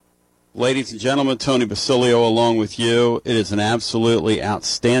Ladies and gentlemen, Tony Basilio along with you. It is an absolutely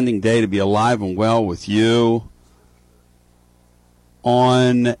outstanding day to be alive and well with you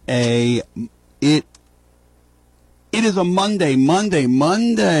on it is a Monday.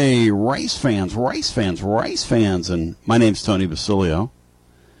 Rice fans. And my name's Tony Basilio.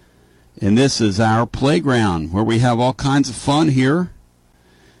 And this is our playground where we have all kinds of fun here.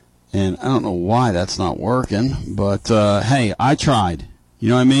 And I don't know why that's not working, but hey, I tried. You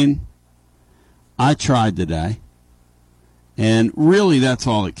know what I mean? I tried today, and really that's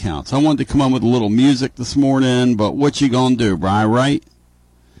all that counts. I wanted to come on with a little music this morning, but what you gonna do, Brian, right?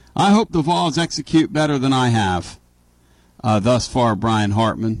 I hope the Vols execute better than I have thus far, Brian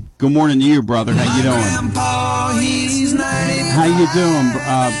Hartman. Good morning to you, brother. How you doing? How you doing?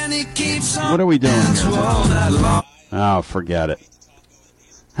 What are we doing here? Oh, forget it.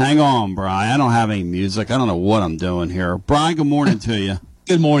 Hang on, Brian. I don't have any music. I don't know what I'm doing here. Brian, good morning to you.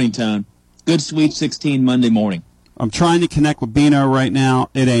 Good morning, Tone. Good Sweet 16 Monday morning. I'm trying to connect with Bino right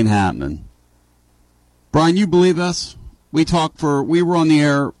now. It ain't happening. Brian, you believe us? We were on the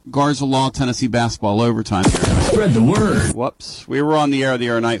air, Garza Law, Tennessee basketball overtime here. Spread the word. Whoops. We were on the air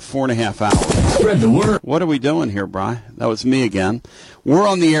night, 4.5 hours. Spread the word. What are we doing here, Brian? That was me again. We're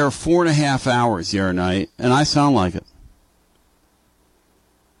on the air 4.5 hours the other night, and I sound like it.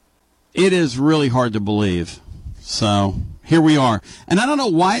 It is really hard to believe. So here we are. And I don't know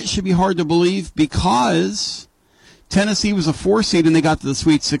why it should be hard to believe, because Tennessee was a 4 seed and they got to the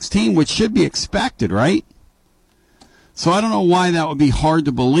Sweet 16, which should be expected, right? So I don't know why that would be hard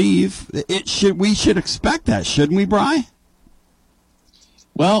to believe. We should expect that, shouldn't we, Bri?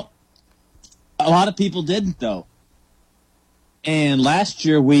 Well, a lot of people didn't, though. And last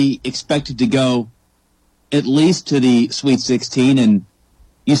year we expected to go at least to the Sweet 16, and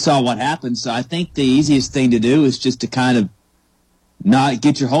you saw what happened. So I think the easiest thing to do is just to kind of not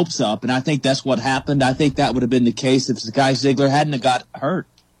get your hopes up, and I think that's what happened. I think that would have been the case if Sky Ziegler hadn't have got hurt.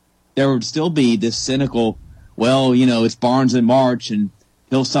 There would still be this cynical, well, it's Barnes in March, and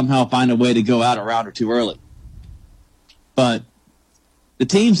he'll somehow find a way to go out a round or two early. But the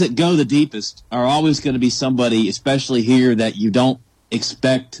teams that go the deepest are always going to be somebody, especially here, that you don't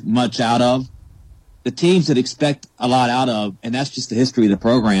expect much out of. The teams that expect a lot out of, and that's just the history of the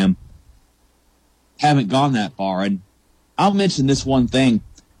program, haven't gone that far. And I'll mention this one thing.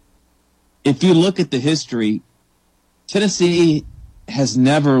 If you look at the history, Tennessee has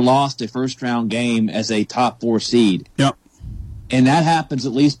never lost a first-round game as a top 4 seed. Yep. And that happens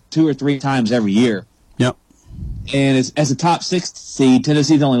at least 2 or 3 times every year. Yep. And as a top 6 seed,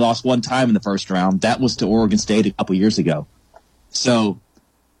 Tennessee's only lost 1 time in the first round. That was to Oregon State a couple years ago. So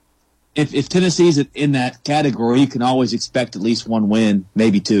if Tennessee's in that category, you can always expect at least 1 win,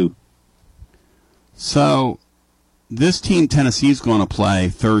 maybe 2. So this team Tennessee's going to play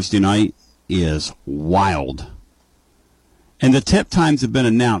Thursday night is wild. And the tip times have been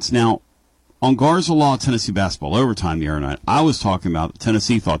announced. Now, on Garza Law, Tennessee basketball overtime the other night, I was talking about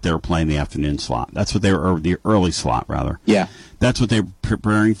Tennessee thought they were playing the afternoon slot. That's what they were, or the early slot, rather. Yeah. That's what they were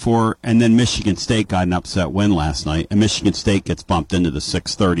preparing for. And then Michigan State got an upset win last night, and Michigan State gets bumped into the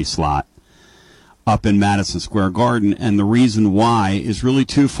 6:30 slot up in Madison Square Garden. And the reason why is really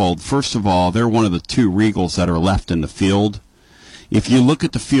twofold. First of all, they're one of the 2 Regals that are left in the field. If you look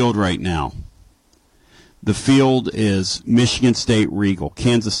at the field right now, the field is Michigan State, Regal.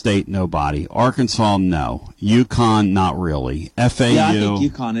 Kansas State, nobody. Arkansas, no. UConn, not really. FAU. Yeah, I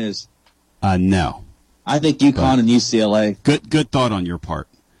think UConn is. No. I think UConn and UCLA. Good thought on your part.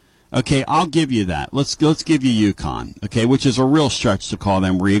 Okay, I'll give you that. Let's give you UConn. Okay, which is a real stretch to call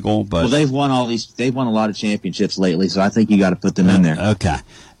them Regal, but well, they've won a lot of championships lately, so I think you got to put them in there. Okay.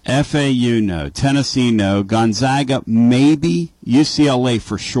 FAU, no. Tennessee, no. Gonzaga, maybe. UCLA,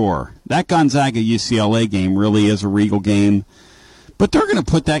 for sure. That Gonzaga-UCLA game really is a Regal game. But they're going to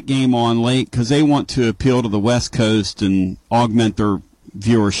put that game on late because they want to appeal to the West Coast and augment their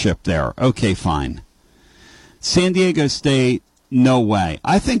viewership there. Okay, fine. San Diego State, no way.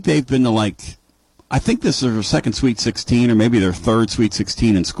 I think they've been to I think this is their second Sweet 16 or maybe their third Sweet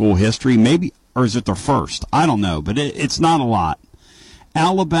 16 in school history. Maybe, or is it their first? I don't know, but it's not a lot.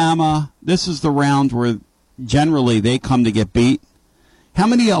 Alabama, this is the round where generally they come to get beat. How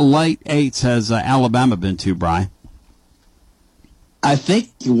many Elite Eights has Alabama been to, Bri? I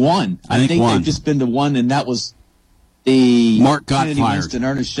think 1. I think one. They've just been to 1, and that was the Mark got Kennedy fired. Winston,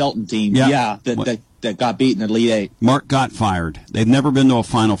 Ernest Shelton team. Yep. Yeah, that got beaten in Elite 8. Mark got fired. They've never been to a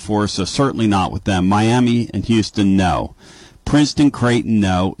Final Four, so certainly not with them. Miami and Houston, no. Princeton, Creighton,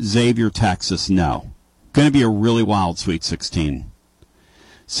 no. Xavier, Texas, no. Going to be a really wild Sweet 16.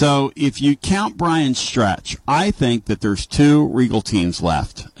 So if you count Brian's stretch, I think that there's 2 Regal teams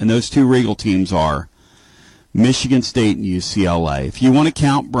left, and those 2 Regal teams are Michigan State and UCLA. If you want to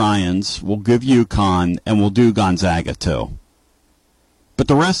count Brian's, we'll give UConn, and we'll do Gonzaga too. But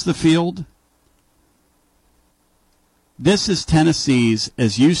the rest of the field, this is Tennessee's,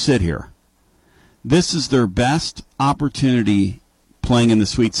 as you sit here, this is their best opportunity playing in the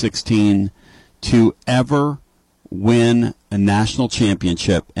Sweet 16 to ever win a national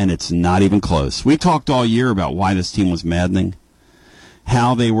championship, and it's not even close. We talked all year about why this team was maddening,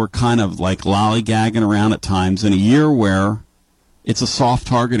 how they were kind of like lollygagging around at times in a year where it's a soft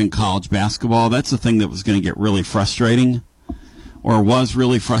target in college basketball. That's the thing that was going to get really frustrating, or was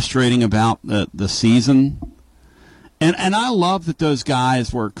really frustrating about the season. And I love that those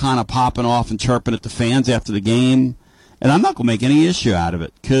guys were kind of popping off and chirping at the fans after the game, and I'm not going to make any issue out of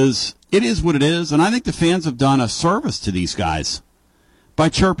it because it is what it is, and I think the fans have done a service to these guys by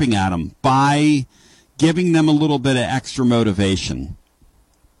chirping at them, by giving them a little bit of extra motivation.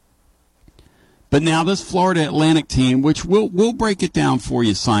 But now this Florida Atlantic team, which we'll break it down for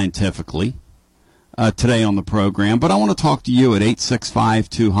you scientifically today on the program, but I want to talk to you at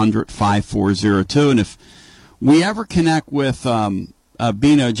 865-200-5402, and if we ever connect with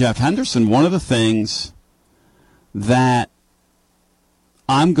Bino Jeff Henderson, one of the things that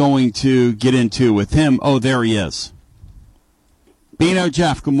I'm going to get into with him. Oh, there he is. Bino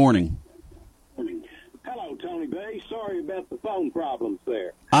Jeff, good morning. Hello, Tony B. Sorry about the phone problems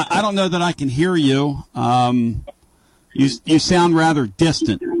there. I don't know that I can hear you. You sound rather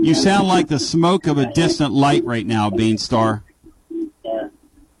distant. You sound like the smoke of a distant light right now, Beanstar.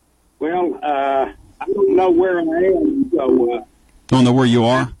 Well, I don't know where I am, so... Don't know where you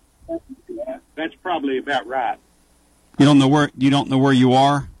are? That's probably about right. You don't know where you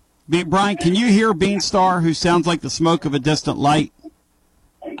are? Brian, can you hear Beanstar, who sounds like the smoke of a distant light?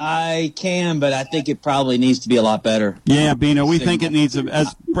 I can, but I think it probably needs to be a lot better. Yeah, Bino, we think it needs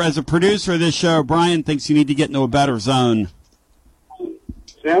as a producer of this show, Brian thinks you need to get into a better zone.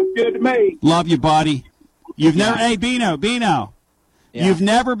 Sounds good to me. Love you, buddy. Hey, Bino. Yeah. You've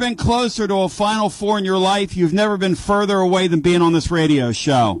never been closer to a Final Four in your life. You've never been further away than being on this radio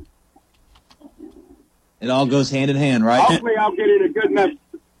show. It all goes hand in hand, right? Hopefully I'll get in a good enough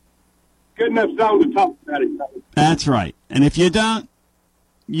zone to talk about it. That's right. And if you don't,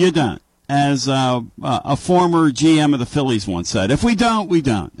 you don't. As a former GM of the Phillies once said, if we don't, we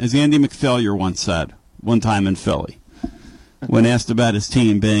don't. As Andy McPhaillier once said one time in Philly when asked about his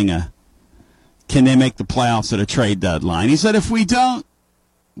team being can they make the playoffs at a trade deadline? He said, if we don't,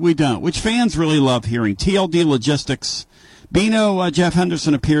 we don't, which fans really love hearing. TLD Logistics. Bino Jeff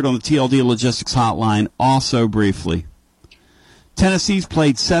Henderson appeared on the TLD Logistics hotline also briefly. Tennessee's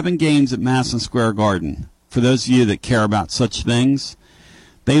played 7 games at Madison Square Garden. For those of you that care about such things,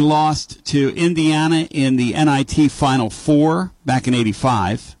 they lost to Indiana in the NIT Final Four back in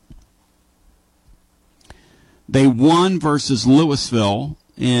 '85. They won versus Louisville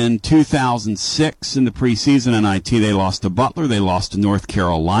in 2006 in the preseason NIT. They lost to Butler. They lost to North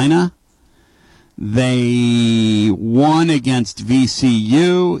Carolina. They won against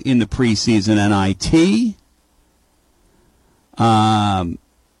VCU in the preseason NIT.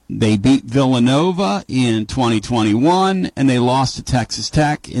 They beat Villanova in 2021, and they lost to Texas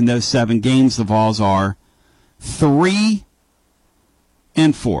Tech. In those 7 games, the Vols are 3-4.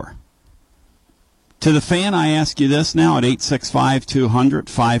 To the fan, I ask you this now at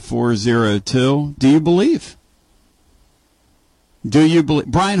 865-200-5402. Do you believe? Do you believe?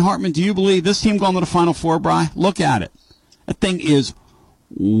 Brian Hartman, do you believe this team going to the Final Four, Bri? Look at it. That thing is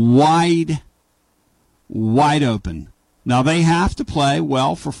wide open. Now, they have to play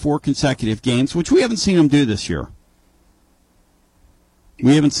well for 4 consecutive games, which we haven't seen them do this year.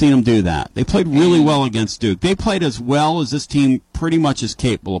 We haven't seen them do that. They played really well against Duke. They played as well as this team pretty much is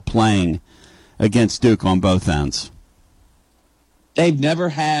capable of playing against Duke on both ends. They've never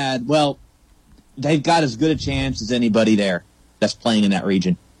had, well, they've got as good a chance as anybody there that's playing in that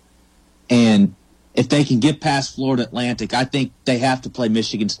region. And if they can get past Florida Atlantic, I think they have to play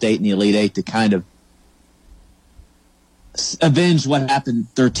Michigan State in the Elite Eight to kind of avenge what happened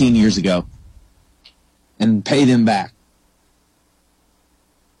 13 years ago and pay them back.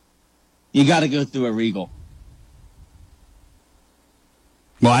 You got to go through a Regal.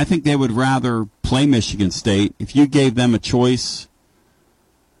 Well, I think they would rather play Michigan State. If you gave them a choice,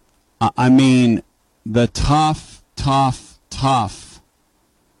 I mean, the tough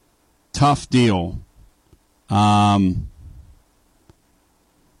deal. And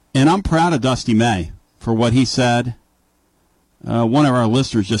I'm proud of Dusty May for what he said. One of our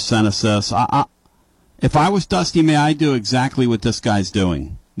listeners just sent us this. If I was Dusty May, I'd do exactly what this guy's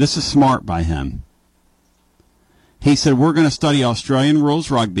doing. This is smart by him. He said, we're going to study Australian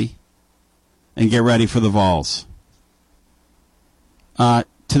rules rugby and get ready for the Vols. To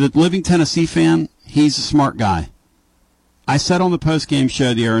the living Tennessee fan, he's a smart guy. I said on the post-game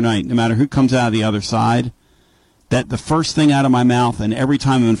show the other night, no matter who comes out of the other side, that the first thing out of my mouth, and every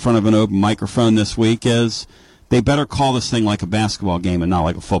time I'm in front of an open microphone this week, is they better call this thing like a basketball game and not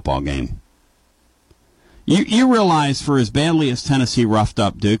like a football game. You realize for as badly as Tennessee roughed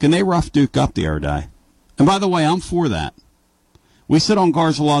up Duke, and they roughed Duke up the other day. And by the way, I'm for that. We sit on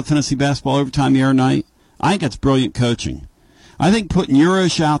Garza Law Tennessee basketball overtime the other night. I think that's brilliant coaching. I think putting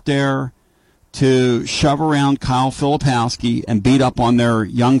Urosh out there to shove around Kyle Filipowski and beat up on their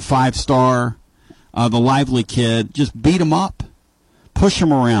young 5-star, the lively kid, just beat him up. Push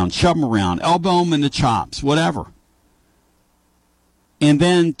him around, shove him around, elbow him in the chops, whatever. And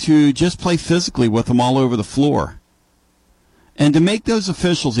then to just play physically with them all over the floor. And to make those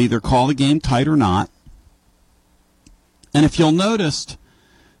officials either call the game tight or not. And if you'll notice,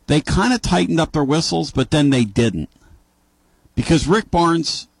 they kind of tightened up their whistles, but then they didn't. Because Rick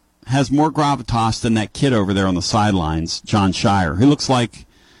Barnes has more gravitas than that kid over there on the sidelines, John Shire, who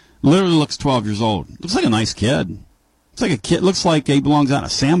literally looks 12 years old. Looks like a nice kid. Looks like he belongs out in a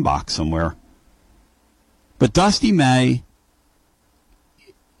sandbox somewhere. But Dusty May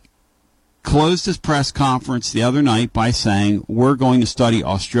closed his press conference the other night by saying, we're going to study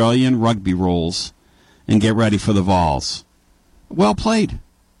Australian rugby rules and get ready for the Vols. Well played.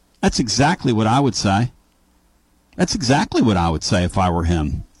 That's exactly what I would say. That's exactly what I would say if I were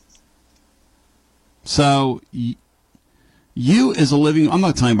him. So, you as a living, I'm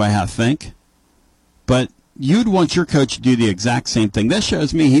not telling anybody how to think, but you'd want your coach to do the exact same thing. This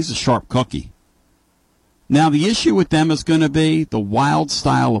shows me he's a sharp cookie. Now, the issue with them is going to be the wild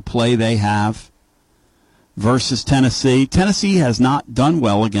style of play they have versus Tennessee. Tennessee has not done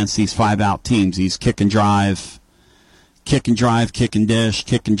well against these 5-out teams. These kick and drive, kick and dish,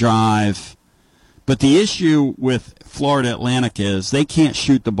 kick and drive. But the issue with Florida Atlantic is they can't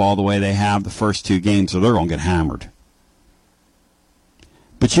shoot the ball the way they have the first 2 games, or they're going to get hammered.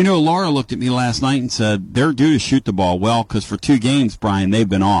 But Laura looked at me last night and said they're due to shoot the ball well because for 2 games, Brian, they've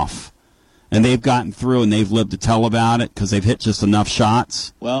been off. And they've gotten through and they've lived to tell about it because they've hit just enough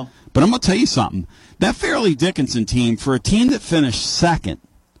shots. Well, but I'm going to tell you something. That Fairleigh Dickinson team, for a team that finished second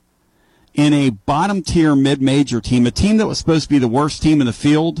in a bottom-tier mid-major team, a team that was supposed to be the worst team in the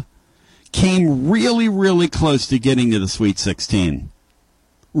field, came really, really close to getting to the Sweet 16.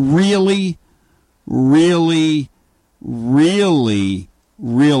 Really, really, really,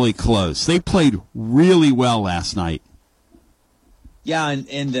 really close. They played really well last night. Yeah,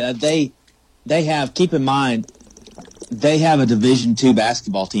 and they have, keep in mind, they have a Division II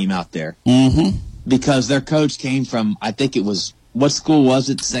basketball team out there. Mm-hmm. Because their coach came from, I think it was, what school was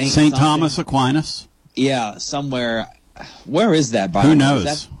it? St. Thomas Aquinas? Yeah, somewhere. Where is that, by the way? Who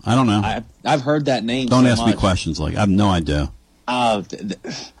knows? I don't know. I've heard that name Don't so ask much. me questions like I have no idea. And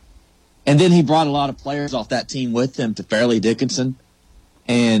then he brought a lot of players off that team with him to Fairleigh Dickinson.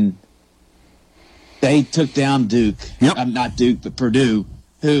 And they took down Duke. Yep. Not Duke, but Purdue,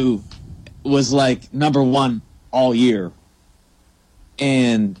 who was like number 1 all year.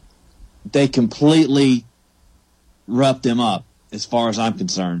 And they completely roughed them up, as far as I'm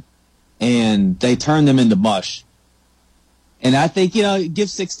concerned. And they turned them into mush. And I think,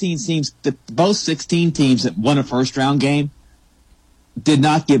 give 16 teams, both 16 teams that won a first-round game did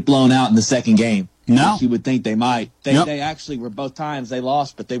not get blown out in the second game. No. You would think they might. They actually were, both times they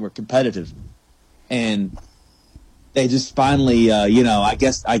lost, but they were competitive. And they just finally, I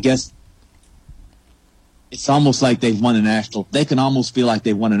guess it's almost like they've won a national. They can almost feel like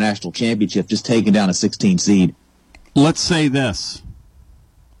they've won a national championship just taking down a 16 seed. Let's say this.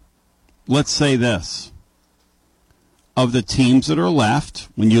 Of the teams that are left,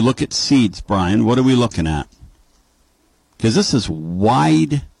 when you look at seeds, Brian, what are we looking at? Because this is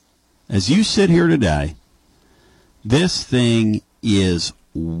wide. As you sit here today, this thing is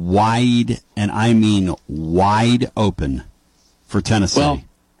wide, and I mean wide open for Tennessee. Well,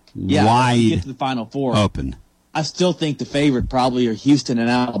 yeah, wide to get to the Final Four. Open. I still think the favorite probably are Houston and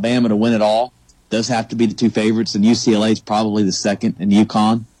Alabama to win it all. Those have to be the 2 favorites, and UCLA is probably the second, and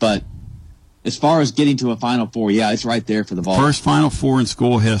UConn. But as far as getting to a Final Four, yeah, it's right there for the Vols. First Final Four in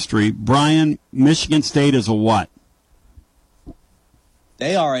school history. Brian, Michigan State is a what?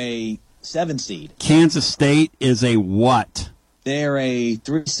 They are a 7 seed. Kansas State is a what? They're a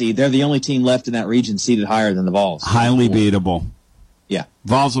 3 seed. They're the only team left in that region seated higher than the Vols. Highly beatable. Yeah.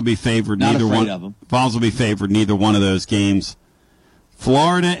 Vols will be favored. Not neither afraid one of them. Vols will be favored neither one of those games.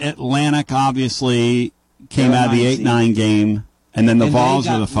 Florida Atlantic obviously came out of the 8-9 game. And then the And Vols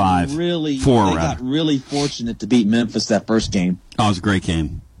they are the got 5. Really, 4, they rather. got really fortunate to beat Memphis that first game. Oh, it was a great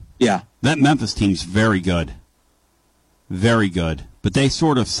game. Yeah. That Memphis team's very good. Very good. But they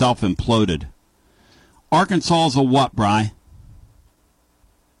sort of self-imploded. Arkansas's a what, Bri?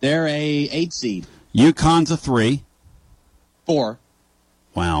 They're a 8 seed. UConn's a 3. 4.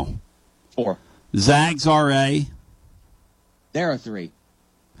 Wow. 4. Zags are a... They're a 3.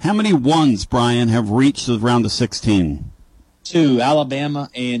 How many ones, Brian, have reached the round of 16? 2. Alabama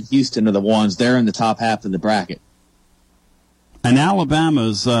and Houston are the ones. They're in the top half of the bracket. And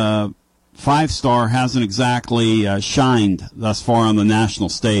Alabama's 5-star hasn't exactly shined thus far on the national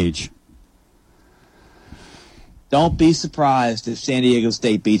stage. Don't be surprised if San Diego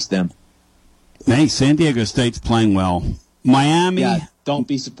State beats them. Hey, San Diego State's playing well. Miami... Yeah, don't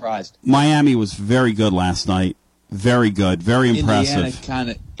be surprised. Miami was very good last night. Very good. Very impressive.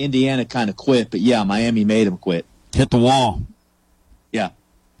 Indiana kind of quit, but yeah, Miami made them quit. Hit the wall. Yeah.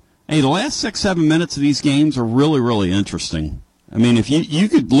 Hey, the last 6-7 minutes of these games are really, really interesting. I mean, if you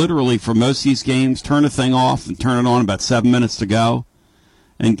could literally, for most of these games, turn the thing off and turn it on about 7 minutes to go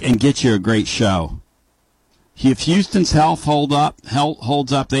and get you a great show. If Houston's health holds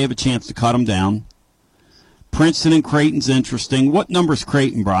up, they have a chance to cut them down. Princeton and Creighton's interesting. What number's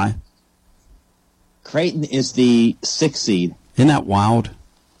Creighton, Bri? Creighton is the 6th seed. Isn't that wild?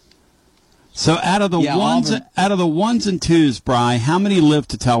 So out of the ones and twos, Bri, how many live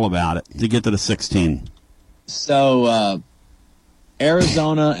to tell about it to get to the 16? So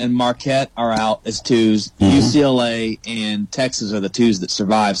Arizona and Marquette are out as 2s. Mm-hmm. UCLA and Texas are the 2s that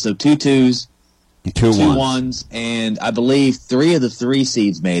survive. So 2 2s, 2 1s, and I believe 3 of the 3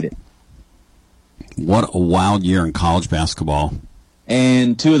 seeds made it. What a wild year in college basketball.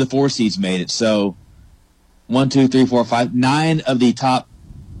 And 2 of the 4 seeds made it. So 1, 2, 3, 4, 5. 9 of the top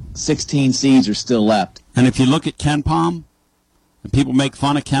 16 seeds are still left. And if you look at Ken Pom, and people make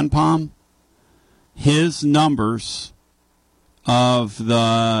fun of Ken Pom, his numbers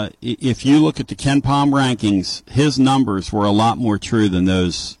if you look at the Ken Pom rankings, his numbers were a lot more true than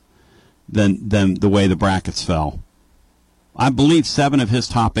than the way the brackets fell. I believe 7 of his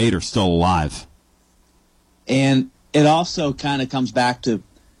top 8 are still alive. And it also kind of comes back to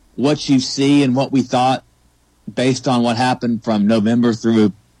what you see and what we thought based on what happened from November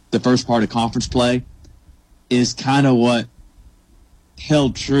through the first part of conference play is kind of what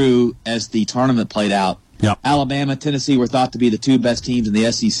held true as the tournament played out. Yep. Alabama, Tennessee were thought to be the 2 best teams in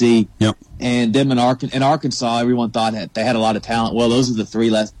the SEC. Yep. And them in Arkansas, everyone thought they had a lot of talent. Well, those are the 3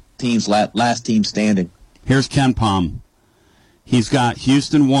 last teams standing. Here's Ken Pom. He's got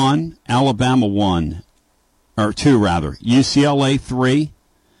Houston 1, Alabama 1, or 2 rather. UCLA 3,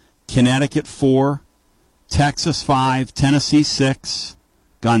 Connecticut 4, Texas 5, Tennessee 6,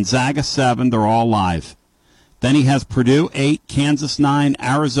 Gonzaga 7. They're all live. Then he has Purdue 8, Kansas 9,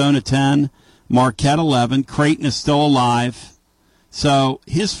 Arizona 10, Marquette 11. Creighton is still alive. So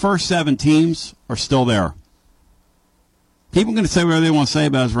his first 7 teams are still there. People are going to say whatever they want to say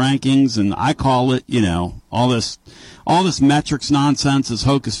about his rankings, and I call it, all this metrics nonsense is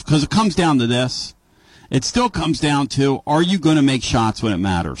hocus, because it comes down to this. It still comes down to, are you going to make shots when it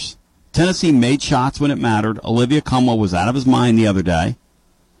matters? Tennessee made shots when it mattered. Olivia Cumwell was out of his mind the other day,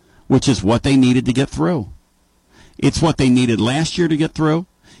 which is what they needed to get through. It's what they needed last year to get through.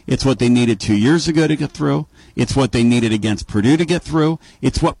 It's what they needed 2 years ago to get through. It's what they needed against Purdue to get through.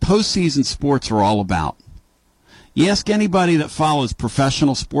 It's what postseason sports are all about. You ask anybody that follows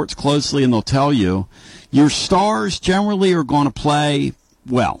professional sports closely, and they'll tell you your stars generally are going to play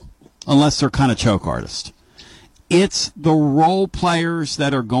well, unless they're kind of choke artists. It's the role players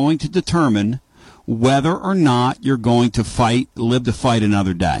that are going to determine whether or not you're going to live to fight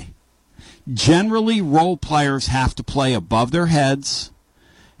another day. Generally, role players have to play above their heads,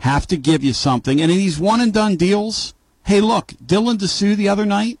 have to give you something. And in these one-and-done deals, hey, look, Dylan DeSue the other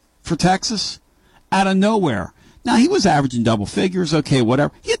night for Texas, out of nowhere. Now, he was averaging double figures, okay,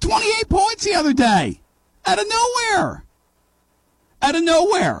 whatever. He had 28 points the other day. Out of nowhere. Out of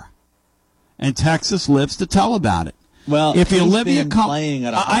nowhere. And Texas lives to tell about it. Well, if Olivia playing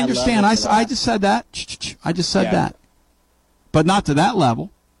at a high I understand. I just said that. I just said that. But not to that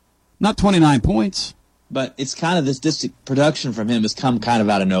level. Not 29 points. But it's kind of this production from him has come kind of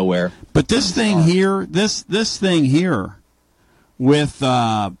out of nowhere. But this thing here with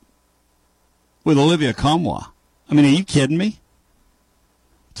Olivia Cumwell, I mean, are you kidding me?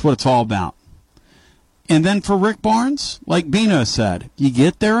 That's what it's all about. And then for Rick Barnes, like Bino said, you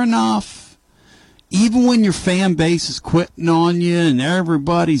get there enough, even when your fan base is quitting on you and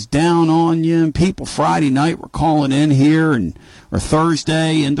everybody's down on you, and people Friday night were calling in here or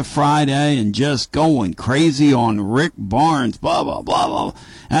Thursday into Friday and just going crazy on Rick Barnes, blah, blah, blah, blah,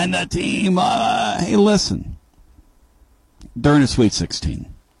 and the team, hey, listen, during the Sweet 16.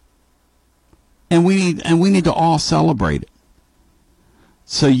 And we need to all celebrate it.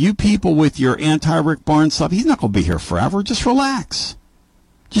 So you people with your anti-Rick Barnes stuff, he's not going to be here forever. Just relax.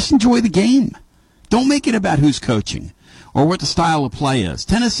 Just enjoy the game. Don't make it about who's coaching or what the style of play is.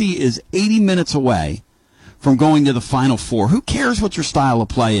 Tennessee is 80 minutes away from going to the Final Four. Who cares what your style of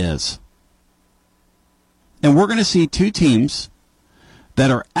play is? And we're going to see two teams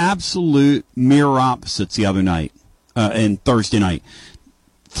that are absolute mirror opposites the other night, and Thursday night.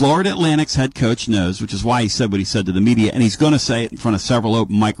 Florida Atlantic's head coach knows, which is why he said what he said to the media, and he's going to say it in front of several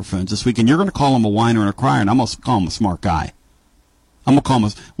open microphones this week, and you're going to call him a whiner and a crier, and I'm going to call him a smart guy. I'm going to call him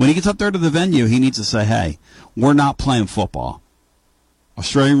when he gets up there to the venue, he needs to say, hey, we're not playing football.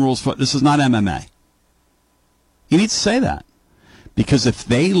 Australian rules, this is not MMA. He needs to say that. Because if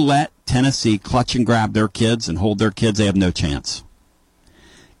they let Tennessee clutch and grab their kids and hold their kids, they have no chance.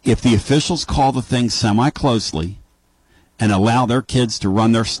 If the officials call the thing semi-closely and allow their kids to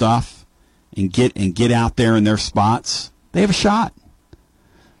run their stuff and get out there in their spots, they have a shot.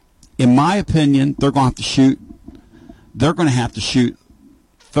 In my opinion, they're going to have to shoot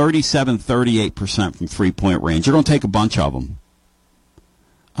 37, 38% from three-point range. They're going to take a bunch of them.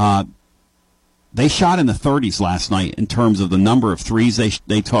 They shot in the 30s last night in terms of the number of threes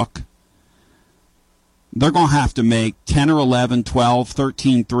they took. They're going to have to make 10 or 11, 12,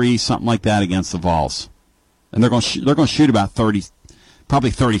 13 threes, something like that against the Vols. And they're going to shoot about 30,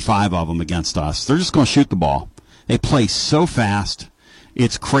 probably 35 of them against us. They're just going to shoot the ball. They play so fast.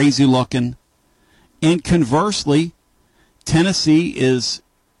 It's crazy looking. And conversely, Tennessee has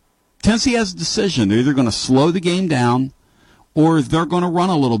a decision. They're either going to slow the game down or they're going to run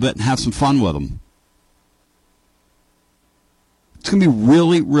a little bit and have some fun with them. It's going to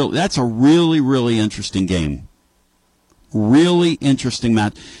be that's a really, really interesting game. Really interesting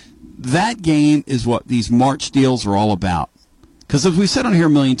match. That game is what these March deals are all about. Because as we said on here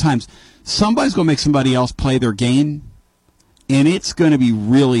a million times, somebody's going to make somebody else play their game, and it's going to be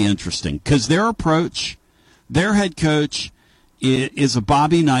really interesting. Because their approach, their head coach is a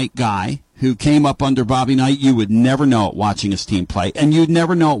Bobby Knight guy who came up under Bobby Knight. You would never know it watching his team play, and you'd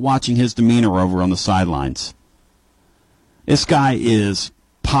never know it watching his demeanor over on the sidelines. This guy is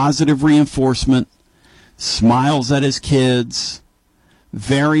positive reinforcement, smiles at his kids,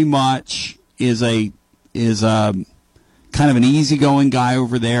 very much is a kind of an easygoing guy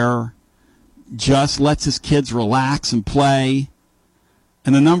over there, just lets his kids relax and play.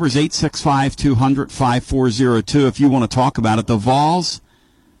 And the number is 865-200-5402 if you want to talk about it. The Vols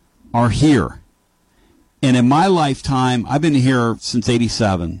are here. And in my lifetime, I've been here since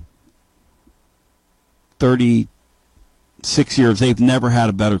 87. 36 years, they've never had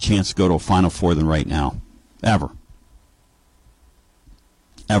a better chance to go to a Final Four than right now. Ever.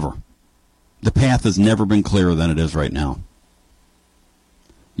 Ever. The path has never been clearer than it is right now.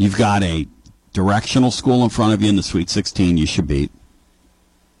 You've got a directional school in front of you in the Sweet 16 you should beat.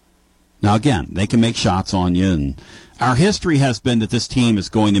 Now, again, they can make shots on you, and our history has been that this team is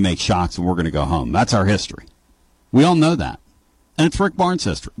going to make shots and we're going to go home. That's our history. We all know that. And it's Rick Barnes'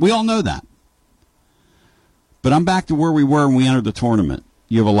 history. We all know that. But I'm back to where we were when we entered the tournament.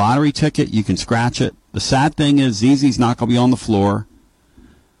 You have a lottery ticket. You can scratch it. The sad thing is ZZ's not going to be on the floor.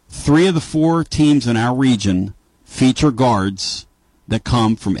 3 of the 4 teams in our region feature guards that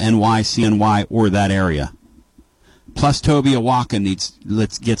come from NY, CNY, or that area. Plus Toby Awaka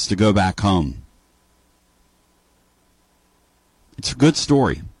gets to go back home. It's a good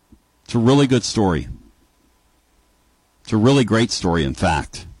story. It's a really good story. It's a really great story, in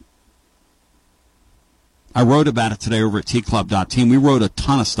fact. I wrote about it today over at tclub.team. We wrote a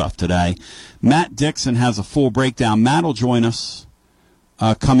ton of stuff today. Matt Dixon has a full breakdown. Matt will join us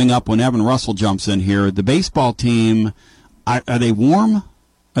coming up when Evan Russell jumps in here. The baseball team, are they warm?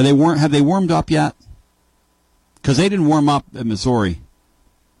 Have they warmed up yet? Because they didn't warm up at Missouri.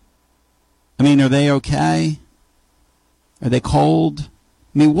 I mean, are they okay? Are they cold?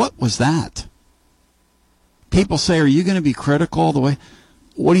 I mean, what was that? People say, are you going to be critical all the way?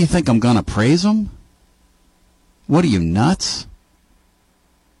 What do you think? I'm going to praise them? What are you, nuts?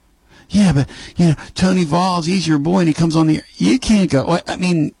 Yeah, but, Tony Vols, he's your boy, and he comes on the air. You can't go. I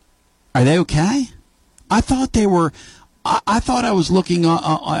mean, are they okay? I thought they were. I thought I was looking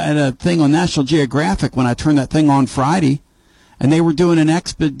at a thing on National Geographic when I turned that thing on Friday, and they were doing an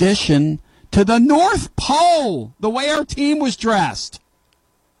expedition to the North Pole, the way our team was dressed.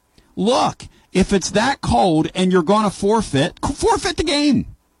 Look, if it's that cold and you're going to forfeit the game.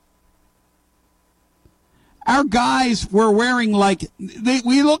 Our guys were wearing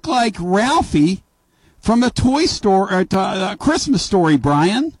we look like Ralphie from a toy store, or a Christmas Story,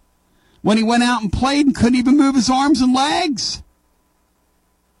 Brian, when he went out and played and couldn't even move his arms and legs.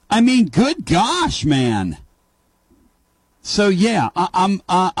 I mean, good gosh, man. So yeah,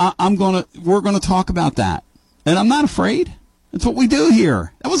 we're gonna talk about that, and I'm not afraid. That's what we do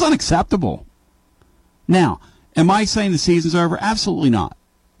here. That was unacceptable. Now, am I saying the season's over? Absolutely not.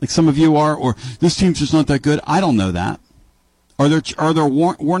 Like some of you are, or this team's just not that good. I don't know that. Are there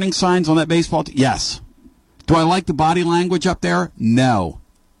warning signs on that baseball team? Yes. Do I like the body language up there? No.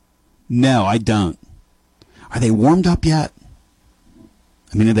 No, I don't. Are they warmed up yet?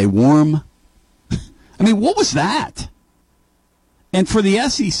 I mean, are they warm? I mean, what was that? And for the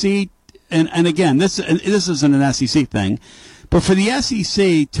SEC, and again, this isn't an SEC thing, but for the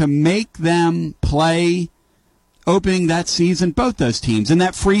SEC to make them play opening that season, both those teams, and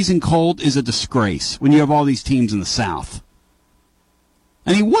that freezing cold is a disgrace when you have all these teams in the South.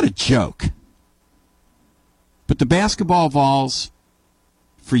 I mean, what a joke. But the basketball Vols,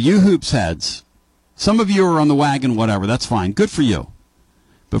 for you hoops heads, some of you are on the wagon, whatever, that's fine. Good for you.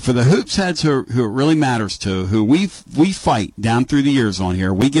 But for the hoops heads who it really matters to, who we fight down through the years on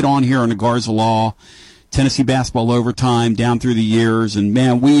here, we get on here on the Garza Law, Tennessee basketball overtime down through the years, and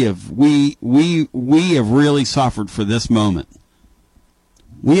man, we have really suffered for this moment.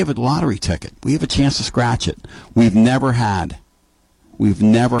 We have a lottery ticket. We have a chance to scratch it. We've never had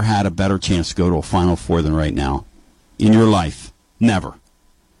a better chance to go to a Final Four than right now in your life. Never.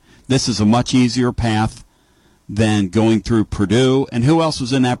 This is a much easier path than going through Purdue. And who else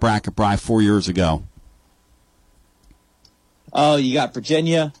was in that bracket, Bri, 4 years ago? Oh, you got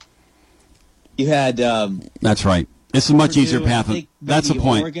Virginia. You had. That's right. It's a much easier path. That's the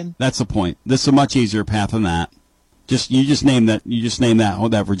point. Oregon. That's the point. This is a much easier path than that. You just name that.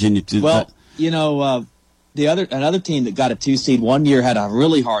 That Virginia. Well, another team that got a 2 seed one year had a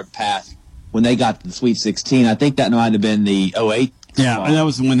really hard path when they got to the Sweet 16. I think that might have been the 08. Yeah, and that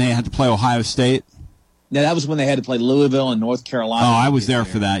was when they had to play Ohio State. Now, that was when they had to play Louisville and North Carolina. Oh, I was there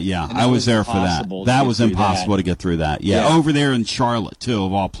for that, yeah. I was there for that. That was impossible to get through that. Yeah, over there in Charlotte, too,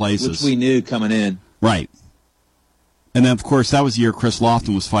 of all places. Which we knew coming in. Right. And then, of course, that was the year Chris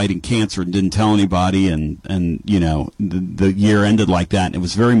Lofton was fighting cancer and didn't tell anybody, and the year ended like that. And it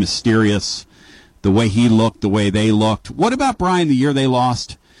was very mysterious, the way he looked, the way they looked. What about, Brian, the year they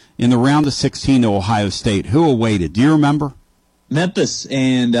lost in the round of 16 to Ohio State? Who awaited? Do you remember? Memphis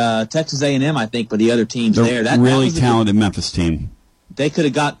and Texas A&M, I think, were the other teams there. That really talented Memphis team. They could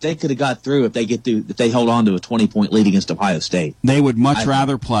have got through if they hold on to a 20-point lead against Ohio State. They would much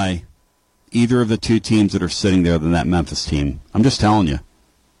rather play either of the two teams that are sitting there than that Memphis team. I'm just telling you.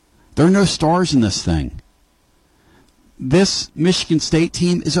 There are no stars in this thing. This Michigan State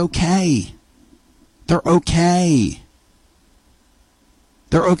team is okay. They're okay.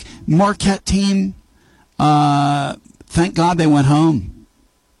 They're okay. Marquette team, thank God they went home.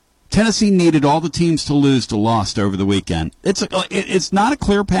 Tennessee needed all the teams to lose to lost over the weekend. It's not a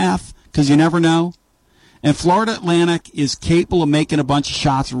clear path because you never know. And Florida Atlantic is capable of making a bunch of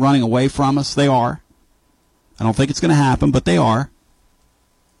shots and running away from us. They are. I don't think it's going to happen, but they are.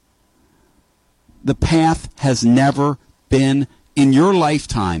 The path has never been, in your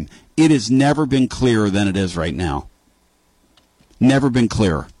lifetime, it has never been clearer than it is right now. Never been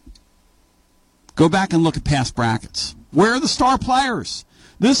clearer. Go back and look at past brackets. Where are the star players?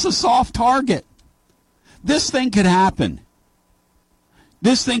 This is a soft target. This thing could happen.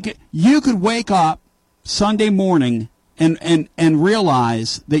 You could wake up Sunday morning and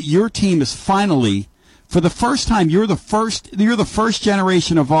realize that your team is finally, for the first time, you're the first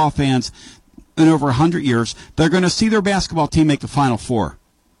generation of Vol fans in over 100 years. They're going to see their basketball team make the Final Four.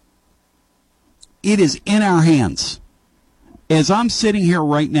 It is in our hands. As I'm sitting here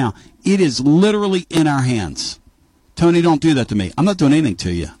right now, it is literally in our hands. Tony, don't do that to me. I'm not doing anything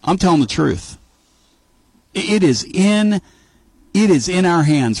to you. I'm telling the truth. It is in our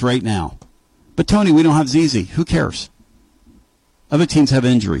hands right now. But Tony, we don't have ZZ. Who cares? Other teams have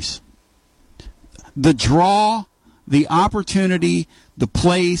injuries. The draw, the opportunity, the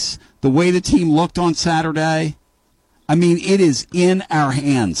place, the way the team looked on Saturday, I mean, it is in our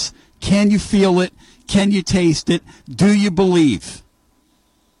hands. Can you feel it? Can you taste it? Do you believe?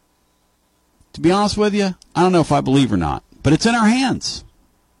 To be honest with you, I don't know if I believe or not, but it's in our hands.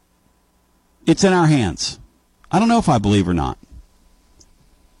 It's in our hands. I don't know if I believe or not.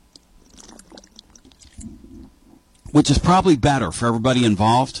 Which is probably better for everybody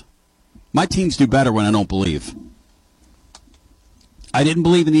involved. My teams do better when I don't believe. I didn't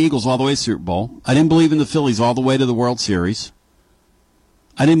believe in the Eagles all the way to the Super Bowl. I didn't believe in the Phillies all the way to the World Series.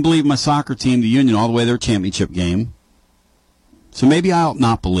 I didn't believe my soccer team, the Union, all the way to their championship game. So maybe I'll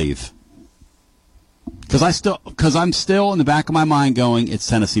not believe. Because I'm still in the back of my mind going, it's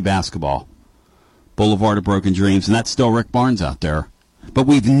Tennessee basketball. Boulevard of Broken Dreams, and that's still Rick Barnes out there. But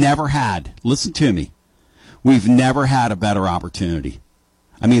we've never had, listen to me, we've never had a better opportunity.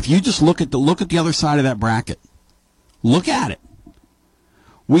 I mean, if you just look at the other side of that bracket, look at it.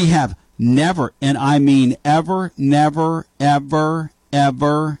 We have never, and I mean ever, never, ever,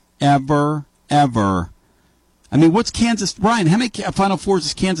 ever, ever, ever. I mean, what's Kansas, Brian, how many Final Fours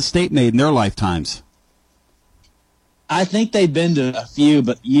has Kansas State made in their lifetimes? I think they've been to a few,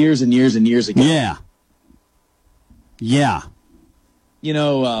 but years and years and years ago. Yeah. Yeah. You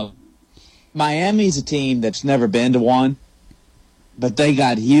know, Miami's a team that's never been to one, but they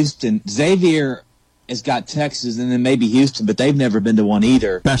got Houston. Xavier has got Texas and then maybe Houston, but they've never been to one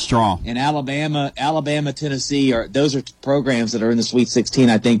either. Best draw. And Alabama, Tennessee, those are programs that are in the Sweet 16,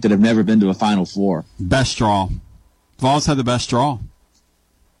 I think, that have never been to a Final Four. Best draw. Vols had the best draw.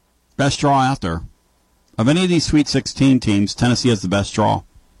 Best draw out there. Of any of these Sweet 16 teams, Tennessee has the best draw.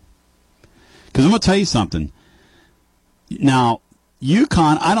 Because I'm going to tell you something. Now,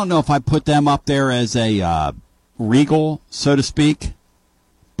 UConn, I don't know if I put them up there as a regal, so to speak.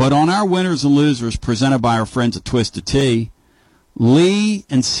 But on our winners and losers presented by our friends at Twisted Tea, Lee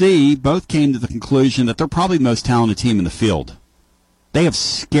and C both came to the conclusion that they're probably the most talented team in the field. They have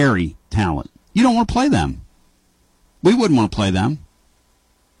scary talent. You don't want to play them. We wouldn't want to play them.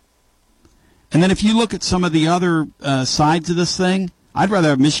 And then if you look at some of the other sides of this thing, I'd rather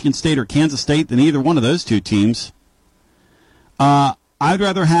have Michigan State or Kansas State than either one of those two teams. I'd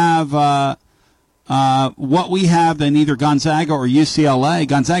rather have what we have than either Gonzaga or UCLA.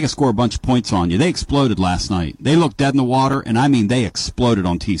 Gonzaga scored a bunch of points on you. They exploded last night. They looked dead in the water, and I mean they exploded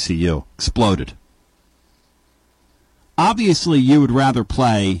on TCU. Exploded. Obviously, you would rather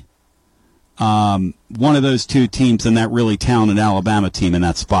play one of those two teams than that really talented Alabama team in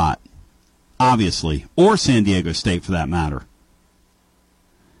that spot. Obviously. Or San Diego State, for that matter.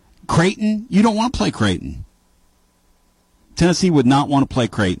 Creighton, you don't want to play Creighton. Tennessee would not want to play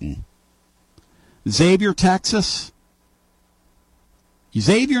Creighton. Xavier, Texas.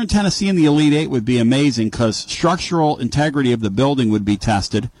 Xavier and Tennessee in the Elite Eight would be amazing because structural integrity of the building would be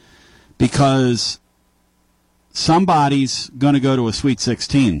tested because somebody's going to go to a Sweet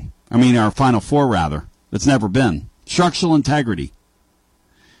 16. Our Final Four, rather. That's never been. Structural integrity.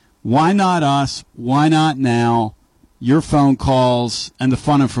 Why not us? Why not now? Your phone calls and the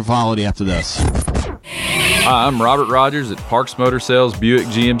fun and frivolity after this. Hi, I'm Robert Rogers at Parks Motor Sales Buick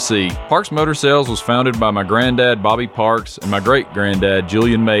GMC. Parks Motor Sales was founded by my granddad, Bobby Parks, and my great-granddad,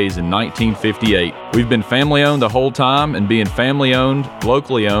 Julian Mays, in 1958. We've been family-owned the whole time, and being family-owned,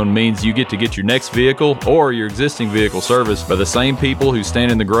 locally owned, means you get to get your next vehicle or your existing vehicle serviced by the same people who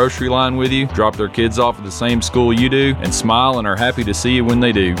stand in the grocery line with you, drop their kids off at the same school you do, and smile and are happy to see you when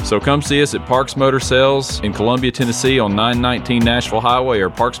they do. So come see us at Parks Motor Sales in Columbia, Tennessee on 919 Nashville Highway or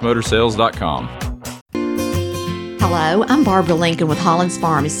parksmotorsales.com. Hello, I'm Barbara Lincoln with Holland's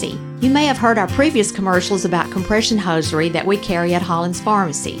Pharmacy. You may have heard our previous commercials about compression hosiery that we carry at Holland's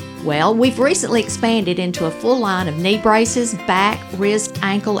Pharmacy. Well, we've recently expanded into a full line of knee braces, back, wrist,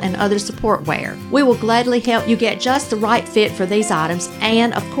 ankle, and other support wear. We will gladly help you get just the right fit for these items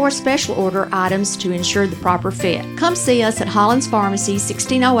and, of course, special order items to ensure the proper fit. Come see us at Holland's Pharmacy,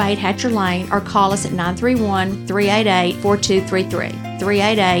 1608 Hatcher Lane, or call us at 931-388-4233.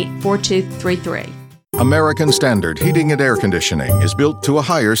 388-4233. American Standard Heating and Air Conditioning is built to a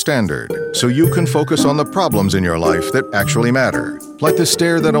higher standard, so you can focus on the problems in your life that actually matter, like the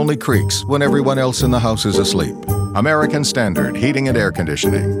stair that only creaks when everyone else in the house is asleep. American Standard Heating and Air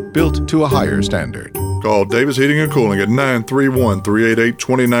Conditioning, built to a higher standard. Call Davis Heating and Cooling at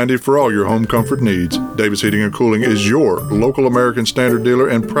 931-388-2090 for all your home comfort needs. Davis Heating and Cooling is your local American Standard dealer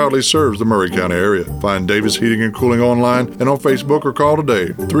and proudly serves the Murray County area. Find Davis Heating and Cooling online and on Facebook or call today,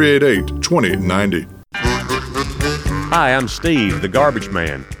 388-2090. Hi, I'm Steve, the Garbage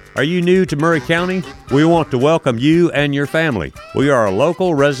Man. Are you new to Murray County? We want to welcome you and your family. We are a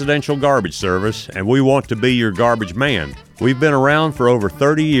local residential garbage service, and we want to be your garbage man. We've been around for over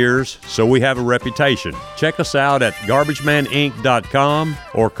 30 years, so we have a reputation. Check us out at garbagemaninc.com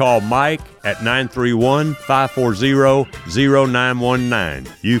or call Mike at 931-540-0919.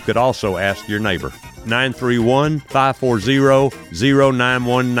 You could also ask your neighbor.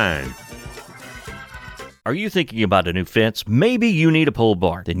 931-540-0919. Are you thinking about a new fence? Maybe you need a pole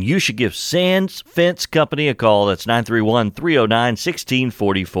barn. Then you should give Sands Fence Company a call. That's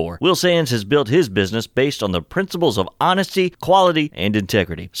 931-309-1644. Will Sands has built his business based on the principles of honesty, quality, and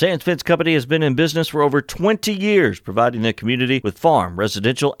integrity. Sands Fence Company has been in business for over 20 years, providing the community with farm,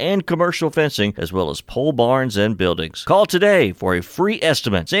 residential, and commercial fencing, as well as pole barns and buildings. Call today for a free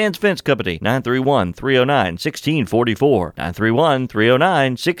estimate. Sands Fence Company, 931-309-1644.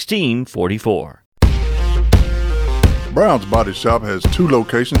 931-309-1644. Brown's Body Shop has 2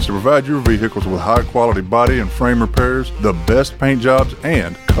 locations to provide your vehicles with high-quality body and frame repairs, the best paint jobs,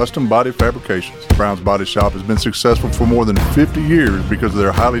 and custom body fabrications. Brown's Body Shop has been successful for more than 50 years because of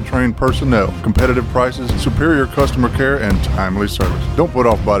their highly trained personnel, competitive prices, superior customer care, and timely service. Don't put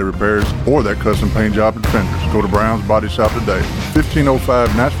off body repairs or that custom paint job at Fenders. Go to Brown's Body Shop today,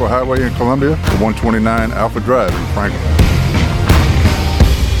 1505 Nashville Highway in Columbia, or 129 Alpha Drive in Franklin.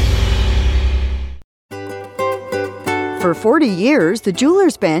 For 40 years, the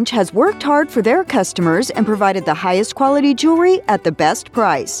Jeweler's Bench has worked hard for their customers and provided the highest quality jewelry at the best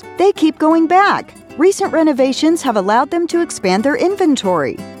price. They keep going back. Recent renovations have allowed them to expand their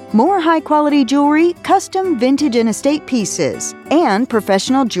inventory. More high-quality jewelry, custom vintage and estate pieces, and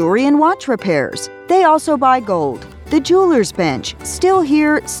professional jewelry and watch repairs. They also buy gold. The Jeweler's Bench, still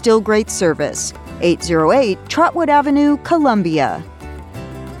here, still great service. 808 Trotwood Avenue, Columbia.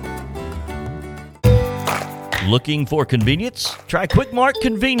 Looking for convenience? Try Quick Mart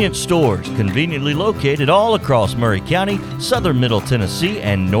Convenience Stores, conveniently located all across Murray County, southern Middle Tennessee,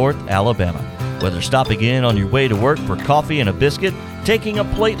 and North Alabama. Whether stopping in on your way to work for coffee and a biscuit, taking a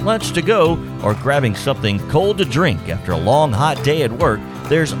plate lunch to go, or grabbing something cold to drink after a long hot day at work,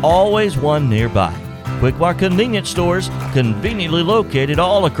 there's always one nearby. Quick Mart Convenience Stores, conveniently located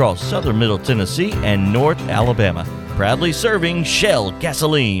all across southern Middle Tennessee and North Alabama. Proudly serving Shell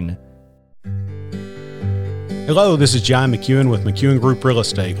gasoline. Hello, this is John McEwen with McEwen Group Real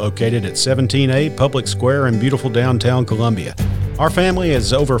Estate, located at 17A Public Square in beautiful downtown Columbia. Our family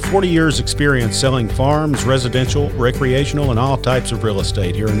has over 40 years experience selling farms, residential, recreational, and all types of real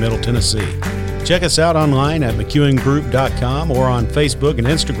estate here in Middle Tennessee. Check us out online at McEwenGroup.com or on Facebook and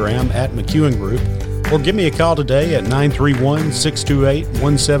Instagram at McEwen Group, or give me a call today at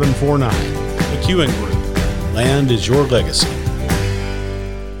 931-628-1749. McEwen Group. Land is your legacy.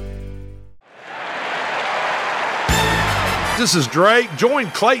 This is Drake. Join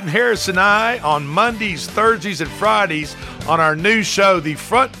Clayton Harris and I on Mondays, Thursdays, and Fridays on our new show, the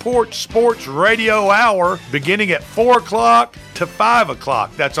Front Porch Sports Radio Hour, beginning at 4 o'clock to 5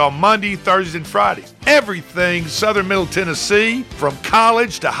 o'clock. That's on Monday, Thursdays, and Fridays. Everything Southern Middle Tennessee, from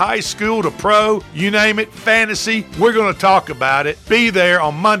college to high school to pro, you name it, fantasy, we're going to talk about it. Be there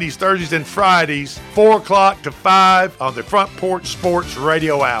on Mondays, Thursdays, and Fridays, 4 o'clock to 5 on the Front Porch Sports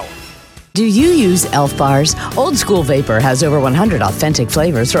Radio Hour. Do you use Elf Bars? Old School Vapor has over 100 authentic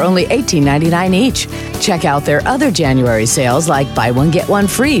flavors for only $18.99 each. Check out their other January sales like buy one, get one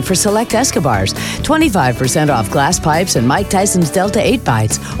free for select Escobars, 25% off glass pipes and Mike Tyson's Delta 8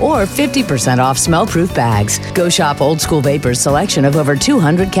 Bites, or 50% off smell-proof bags. Go shop Old School Vapor's selection of over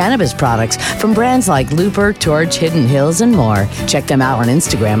 200 cannabis products from brands like Looper, Torch, Hidden Hills, and more. Check them out on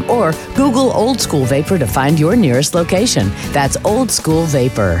Instagram or Google Old School Vapor to find your nearest location. That's Old School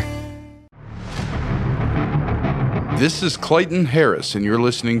Vapor. This is Clayton Harris, and you're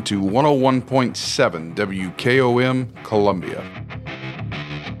listening to 101.7 WKOM Columbia.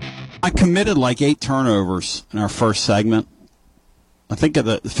 I committed like 8 turnovers in our first segment. I think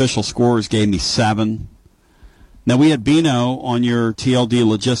the official scores gave me 7. Now, we had Bino on your TLD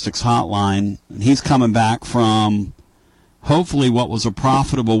Logistics hotline, and he's coming back from hopefully what was a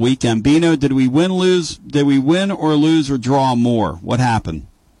profitable weekend. Bino, did we win or lose or draw more? What happened?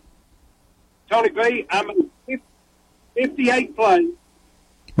 Tony B, I'm 58 plays.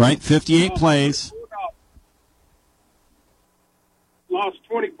 Right, 58 plays. Lost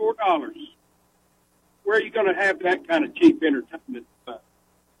 $24. Where are you going to have that kind of cheap entertainment?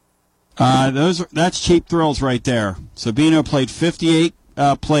 That's cheap thrills right there. So Bino played 58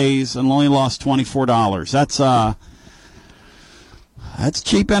 plays and only lost $24. That's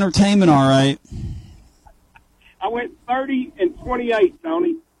cheap entertainment, all right. I went 30 and 28,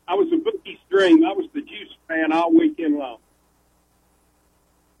 Tony. I was a bookie string. I was the juice fan all weekend long.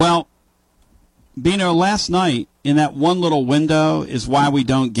 Well, Bino, last night in that one little window is why we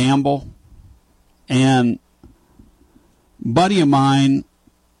don't gamble. And a buddy of mine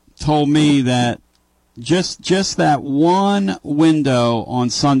told me that just that one window on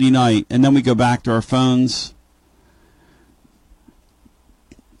Sunday night, and then we go back to our phones.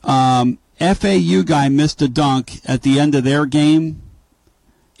 FAU guy missed a dunk at the end of their game.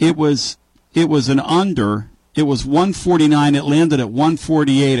 It was it was an under. It was 149. It landed at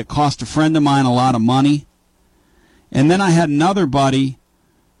 148. It cost a friend of mine a lot of money. And then I had another buddy,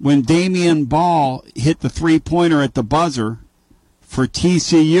 when Damian Ball hit the three-pointer at the buzzer for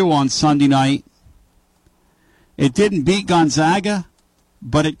TCU on Sunday night, it didn't beat Gonzaga,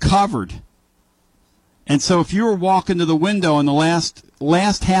 but it covered. And so if you were walking to the window in the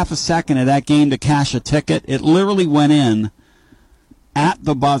last half a second of that game to cash a ticket, it literally went in at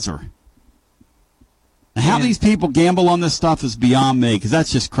the buzzer. And how these people gamble on this stuff is beyond me, because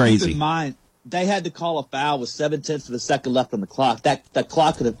that's just crazy. Keep in mind, they had to call a foul with 7/10 of a second left on the clock. That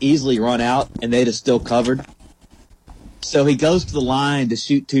clock could have easily run out, and they'd have still covered. So he goes to the line to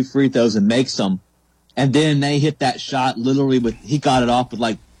shoot 2 free throws and makes them. And then they hit that shot literally he got it off with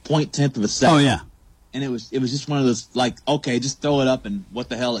like 0.10 of a second. Oh, yeah. And it was just one of those, like, okay, just throw it up, and what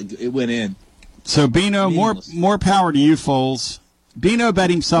the hell, it went in. So, Bino, more power to you, Foles. Bino bet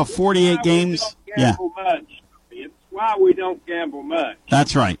himself 48 games. Yeah. Much. It's why we don't gamble much.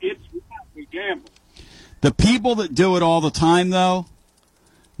 That's right. It's why we gamble. The people that do it all the time, though,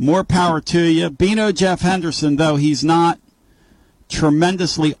 more power to you. Bino Jeff Henderson, though he's not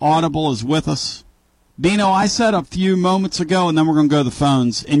tremendously audible, is with us. Bino, I said a few moments ago, and then we're going to go to the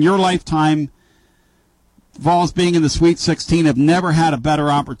phones. In your lifetime, Vols being in the Sweet 16 have never had a better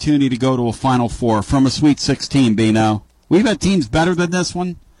opportunity to go to a Final Four from a Sweet 16, Bino. We've had teams better than this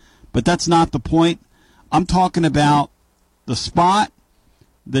one, but that's not the point. I'm talking about the spot,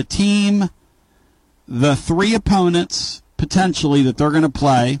 the team, the 3 opponents, potentially, that they're going to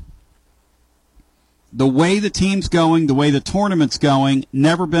play, the way the team's going, the way the tournament's going,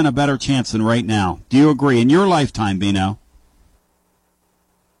 never been a better chance than right now. Do you agree? In your lifetime, Bino?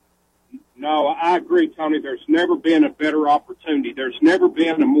 No, I agree, Tony. There's never been a better opportunity. There's never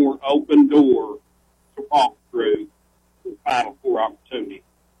been a more open door to walk through the Final Four opportunity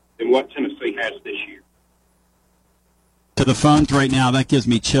than what Tennessee has this year. To the phones right now, that gives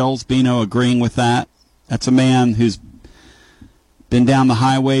me chills. Bino agreeing with that. That's a man who's been down the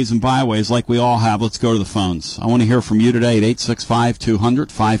highways and byways like we all have. Let's go to the phones. I want to hear from you today at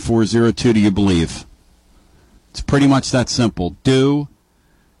 865-200-5402. Do you believe? It's pretty much that simple. Do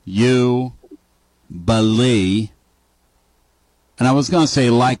you believe? And I was going to say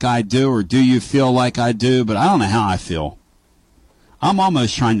like I do, or do you feel like I do, but I don't know how I feel. I'm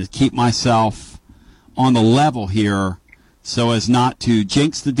almost trying to keep myself on the level here so as not to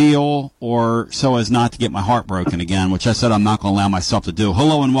jinx the deal or so as not to get my heart broken again, which I said I'm not going to allow myself to do.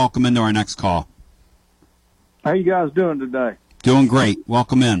 Hello and welcome into our next call. How you guys doing today? Doing great.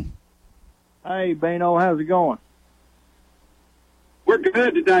 Welcome in. Hey, Bino, how's it going? We're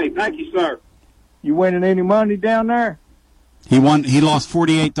good today. Thank you, sir. You winning any money down there? He lost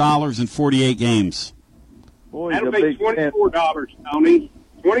 $48 in 48 games. Boy, that'll be $24, Tony.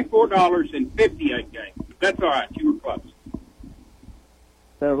 $24 in 58 games. That's all right. You were close.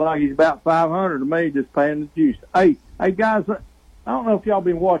 Sounds like he's about $500 to me, just paying the juice. Hey, guys, I don't know if y'all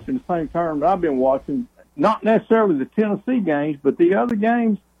been watching the same term that I've been watching. Not necessarily the Tennessee games, but the other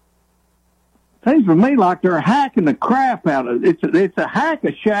games. Seems to me like they're hacking the crap out of it. It's a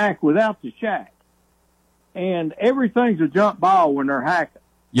hack-a-shack without the shack. And everything's a jump ball when they're hacking.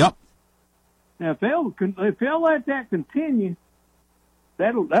 Yep. Now, if they'll let that continue,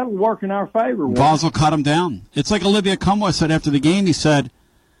 that'll work in our favor. Vols will cut them down. It's like Olivia Cumwa said after the game. He said,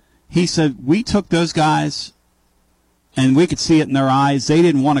 we took those guys, and we could see it in their eyes. They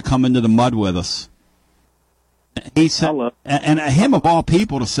didn't want to come into the mud with us. He said, and him of all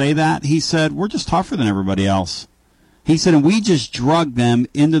people to say that, he said, we're just tougher than everybody else. He said, and we just drug them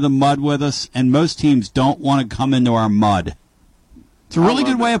into the mud with us, and most teams don't want to come into our mud. It's a really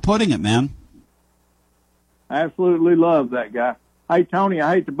good way of putting it, man. Absolutely love that guy. Hey, Tony,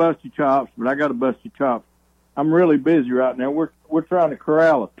 I hate to bust your chops, but I got to bust your chops. I'm really busy right now. We're trying to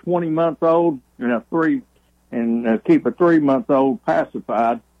corral a 20-month-old and keep a 3-month-old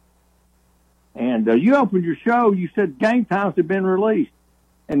pacified. And you opened your show. You said game times have been released,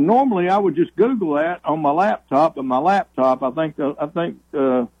 and normally I would just Google that on my laptop. But my laptop, I think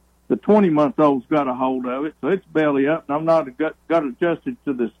the 20-month-old's got a hold of it, so it's belly up, and I'm not got adjusted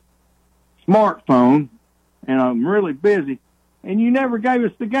to this smartphone, and I'm really busy. And you never gave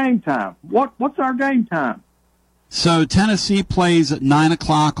us the game time. What's our game time? So Tennessee plays at 9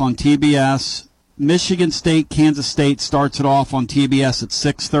 o'clock on TBS. Michigan State, Kansas State starts it off on TBS at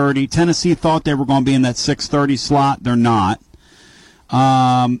 6:30. Tennessee thought they were going to be in that 6:30 slot. They're not.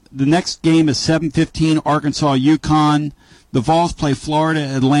 The next game is 7:15, Arkansas, UConn. The Vols play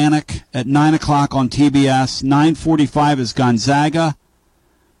Florida Atlantic at 9 o'clock on TBS. 9:45 is Gonzaga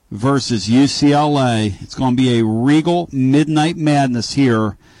versus UCLA. It's going to be a regal midnight madness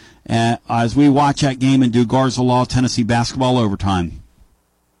here as we watch that game and do Garza Law Tennessee basketball overtime.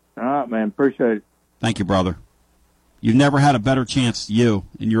 All right, man. Appreciate it. Thank you, brother. You've never had a better chance, in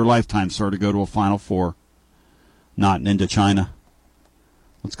your lifetime, sir, to go to a Final Four. Not in Indochina.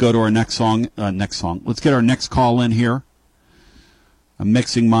 Let's go to our next song. Let's get our next call in here. I'm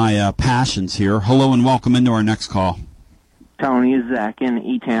mixing my passions here. Hello and welcome into our next call. Tony, it's Zach in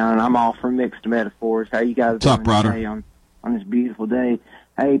E-Town. I'm all for mixed metaphors. How you guys What's up, brother? today on this beautiful day?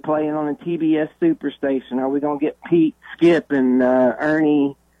 Hey, playing on the TBS Superstation, are we going to get Pete, Skip, and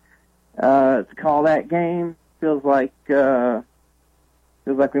Ernie to call that game? Feels like we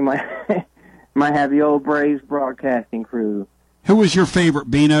might might have the old Braves broadcasting crew. Who was your favorite,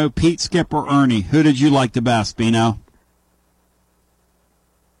 Bino? Pete, Skip, or Ernie? Who did you like the best, Bino?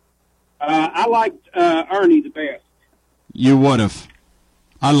 I liked Ernie the best. You would have.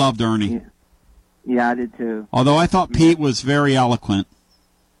 I loved Ernie. Yeah, I did too. Although I thought Pete was very eloquent.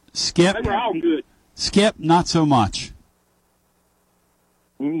 Skip? They were all good. Skip, not so much.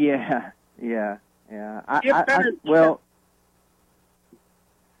 Yeah.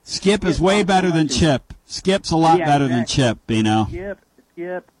 Skip is way better than Chip. Skip's a lot better than Chip, Bino.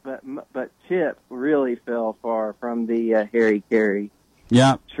 Skip, but Chip really fell far from the Harry Carey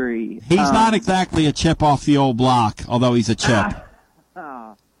tree. He's not exactly a chip off the old block, although he's a chip.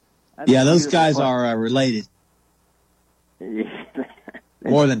 Yeah, those guys are related.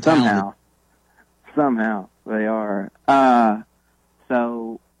 More than talented. Somehow they are.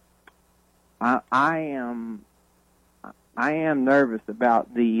 So I am nervous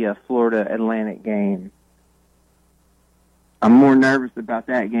about the Florida Atlantic game. I'm more nervous about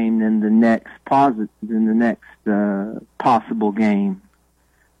that game than the next possible game.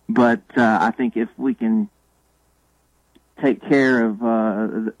 But I think if we can take care of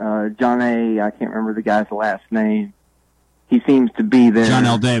John A. I can't remember the guy's last name. He seems to be there. John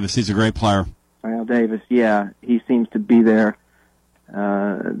L. Davis. He's a great player. John L. Davis. Yeah, he seems to be there.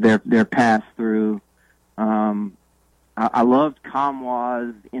 Their pass through. I loved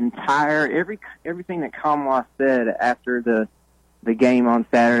Kamwa's entire everything that Kamwa said after the game on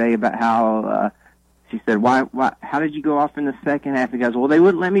Saturday about how she said, why how did you go off in the second half? He goes, well, they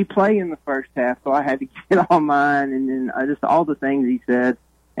wouldn't let me play in the first half, so I had to get on mine, and then just all the things he said.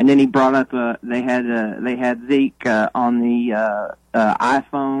 And then he brought up they had Zeke on the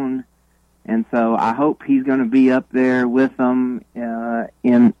iPhone, and so I hope he's going to be up there with them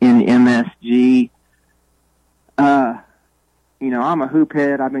in MSG. I'm a hoop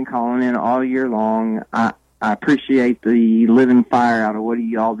head. I've been calling in all year long. I appreciate the living fire out of what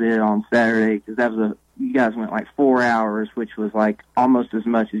y'all did on Saturday, because you guys went like 4 hours, which was like almost as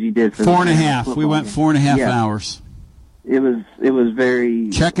much as you did for 4.5. We went 4.5 hours. It was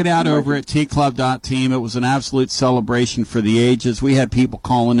very. Check it out over at tclub.team. It was an absolute celebration for the ages. We had people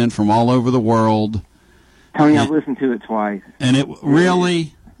calling in from all over the world. Tony, I've listened to it twice. And it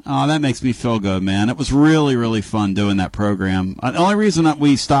really, that makes me feel good, man. It was really, really fun doing that program. The only reason that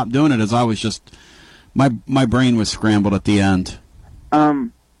we stopped doing it is I was just, my brain was scrambled at the end.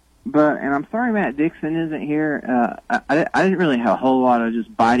 And I'm sorry Matt Dixon isn't here. I didn't really have a whole lot of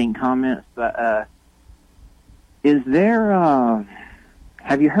just biting comments, but is there,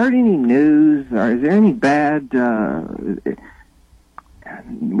 have you heard any news, or is there any bad,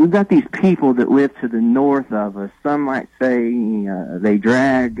 we've got these people that live to the north of us. Some might say they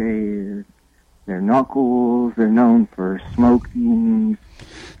drag their knuckles, they're known for smoking.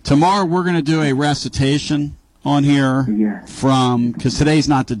 Tomorrow we're going to do a recitation on here because today's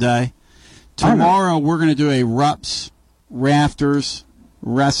not the day. Tomorrow we're going to do a rafters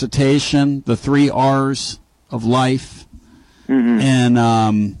recitation, the 3 R's of life.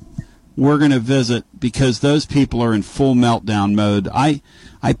 And we're going to visit because those people are in full meltdown mode. I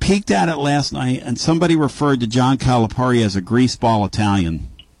peeked at it last night, and somebody referred to John Calipari as a greaseball Italian.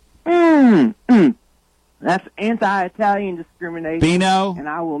 That's anti-Italian discrimination. Bino? And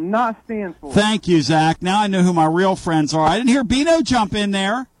I will not stand for it. Thank you, Zach. Now I know who my real friends are. I didn't hear Bino jump in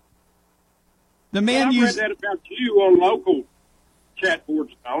there. The man I read that about you on local chat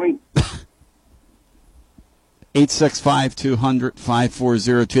boards, Tony.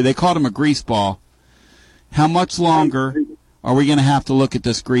 865-200-5402. They called him a greaseball. How much longer are we going to have to look at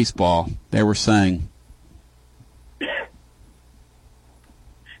this greaseball? They were saying.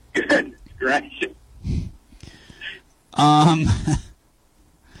 Good gracious. I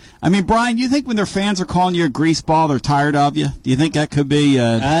mean, Brian, you think when their fans are calling you a greaseball, they're tired of you? Do you think that could be?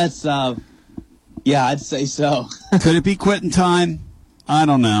 That's yeah, I'd say so. Could it be quitting time? I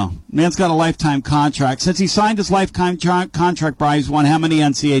don't know. Man's got a lifetime contract. Since he signed his lifetime contract, Brian, he's won how many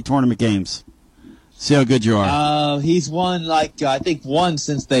NCAA tournament games? See how good you are. He's won, I think one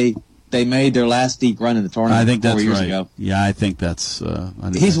since they made their last deep run in the tournament. I think that's 4 years right. ago. Yeah, I think that's.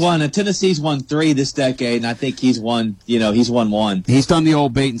 Tennessee's won 3 this decade, and I think he's won 1. He's done the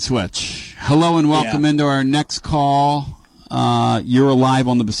old bait and switch. Hello and welcome into our next call. You're live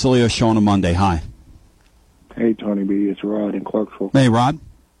on the Basilio Show on a Monday. Hi. Hey, Tony B. It's Rod in Clarksville. Hey, Rod.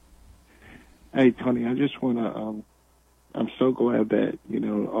 Hey, Tony, I just want to, I'm so glad that,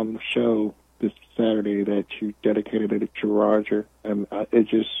 on the show this Saturday that you dedicated it to Roger. And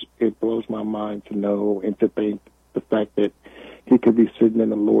it blows my mind to know and to think the fact that he could be sitting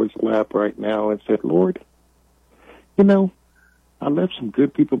in the Lord's lap right now and said, Lord, I left some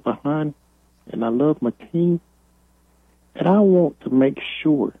good people behind and I love my team. And I want to make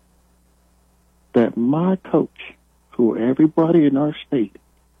sure that my coach, who everybody in our state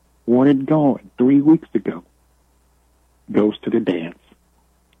wanted gone 3 weeks ago, goes to the dance.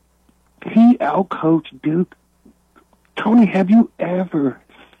 He outcoached Duke. Tony, have you ever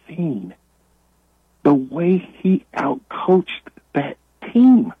seen the way he outcoached that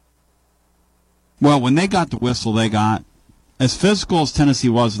team? Well, when they got the whistle they got, as physical as Tennessee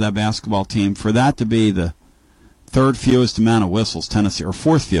was with that basketball team, for that to be the third fewest amount of whistles Tennessee, or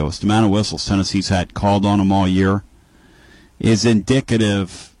fourth fewest amount of whistles Tennessee's had called on them all year, is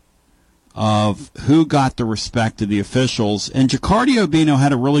indicative of who got the respect of the officials. And Jacardi Obino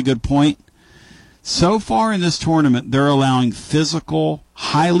had a really good point. So far in this tournament, they're allowing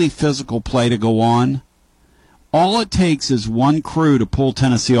highly physical play to go on. All it takes is one crew to pull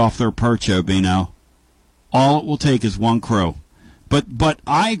Tennessee off their perch, Obino. All it will take is one crew. But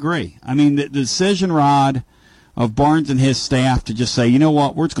I agree. I mean, the decision, Rod, of Barnes and his staff to just say, you know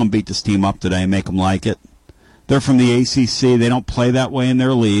what, we're just going to beat this team up today and make them like it. They're from the ACC. They don't play that way in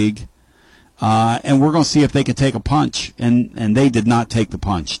their league. And we're going to see if they can take a punch. And they did not take the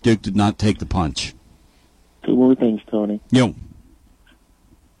punch. Duke did not take the punch. Two more things, Tony. Yo.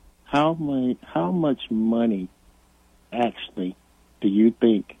 How much money actually do you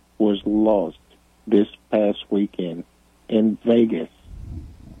think was lost this past weekend in Vegas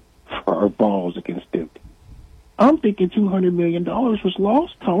for our balls against Duke? I'm thinking $200 million was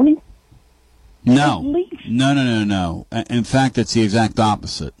lost, Tony. No. In fact, it's the exact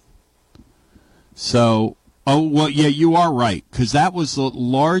opposite. So, you are right, because that was the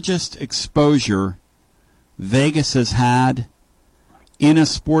largest exposure Vegas has had in a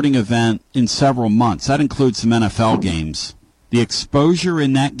sporting event in several months. That includes some NFL games. The exposure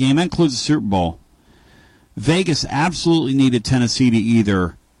in that game, that includes the Super Bowl. Vegas absolutely needed Tennessee to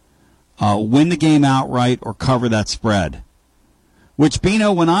either win the game outright or cover that spread. Which,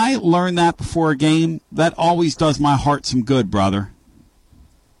 Bino, when I learn that before a game, that always does my heart some good, brother.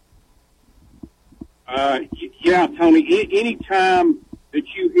 Yeah, Tony, any time that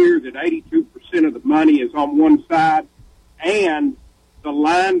you hear that 82% of the money is on one side and the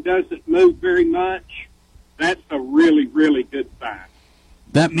line doesn't move very much, that's a really, really good sign.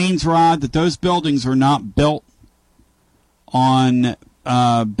 That means, Rod, that those buildings are not built on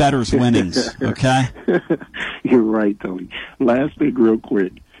bettors' winnings, okay? You're right, Tony. Last thing real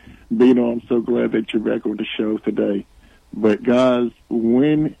quick. Bino, I'm so glad that you're back on the show today. But, guys,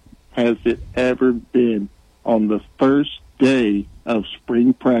 when has it ever been on the first day of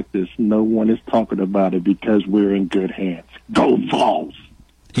spring practice no one is talking about it because we're in good hands? Go Vols!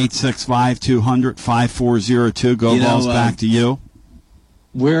 865-200-5402. Go Vols, back to you.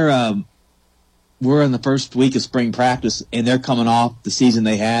 We're in the first week of spring practice, and they're coming off the season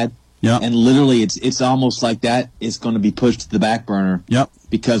they had. Yep. And literally, it's almost like that is going to be pushed to the back burner. Yep.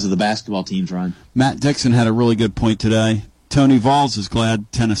 Because of the basketball team's run. Matt Dixon had a really good point today. Tony Vols is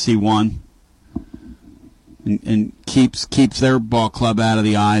glad Tennessee won, and keeps their ball club out of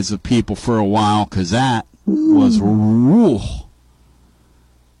the eyes of people for a while, because that was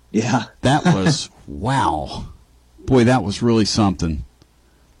yeah, that was wow, boy, that was really something.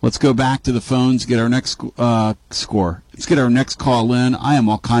 Let's go back to the phones, get our next score. Let's get our next call in. I am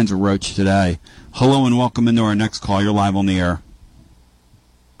all kinds of roach today. Hello and welcome into our next call. You're live on the air.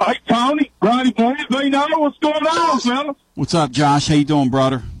 Hey, Tony, Ronnie, what's going on, fellas? What's up, Josh? How you doing,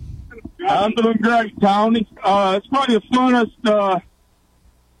 brother? I'm doing great, Tony. It's probably the funnest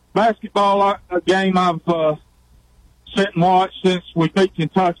basketball game I've sat and watched since we beat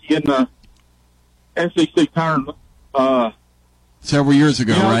Kentucky in the SEC tournament. Several years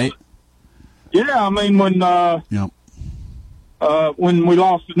ago, right? Yeah, I mean when we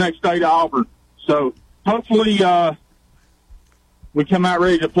lost the next day to Auburn. So hopefully we come out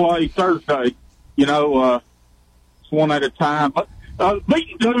ready to play Thursday. It's one at a time. But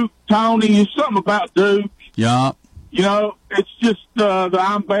beating Duke, Tony, is something about Duke. Yeah. it's just the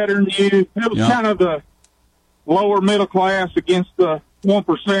I'm better than you. It was kind of the lower middle class against the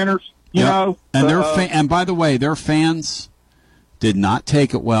 1%ers, you know. And and by the way, their fans did not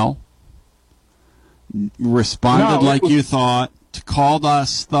take it well. Responded like you thought. Called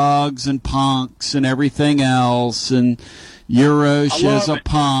us thugs and punks and everything else, and Eurosh is a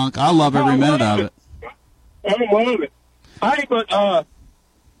punk. I love every minute of it. I love it. Hey, but I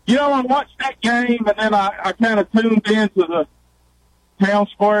watched that game, and then I kind of tuned into the town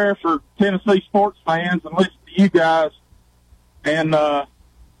square for Tennessee sports fans and listened to you guys. And there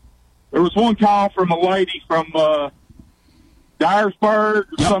was one call from a lady from Dyersburg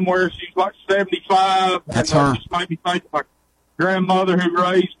or somewhere. She's like 75. That's and her. Just made me think of my grandmother who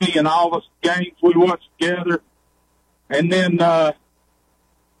raised me and all the games we watched together. And then I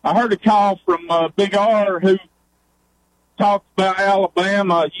heard a call from Big R who talked about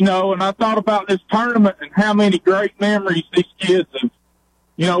Alabama, and I thought about this tournament and how many great memories these kids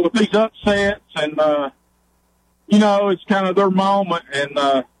have, with these upsets. And, it's kind of their moment. And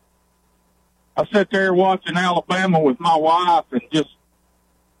I sat there watching Alabama with my wife and just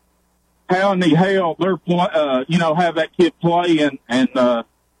how in the hell they're, have that kid play and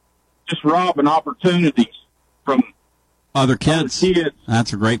just robbing opportunities from other kids.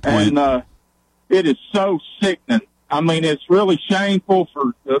 That's a great point. And it is so sickening. I mean, it's really shameful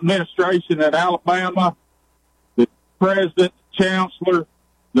for the administration at Alabama, the president, the chancellor,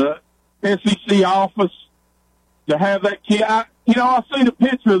 the SEC office, to have that kid. I seen a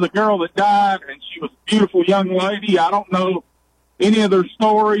picture of the girl that died, and she was a beautiful young lady. I don't know any of their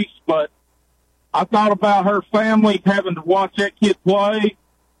stories, but I thought about her family having to watch that kid play,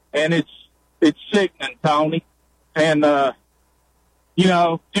 and it's sickening, Tony. And,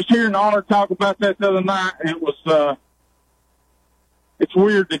 just hearing Otter talk about that the other night, it was, it's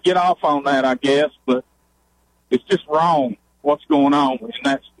weird to get off on that, I guess, but it's just wrong what's going on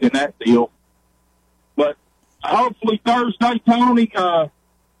in that deal. But hopefully Thursday, Tony,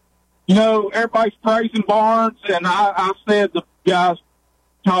 everybody's praising Barnes, and I said the guys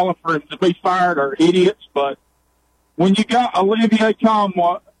calling for him to be fired are idiots, but when you got Olivier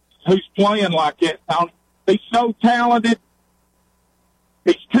Comwa, who's playing like that, Tony, he's so talented.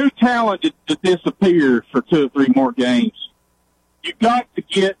 He's too talented to disappear for 2 or 3 more games. You got to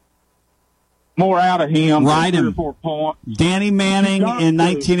get more out of him. Ride him. 3 or 4 points. Danny Manning in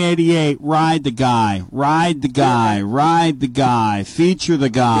 1988. Ride the guy. Ride the guy. Ride the guy. Feature the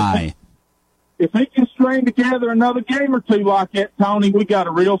guy. If he can string together another game or 2 like that, Tony, we got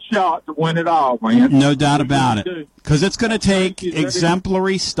a real shot to win it all, man. No doubt about it. Because it's going to take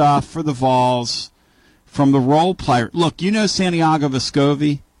exemplary stuff for the Vols from the role player. Look, Santiago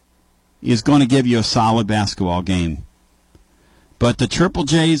Vescovi is going to give you a solid basketball game. But the Triple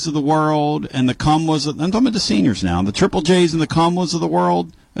J's of the world and the Cumwas, I'm talking about the seniors now, the Triple J's and the Cumwas of the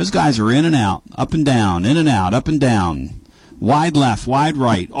world, those guys are in and out, up and down, in and out, up and down, wide left, wide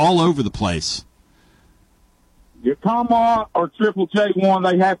right, all over the place. Your Cumwa or Triple J one,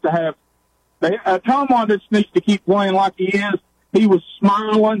 they have to have. Cumwa just needs to keep playing like he is. He was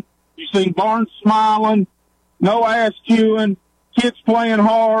smiling. You seen Barnes smiling, no ass chewing, kids playing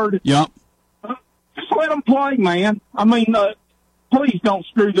hard. Yep. Just let them play, man. I mean, please don't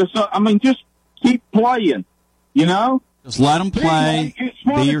screw this up. I mean, just keep playing, Just let them play.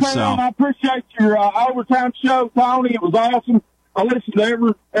 Be yourself. I appreciate your overtime show, Tony. It was awesome. I listened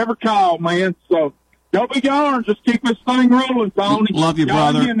to every call, man. So don't be gone. Just keep this thing rolling, Tony. Love you,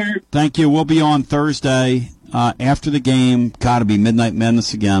 Y'all brother. get in there. Thank you. We'll be on Thursday after the game. Got to be Midnight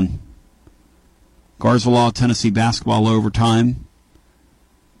Madness again. Garzalau, Tennessee basketball overtime.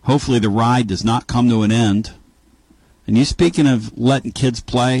 Hopefully the ride does not come to an end. And you speaking of letting kids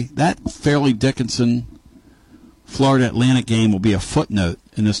play, that Fairleigh Dickinson Florida Atlantic game will be a footnote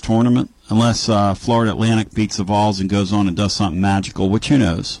in this tournament unless Florida Atlantic beats the Vols and goes on and does something magical, which who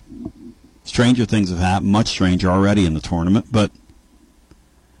knows. Stranger things have happened, much stranger already in the tournament, but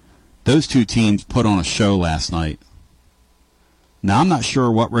those 2 teams put on a show last night. Now, I'm not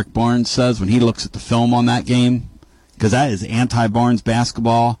sure what Rick Barnes says when he looks at the film on that game, because that is anti-Barnes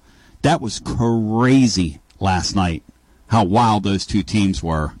basketball. That was crazy last night, how wild those 2 teams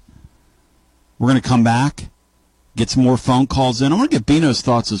were. We're going to come back, get some more phone calls in. I want to get Bino's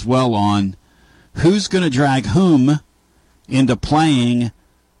thoughts as well on who's going to drag whom into playing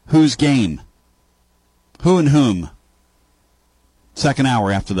whose game. Who and whom. Second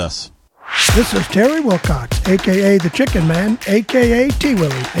hour after this. This is Terry Wilcox, a.k.a. The Chicken Man, a.k.a.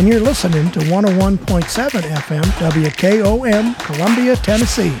 T-Willie, and you're listening to 101.7 FM WKOM, Columbia,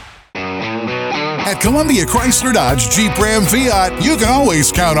 Tennessee. At Columbia Chrysler Dodge Jeep Ram Fiat, you can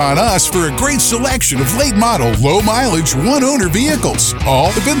always count on us for a great selection of late model, low mileage, one owner vehicles. All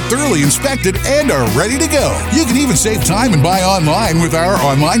have been thoroughly inspected and are ready to go. You can even save time and buy online with our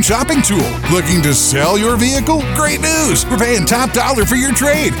online shopping tool. Looking to sell your vehicle? Great news! We're paying top dollar for your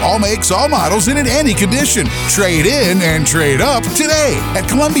trade. All makes, all models, and in any condition. Trade in and trade up today. At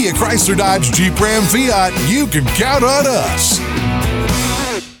Columbia Chrysler Dodge Jeep Ram Fiat, you can count on us.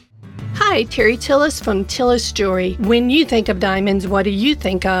 Hi, Terry Tillis from Tillis Jewelry. When you think of diamonds, what do you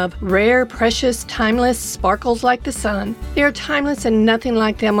think of? Rare, precious, timeless, sparkles like the sun. They are timeless and nothing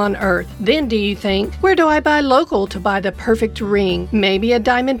like them on earth. Then do you think, where do I buy local to buy the perfect ring? Maybe a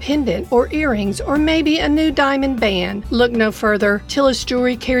diamond pendant or earrings, or maybe a new diamond band. Look no further. Tillis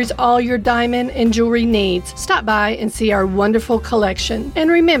Jewelry carries all your diamond and jewelry needs. Stop by and see our wonderful collection.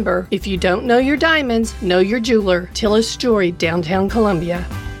 And remember, if you don't know your diamonds, know your jeweler. Tillis Jewelry, downtown Columbia.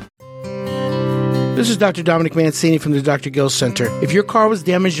 This is Dr. Dominic Mancini from the Dr. Gill Center. If your car was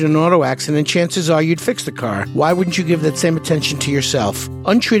damaged in an auto accident, chances are you'd fix the car. Why wouldn't you give that same attention to yourself?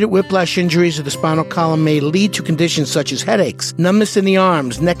 Untreated whiplash injuries of the spinal column may lead to conditions such as headaches, numbness in the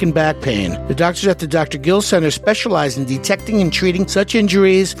arms, neck and back pain. The doctors at the Dr. Gill Center specialize in detecting and treating such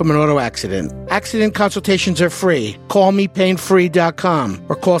injuries from an auto accident. Accident consultations are free. Call mepainfree.com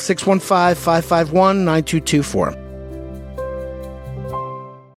or call 615-551-9224.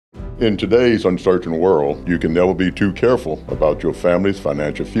 In today's uncertain world, you can never be too careful about your family's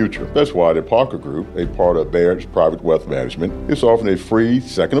financial future. That's why the Parker Group, a part of Baird's Private Wealth Management, is offering a free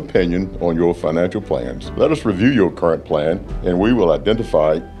second opinion on your financial plans. Let us review your current plan, and we will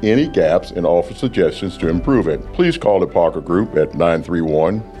identify any gaps and offer suggestions to improve it. Please call the Parker Group at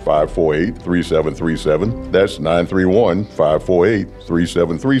 931-548-3737. That's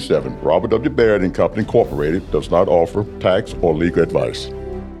 931-548-3737. Robert W. Baird & Company Incorporated does not offer tax or legal advice.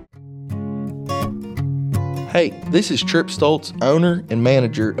 Hey, this is Trip Stoltz, owner and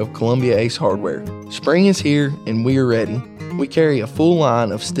manager of Columbia Ace Hardware. Spring is here and we are ready. We carry a full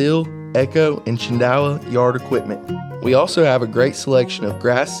line of Stihl, Echo, and Chindawa yard equipment. We also have a great selection of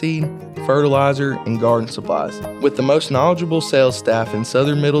grass seed, fertilizer, and garden supplies. With the most knowledgeable sales staff in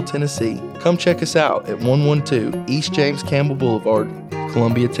southern Middle Tennessee, come check us out at 112 East James Campbell Boulevard,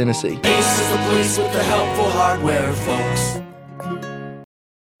 Columbia, Tennessee. Ace is the place with the helpful hardware, folks.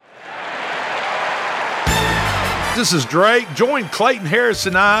 This is Drake. Join Clayton Harris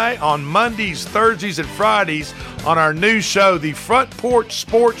and I on Mondays, Thursdays, and Fridays on our new show, the Front Porch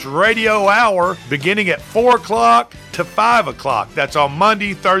Sports Radio Hour, beginning at 4 o'clock to 5 o'clock. That's on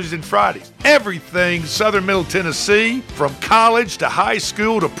Monday, Thursdays, and Fridays. Everything Southern Middle Tennessee, from college to high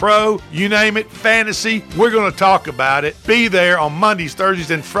school to pro, you name it, fantasy, we're going to talk about it. Be there on Mondays,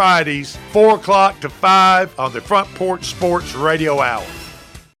 Thursdays, and Fridays, 4 o'clock to 5 on the Front Porch Sports Radio Hour.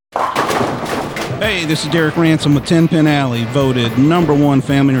 Hey, this is Derek Ransom with 10 Pin Alley, voted #1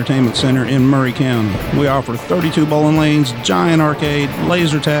 family entertainment center in Murray County. We offer 32 bowling lanes, giant arcade,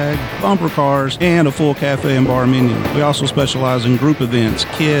 laser tag, bumper cars, and a full cafe and bar menu. We also specialize in group events,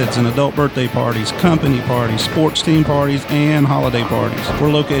 kids and adult birthday parties, company parties, sports team parties, and holiday parties.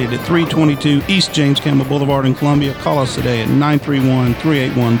 We're located at 322 East James Campbell Boulevard in Columbia. Call us today at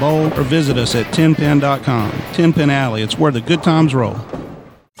 931-381-BOWL or visit us at 10pin.com. 10 Pin Alley, it's where the good times roll.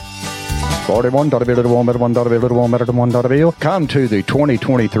 Come to the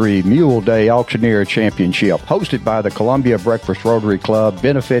 2023 Mule Day Auctioneer Championship, hosted by the Columbia Breakfast Rotary Club,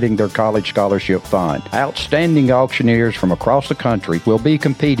 benefiting their college scholarship fund. Outstanding auctioneers from across the country will be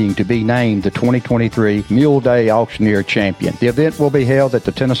competing to be named the 2023 Mule Day Auctioneer Champion. The event will be held at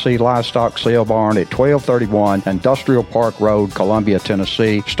the Tennessee Livestock Sale Barn at 1231 Industrial Park Road, Columbia,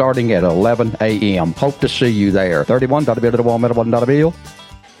 Tennessee, starting at 11 a.m. Hope to see you there. 31.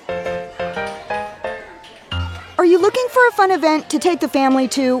 Are you looking for a fun event to take the family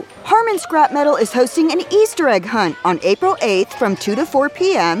to? Harmon Scrap Metal is hosting an Easter egg hunt on April 8th from 2 to 4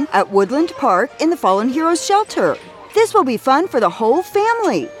 p.m. at Woodland Park in the Fallen Heroes Shelter. This will be fun for the whole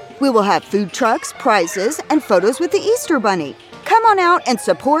family. We will have food trucks, prizes, and photos with the Easter Bunny. Come on out and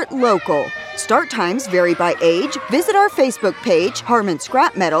support local. Start times vary by age. Visit our Facebook page, Harmon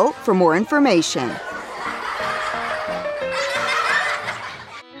Scrap Metal, for more information.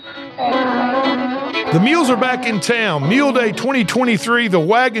 The Mules are back in town. Mule Day 2023, the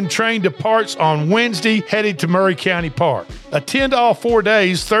wagon train departs on Wednesday, headed to Murray County Park. Attend all 4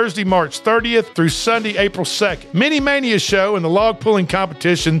 days, Thursday, March 30th through Sunday, April 2nd. Mini Mania show and the log pulling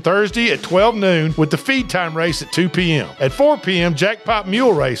competition Thursday at 12 noon with the feed time race at 2 p.m. At 4 p.m., Jackpot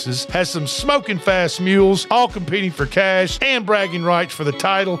Mule Races has some smoking fast mules, all competing for cash and bragging rights for the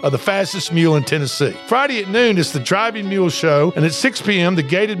title of the fastest mule in Tennessee. Friday at noon is the Driving Mule Show, and at 6 p.m., the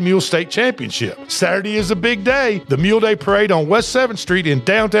Gated Mule State Championship. Saturday is a big day. The Mule Day Parade on West 7th Street in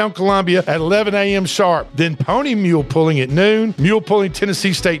downtown Columbia at 11 a.m. sharp. Then Pony Mule Pulling at noon, Mule Pulling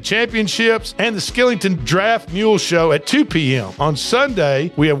Tennessee State Championships, and the Skillington Draft Mule Show at 2 p.m. On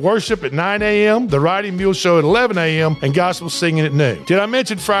Sunday, we have worship at 9 a.m., the Riding Mule Show at 11 a.m., and gospel singing at noon. Did I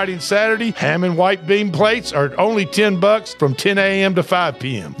mention Friday and Saturday? Ham and white bean plates are only $10 from 10 a.m. to 5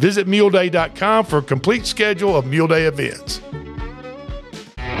 p.m. Visit muleday.com for a complete schedule of Mule Day events.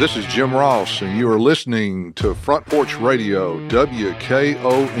 This is Jim Ross, and you are listening to Front Porch Radio,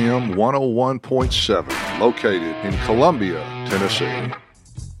 WKOM 101.7, located in Columbia, Tennessee.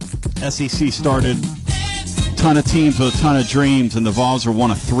 SEC started a ton of teams with a ton of dreams, and the Vols are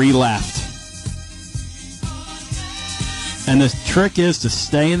one of 3 left. And the trick is to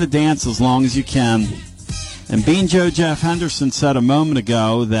stay in the dance as long as you can. And Bean Joe Jeff Henderson said a moment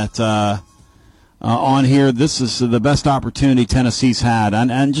ago that on here, this is the best opportunity Tennessee's had,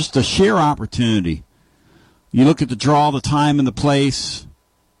 and just a sheer opportunity. You look at the draw, the time, and the place.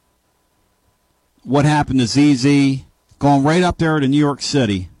 What happened to ZZ, going right up there to New York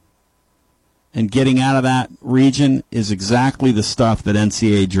City, and getting out of that region is exactly the stuff that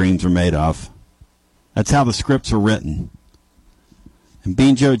NCAA dreams are made of. That's how the scripts are written. And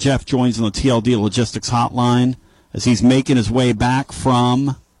Bean Joe Jeff joins on the TLD Logistics Hotline as he's making his way back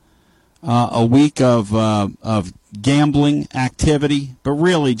from a week of gambling activity, but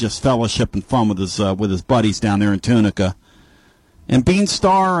really just fellowship and fun with his buddies down there in Tunica. And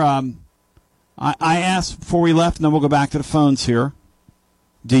Beanstar, I asked before we left, and then we'll go back to the phones here.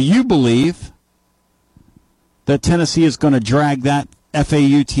 Do you believe that Tennessee is going to drag that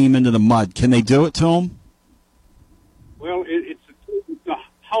FAU team into the mud? Can they do it to them? Well, it's a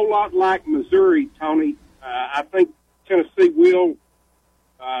whole lot like Missouri, Tony. I think Tennessee will.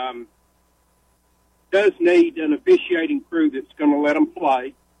 Does need an officiating crew that's going to let them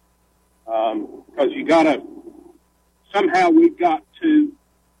play, because we've got to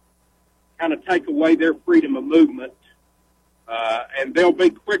kind of take away their freedom of movement, and they'll be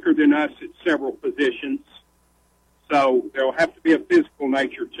quicker than us at several positions, so there'll have to be a physical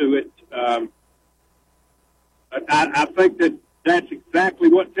nature to it. I think that's exactly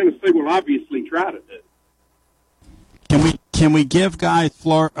what Tennessee will obviously try to do. Can we give Guy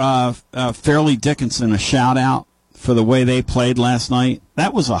Fairleigh Dickinson a shout-out for the way they played last night?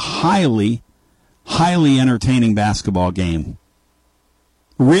 That was a highly, highly entertaining basketball game.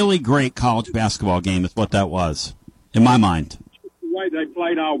 Really great college basketball game is what that was, in my mind. The way they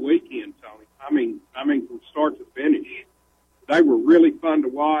played all weekend, Tony. I mean, from start to finish, they were really fun to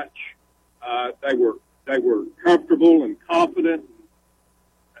watch. They were comfortable and confident.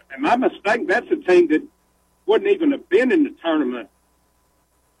 Am I mistaken? That's a team that wouldn't even have been in the tournament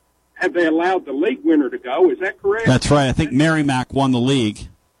had they allowed the league winner to go. Is that correct? That's right. I think Merrimack won the league.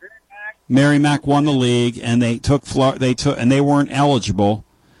 Merrimack won the league, and they weren't eligible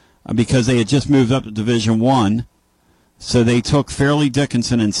because they had just moved up to Division I. So they took Fairleigh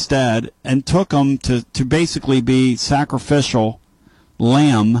Dickinson instead and took them to basically be sacrificial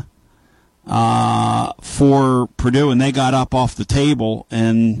lamb for Purdue, and they got up off the table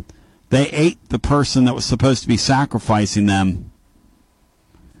and they ate the person that was supposed to be sacrificing them.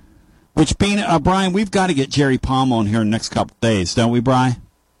 Which, Brian, we've got to get Jerry Palm on here in the next couple of days, don't we, Brian?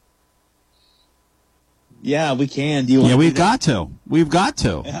 Yeah, we can. We've got to. We've got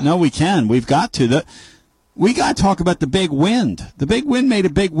to. Yeah. No, we can. We've got to. We got to talk about the big wind. The big wind made a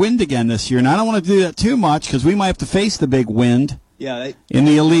big wind again this year, and I don't want to do that too much because we might have to face the big wind in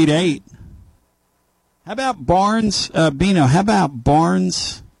the Elite Eight. How about Barnes, Bino? How about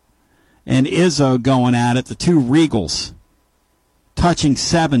Barnes and Izzo going at it, the two Regals, touching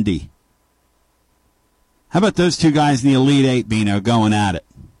 70? How about those two guys in the Elite Eight, Bino, going at it?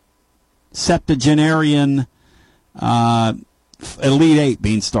 Septuagenarian Elite Eight,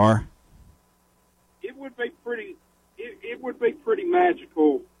 Beanstar. It would be pretty. It would be pretty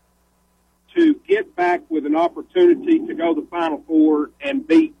magical to get back with an opportunity to go to the Final Four and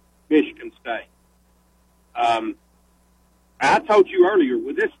beat Michigan State. I told you earlier,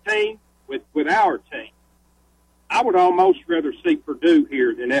 with this team, with our team, I would almost rather see Purdue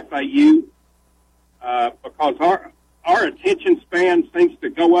here than FAU, because our attention span seems to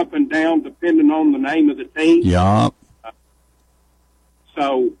go up and down depending on the name of the team. Yup.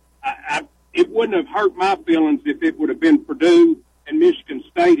 So it wouldn't have hurt my feelings if it would have been Purdue and Michigan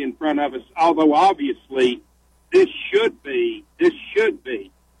State in front of us, although obviously this should be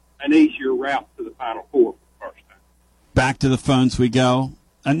an easier route to the Final Four for the first time. Back to the phones we go.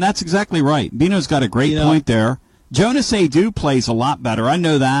 And that's exactly right. Bino's got a great point there. Jonas Adu plays a lot better. I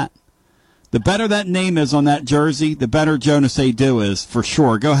know that. The better that name is on that jersey, the better Jonas Adu is, for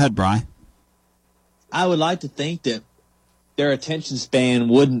sure. Go ahead, Bri. I would like to think that their attention span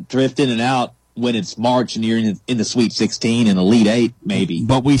wouldn't drift in and out when it's March and you're in the Sweet 16 and Elite 8, maybe.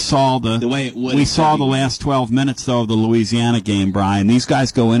 But we saw the way it would. We saw the last 12 minutes, though, of the Louisiana game, Brian. These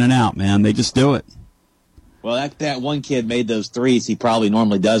guys go in and out, man. They just do it. Well, that one kid made those threes. He probably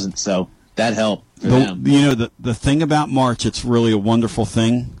normally doesn't, so that helped for them. You know, the thing about March, it's really a wonderful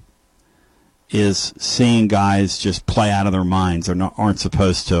thing, is seeing guys just play out of their minds or aren't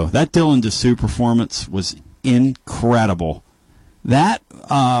supposed to. That Dylan Dessou performance was incredible. That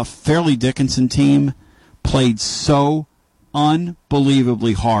Fairleigh Dickinson team played so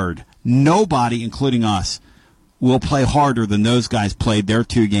unbelievably hard. Nobody, including us, will play harder than those guys played their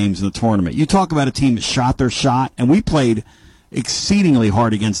 2 games in the tournament. You talk about a team that shot their shot, and we played exceedingly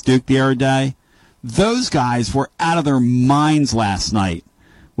hard against Duke the other day. Those guys were out of their minds last night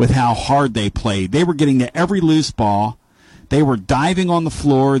with how hard they played. They were getting to every loose ball. They were diving on the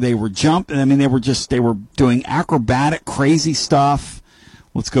floor. They were jumping. I mean, they were doing acrobatic, crazy stuff.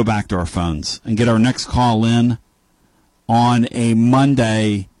 Let's go back to our phones and get our next call in on a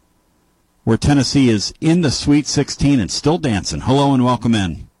Monday where Tennessee is in the Sweet 16 and still dancing. Hello and welcome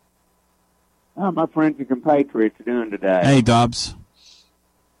in. How my friends and compatriots are doing today? Hey, Dubs.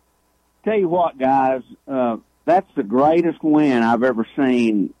 Tell you what, guys, that's the greatest win I've ever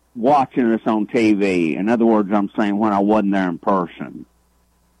seen watching this on TV. In other words, I'm saying when I wasn't there in person.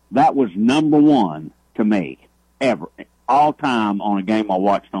 That was number one to me, ever, all time on a game I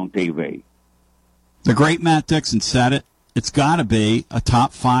watched on TV. The great Matt Dixon said it. It's got to be a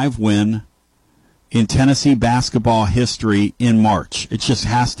top 5 win in Tennessee basketball history in March. It just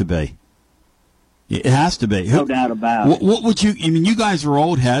has to be. It has to be. No doubt about it. What would you, I mean, you guys are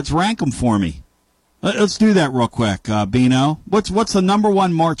old heads. Rank them for me. Let's do that real quick, Bino. What's the number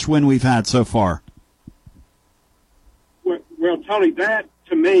 1 March win we've had so far? Well, Tony, that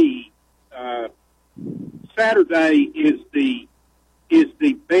to me, Saturday is the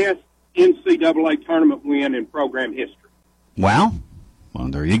best NCAA tournament win in program history. Wow. Well,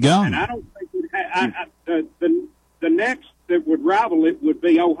 there you go. And I don't think the next that would rival it would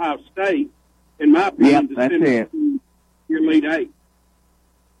be Ohio State, in my opinion. Yep, that's it. Your Elite 8.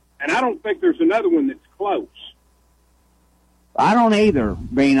 And I don't think there's another one that's close. I don't either,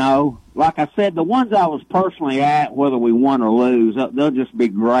 Bino. Like I said, the ones I was personally at, whether we won or lose, they'll just be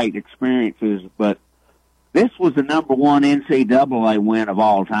great experiences. But this was the number 1 NCAA win of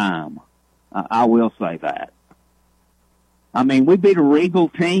all time. I will say that. I mean, we beat a Regal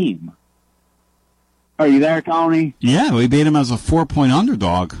team. Are you there, Tony? Yeah, we beat them as a 4-point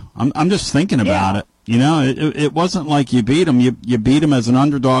underdog. I'm just thinking about it. You know, it wasn't like you beat them. You beat them as an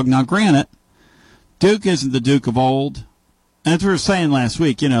underdog. Now, granted, Duke isn't the Duke of old. And as we were saying last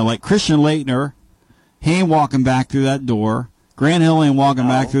week, you know, like Christian Laettner, he ain't walking back through that door. Grant Hill ain't walking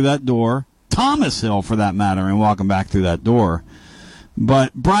back through that door. Thomas Hill, for that matter, ain't walking back through that door.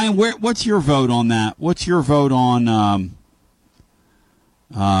 But, Brian, what's your vote on that? What's your vote on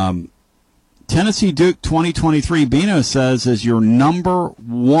Tennessee Duke 2023? Bino says is your number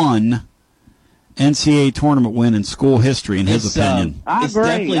 1 NCAA tournament win in school history, in his opinion. It's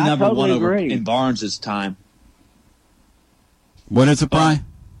definitely number 1 over in Barnes' time. What is it, Bri?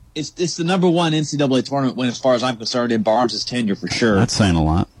 It's the number 1 NCAA tournament win as far as I'm concerned in Barnes' tenure for sure. That's saying a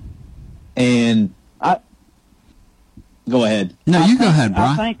lot. And go ahead. No, you go ahead, Bri.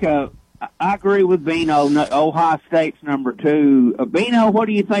 I think I agree with Bino. Ohio State's number 2. Bino, what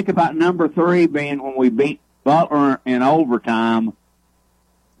do you think about number 3 being when we beat Butler in overtime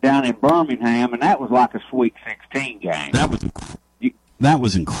down in Birmingham, and that was like a Sweet 16 game. That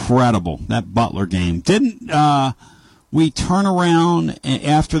was incredible, that Butler game. Didn't we turn around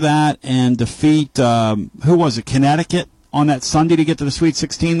after that and defeat, who was it, Connecticut on that Sunday to get to the Sweet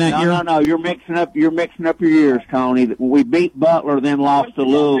 16 that year? No, you're mixing up your years, Tony. We beat Butler, then lost to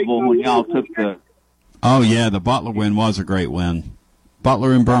Louisville when y'all took the... Oh, yeah, the Butler win was a great win.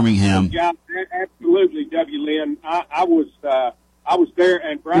 Butler in Birmingham. Yeah, absolutely, W. Lynn. I was there,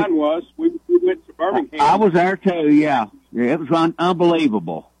 and Brian was. We went to Birmingham. I was there, too, yeah. It was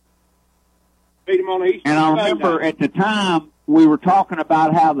unbelievable. Beat them on Easter And I remember at the time we were talking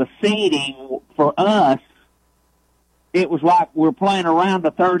about how the seeding for us it was like we're playing around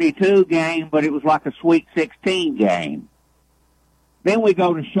a 32 game, but it was like a Sweet 16 game. Then we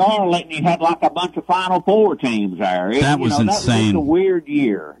go to Charlotte, and you had like a bunch of Final Four teams there. That was insane. That was just a weird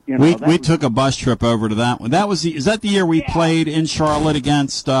year. We took a bus trip over to that one. Is that the year we played in Charlotte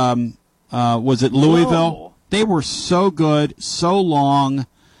against, was it Louisville? They were so good, so long,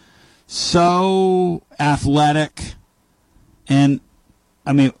 so athletic. And,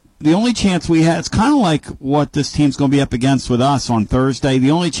 I mean, the only chance we had, it's kind of like what this team's going to be up against with us on Thursday.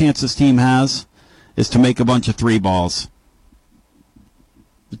 The only chance this team has is to make a bunch of three balls.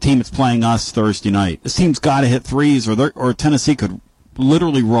 The team that's playing us Thursday night. This team's got to hit threes, or Tennessee could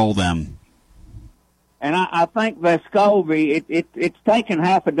literally roll them. And I think Vescovi, it's taken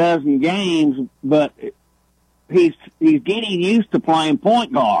half a dozen games, but he's getting used to playing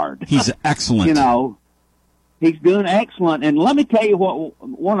point guard. He's excellent. He's doing excellent. And let me tell you what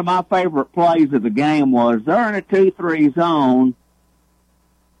one of my favorite plays of the game was. They're in a 2-3 zone,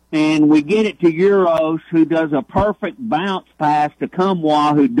 and we get it to Euros, who does a perfect bounce pass to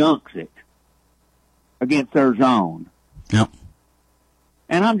Kumwa, who dunks it against their zone. Yep.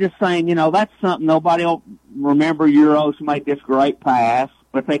 And I'm just saying, that's something nobody will remember. Euros made this great pass,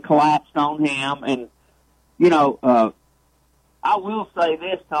 but they collapsed on him. And, I will say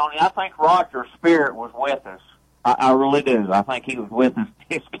this, Tony. I think Roger Spirit was with us. I really do. I think he was with us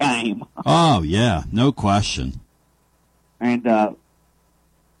this game. Oh, yeah, no question. And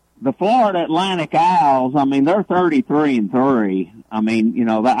the Florida Atlantic Owls, I mean, they're 33-3. I mean,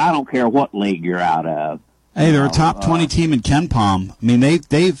 I don't care what league you're out of. Hey, they're a top 20 team in KenPom. I mean,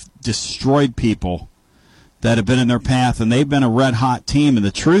 they've destroyed people that have been in their path, and they've been a red-hot team. And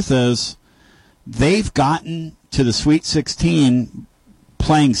the truth is, they've gotten to the Sweet 16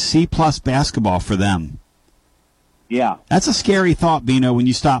 playing C-plus basketball for them. Yeah. That's a scary thought, Bino, when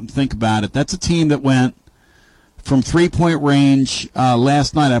you stop and think about it. That's a team that went from three-point range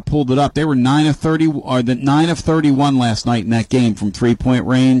last night. I pulled it up. They were 9 of 31 last night in that game from three-point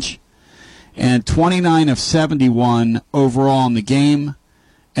range, and 29 of 71 overall in the game,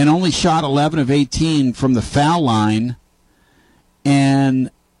 and only shot 11 of 18 from the foul line. And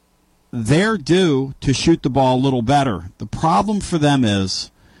they're due to shoot the ball a little better. The problem for them is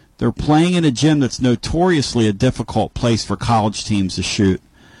they're playing in a gym that's notoriously a difficult place for college teams to shoot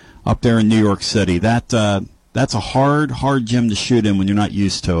up there in New York City. That's a hard gym to shoot in when you're not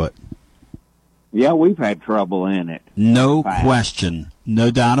used to it. Yeah, we've had trouble in it. No question.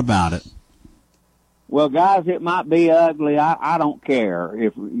 No doubt about it. Well, guys, it might be ugly. I don't care.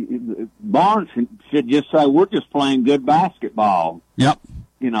 If Barnes should just say, we're just playing good basketball. Yep.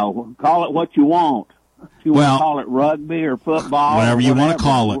 Call it what you want. If you want to call it rugby or football. Whatever you want to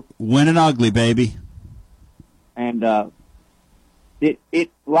call it. Win and ugly, baby. And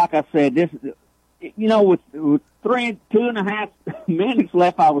it like I said, this, with 2.5 minutes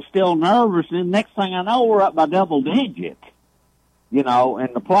left, I was still nervous. And next thing I know, we're up by double digit. And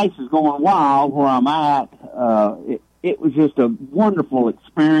the place is going wild where I'm at. It was just a wonderful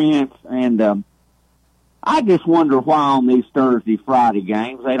experience. And I just wonder why on these Thursday, Friday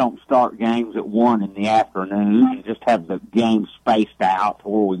games, they don't start games at 1 in the afternoon and just have the games spaced out to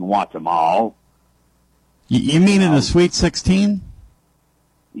where we can watch them all. You mean in the Sweet 16?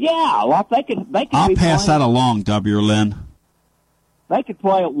 Yeah, like they could I'll pass that along, W. or Lynn. They could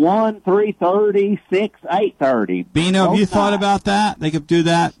play at 1, 3:30, 6, 8:30. Bino, have you thought about that? They could do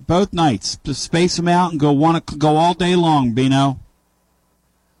that both nights. Just space them out and go all day long, Bino.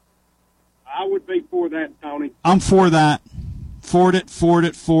 I would be for that, Tony. I'm for that. Ford it.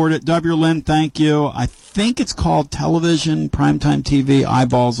 W. or Lynn, thank you. I think it's called television, primetime TV,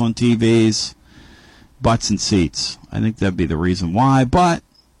 eyeballs on TVs, butts and seats. I think that'd be the reason why, but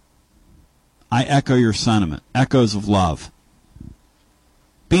I echo your sentiment. Echoes of love.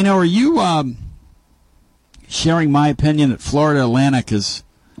 Bino, are you sharing my opinion that Florida Atlantic has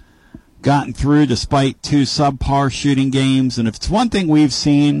gotten through despite 2 subpar shooting games? And if it's one thing we've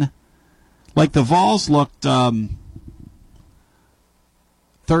seen, like the Vols looked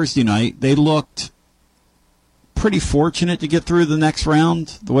Thursday night, they looked pretty fortunate to get through the next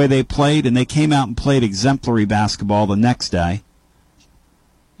round the way they played, and they came out and played exemplary basketball the next day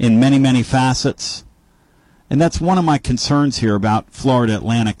in many, many facets. And that's one of my concerns here about Florida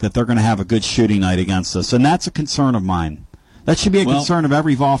Atlantic, that they're going to have a good shooting night against us. And that's a concern of mine. That should be a concern of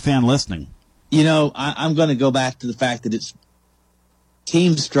every Vol fan listening. I'm going to go back to the fact that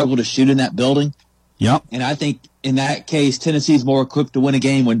teams struggle to shoot in that building. Yep. And I think in that case, Tennessee's more equipped to win a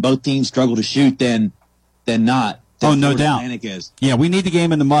game when both teams struggle to shoot than not. Oh, no doubt. Atlantic is. Yeah, we need the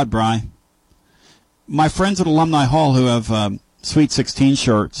game in the mud, Bri. My friends at Alumni Hall who have Sweet 16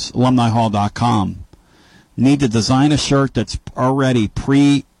 shirts, alumnihall.com, need to design a shirt that's already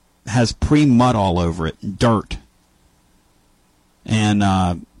has pre-mud all over it, dirt. And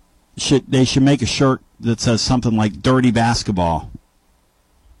they should make a shirt that says something like "Dirty Basketball,"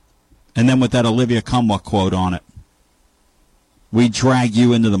 and then with that Olivia Cumwa quote on it. We drag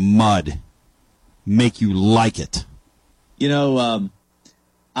you into the mud, make you like it. You know,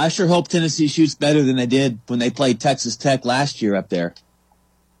 I sure hope Tennessee shoots better than they did when they played Texas Tech last year up there.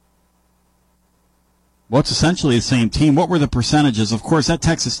 Well, it's essentially the same team. What were the percentages? Of course, that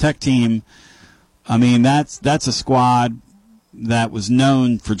Texas Tech team, I mean, that's a squad that was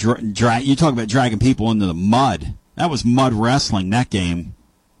known for you talk about dragging people into the mud. That was mud wrestling, that game.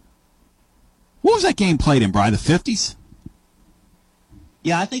 What was that game played in, Brian? The 50s?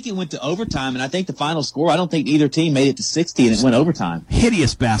 Yeah, I think it went to overtime, and I think the final score, I don't think either team made it to 60, and it went overtime.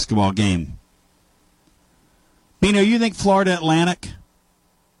 Hideous basketball game. Bino, you think Florida Atlantic,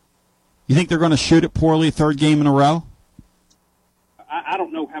 you think they're going to shoot it poorly third game in a row? I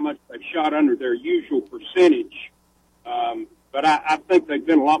don't know how much they've shot under their usual percentage, but I think they've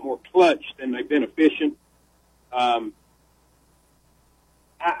been a lot more clutch than they've been efficient. I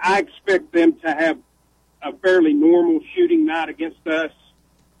expect them to have a fairly normal shooting night against us.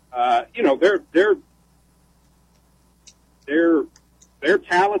 You know, they're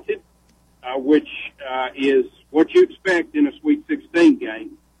talented, which is what you expect in a Sweet 16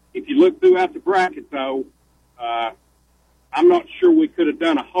 game. If you look throughout the bracket, though, I'm not sure we could have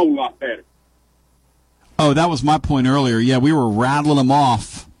done a whole lot better. Oh, that was my point earlier. Yeah, we were rattling them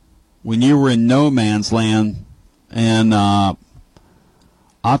off when you were in no man's land, and I'll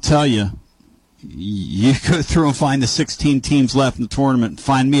tell you, you go through and find the 16 teams left in the tournament and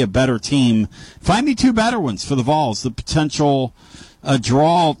find me a better team. Find me two better ones for the Vols. The potential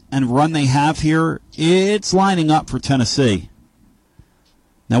draw and run they have here, it's lining up for Tennessee.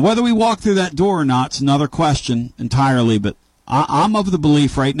 Now, whether we walk through that door or not is another question entirely, but I'm of the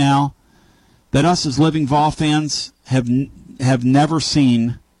belief right now that us as living Vol fans have never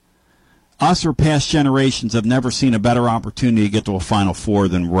seen, us or past generations have never seen a better opportunity to get to a Final Four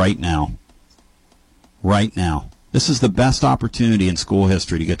than right now. Right now. This is the best opportunity in school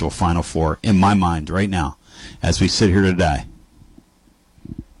history to get to a Final Four, in my mind, right now, as we sit here today.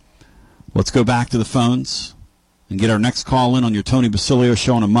 Let's go back to the phones and get our next call in on your Tony Basilio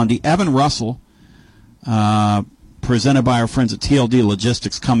show on a Monday. Evan Russell, presented by our friends at TLD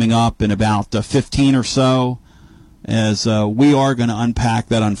Logistics, coming up in about 15 or so, as we are going to unpack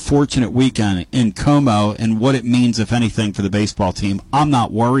that unfortunate weekend in Como and what it means, if anything, for the baseball team. I'm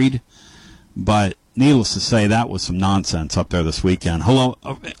not worried, but needless to say, that was some nonsense up there this weekend. Hello,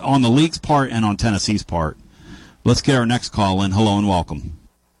 on the league's part and on Tennessee's part. Let's get our next call in. Hello and welcome.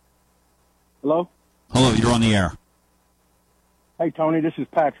 Hello? Hello, you're on the air. Hey, Tony, this is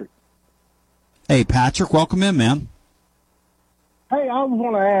Patrick. Hey, Patrick, welcome in, man. Hey, I was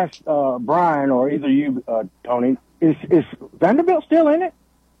going to ask Brian or either you, Tony, is Vanderbilt still in it?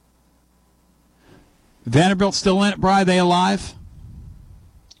 Vanderbilt still in it, Brian? Are they alive?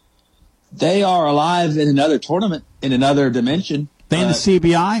 They are alive in another tournament, in another dimension. They in the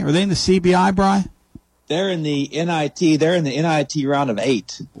CBI? Are they in the CBI, Brian? They're in the NIT. They're in the NIT round of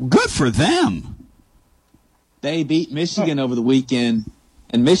 8. Good for them. They beat Michigan over the weekend,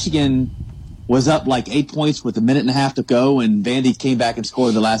 and Michigan was up like 8 points with a minute and a half to go, and Vandy came back and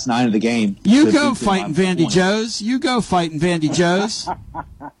scored the last 9 of the game. You go fighting Vandy Joes. You go fighting Vandy Joes.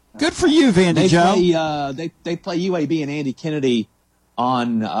 Good for you, Vandy Joe. They play UAB and Andy Kennedy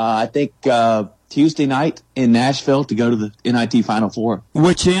on, I think, Tuesday night in Nashville to go to the NIT Final Four.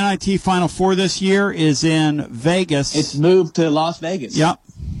 Which the NIT Final Four this year is in Vegas. It's moved to Las Vegas. Yep.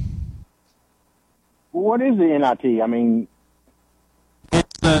 What is the NIT? I mean,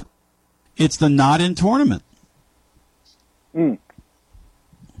 it's the not-in tournament. Oh,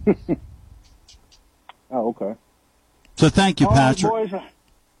 okay. So thank you, all Patrick. Right, boys.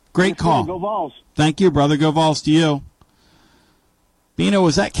 Great call. Go Vols. Thank you, brother. Go Vols to you. Bino,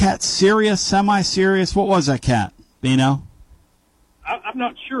 was that cat serious, semi-serious? What was that cat, Bino? I'm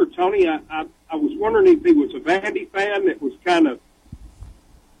not sure, Tony. I was wondering if he was a Vandy fan that was kind of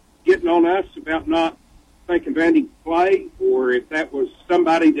getting on us about not thinking Vandy could play, or if that was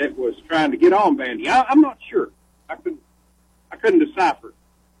somebody that was trying to get on Vandy. I'm not sure. I couldn't decipher.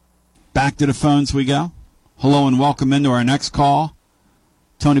 Back to the phones we go. Hello and welcome into our next call.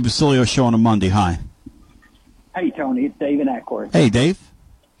 Tony Basilio show on a Monday. Hi. Hey, Tony. It's Dave in Ackworth. Hey, Dave.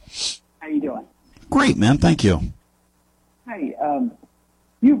 How you doing? Great, man. Thank you. Hey,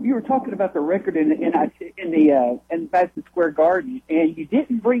 you were talking about the record in Madison Square Garden, and you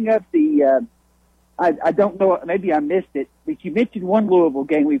didn't bring up the. I don't know. Maybe I missed it, but you mentioned one Louisville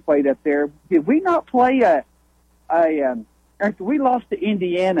game we played up there. Did we not play after we lost to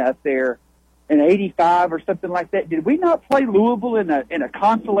Indiana up there in '85 or something like that, did we not play Louisville in a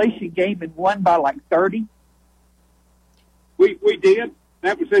consolation game and won by like 30? We did.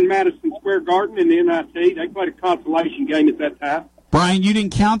 That was in Madison Square Garden in the NIT. They played a consolation game at that time. Brian, you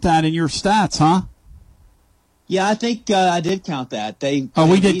didn't count that in your stats, huh? Yeah, I think I did count that. We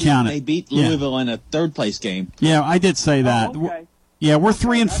did beat, count it. They beat Louisville in a third-place game. Yeah, I did say that. Oh, okay. Yeah, we're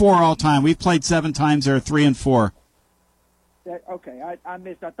 3-4 all time. We've played 7 times. They're 3-4. I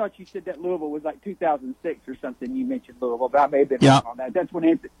missed. I thought you said that Louisville was like 2006 or something. You mentioned Louisville, but I may have been wrong on that. That's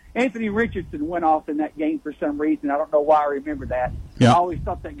when Anthony Richardson went off in that game for some reason. I don't know why I remember that. Yeah. I always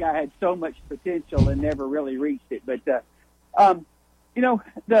thought that guy had so much potential and never really reached it. But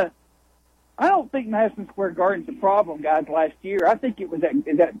I don't think Madison Square Garden's a problem, guys. Last year, I think it was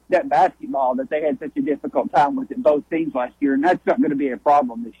that basketball that they had such a difficult time with in both teams last year, and that's not going to be a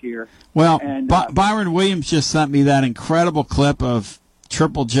problem this year. Well, and, Byron Williams just sent me that incredible clip of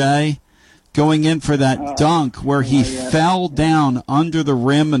Triple J going in for that dunk where he fell down under the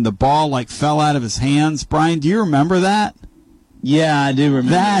rim and the ball like fell out of his hands. Brian, do you remember that? Yeah, I do remember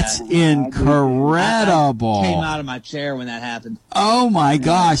That's that. incredible. I came out of my chair when that happened. Oh, my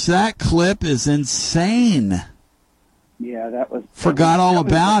gosh. That clip is insane. Yeah, that was... Forgot all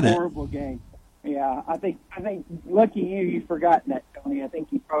about it. Horrible game. Yeah, I think lucky you've forgotten that, Tony. I think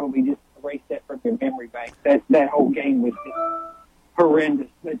you probably just erased that from your memory bank. That whole game was just horrendous.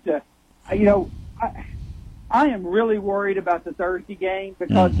 But, I am really worried about the Thursday game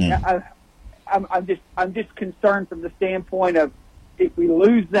because I'm just concerned from the standpoint of if we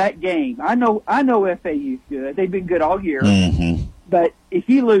lose that game. I know FAU's good. They've been good all year. But if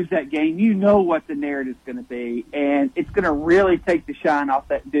you lose that game, you know what the narrative's going to be, and it's going to really take the shine off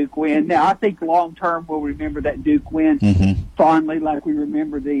that Duke win. Now, I think long term we'll remember that Duke win fondly, like we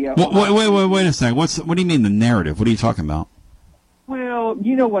remember the. Wait a second. What do you mean the narrative? What are you talking about? Well,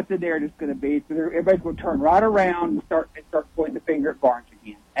 you know what the narrative's going to be. So everybody's going to turn right around and start pointing the finger at Barnes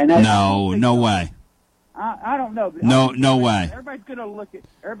again. And no way. I don't know. But no way. Everybody's going to look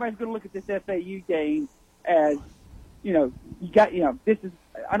at this FAU game as, you got, this is.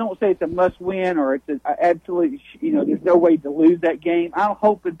 I don't say it's a must win or it's an absolute. There's no way to lose that game. I'm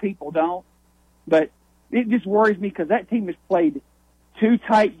hoping people don't, but it just worries me because that team has played 2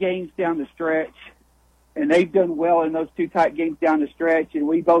 tight games down the stretch. And they've done well in those 2 tight games down the stretch, and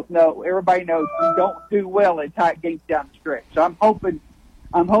we both know, everybody knows we don't do well in tight games down the stretch. So I'm hoping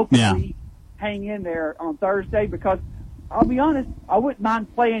we hang in there on Thursday because I'll be honest, I wouldn't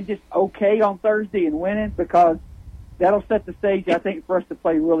mind playing just okay on Thursday and winning because that'll set the stage, I think, for us to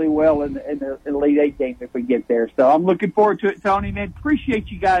play really well in the Elite Eight game if we get there. So I'm looking forward to it, Tony, man.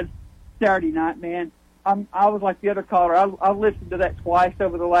 Appreciate you guys Saturday night, man. I was like the other caller. I've listened to that twice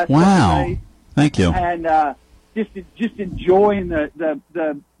over the last couple days. Thank you. And just enjoying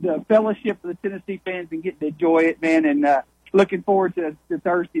the fellowship of the Tennessee fans and getting to enjoy it, man. And looking forward to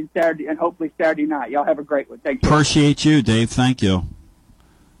Thursday and Saturday and hopefully Saturday night. Y'all have a great one. Thank you. Appreciate you, Dave. Thank you.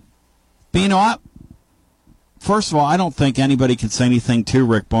 But first of all, I don't think anybody can say anything to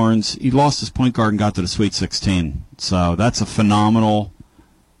Rick Barnes. He lost his point guard and got to the Sweet 16. So that's a phenomenal,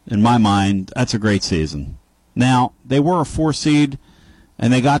 in my mind, that's a great season. Now, they were a 4 seed.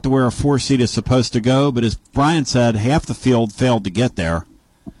 And they got to where a 4 seed is supposed to go, but as Brian said, half the field failed to get there.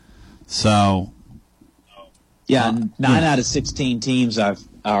 So, yeah, 9 out of 16 teams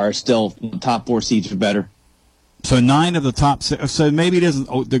are still top 4 seeds or better. So 9 of the top 6. So maybe it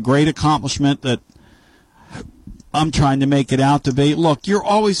isn't the great accomplishment that I'm trying to make it out to be. Look, you're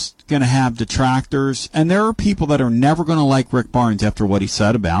always going to have detractors, and there are people that are never going to like Rick Barnes after what he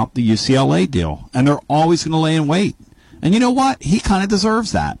said about the UCLA deal, and they're always going to lay in wait. And you know what? He kind of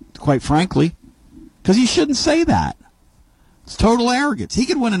deserves that, quite frankly, because he shouldn't say that. It's total arrogance. He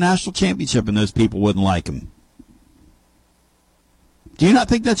could win a national championship and those people wouldn't like him. Do you not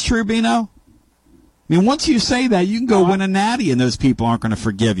think that's true, Bino? I mean, once you say that, you can go win a natty and those people aren't going to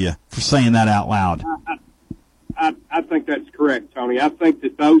forgive you for saying that out loud. I think that's correct, Tony. I think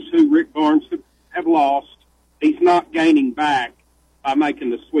that those who Rick Barnes have lost, he's not gaining back by making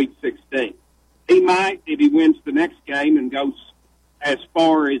the Sweet 16. He might if he wins the next game and goes as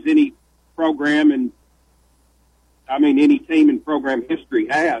far as any program any team in program history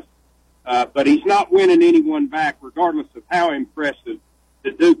has. But he's not winning anyone back, regardless of how impressive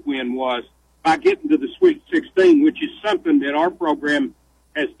the Duke win was, by getting to the Sweet 16, which is something that our program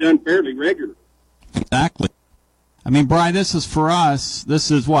has done fairly regularly. Exactly. I mean, Brian, this is for us.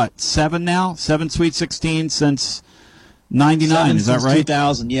 This is what, 7 now? 7 Sweet 16 since 99, is that right?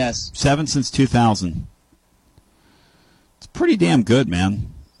 2000, yes. 7 since 2000. It's pretty damn good,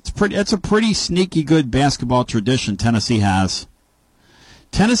 man. It's It's a pretty sneaky good basketball tradition Tennessee has.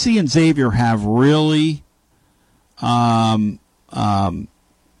 Tennessee and Xavier have really,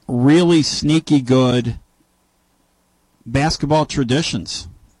 really sneaky good basketball traditions.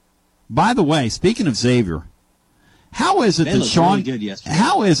 By the way, speaking of Xavier, how is it that Sean? Really good yesterday.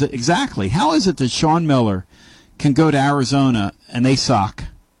 How is it exactly? How is it that Sean Miller can go to Arizona and they suck,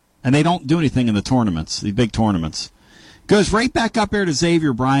 and they don't do anything in the tournaments, the big tournaments? Goes right back up there to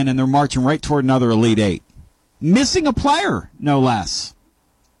Xavier, Brian, and they're marching right toward another Elite Eight, missing a player, no less.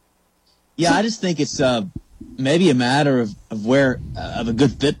 Yeah, I just think it's maybe a matter of where of a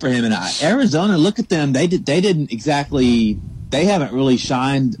good fit for him. And Arizona, look at them; they haven't really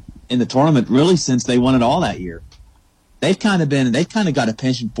shined in the tournament really since they won it all that year. They've kind of got a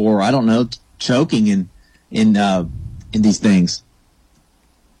penchant for, I don't know, choking in these things.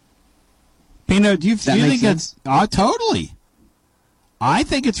 Pino, do you think it's totally? I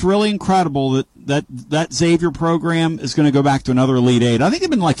think it's really incredible that Xavier program is going to go back to another Elite Eight. I think they've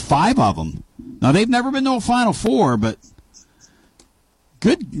been like 5 of them. Now they've never been to a Final Four, but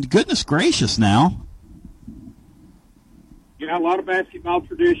goodness gracious now. Yeah, a lot of basketball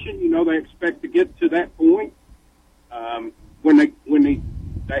tradition. You know, they expect to get to that point when they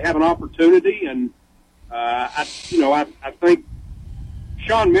have an opportunity, and I think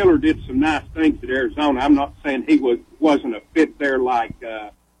Sean Miller did some nice things at Arizona. I'm not saying he wasn't a fit there like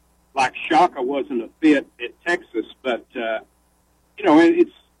Shaka wasn't a fit at Texas, but it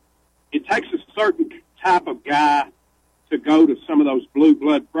takes a certain type of guy to go to some of those blue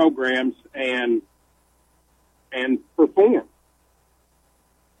blood programs and perform.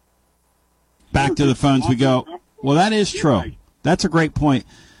 Back to the phones we go. Well, that is true. That's a great point.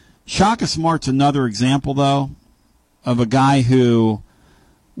 Shaka Smart's another example, though, of a guy who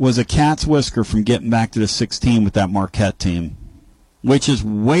was a cat's whisker from getting back to the 16 with that Marquette team, which is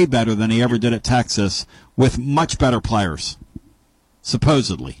way better than he ever did at Texas with much better players,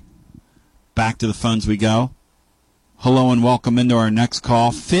 supposedly. Back to the phones we go. Hello and welcome into our next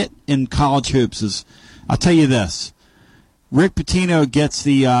call. Fit in college hoops is, I'll tell you this, Rick Pitino gets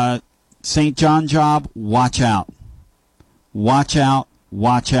the St. John job. Watch out. Watch out,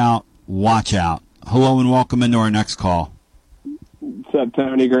 watch out, watch out. Hello and welcome into our next call. What's up,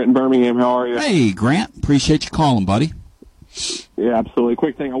 Tony? Grant in Birmingham. How are you? Hey, Grant. Appreciate you calling, buddy. Yeah, absolutely.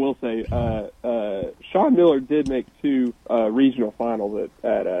 Quick thing I will say, Sean Miller did make 2 regional finals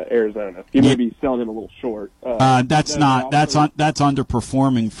at Arizona. You may be selling him a little short. That's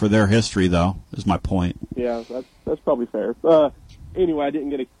underperforming for their history, though, is my point. Yeah, that's probably fair. Anyway, I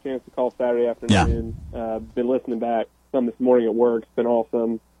didn't get a chance to call Saturday afternoon. Yeah. Been listening back some this morning at work. It's been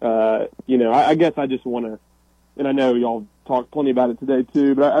awesome. I guess I just want to, and I know y'all talked plenty about it today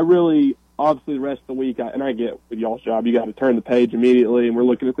too, but I really, obviously the rest of the week, and I get with y'all's job, you got to turn the page immediately, and we're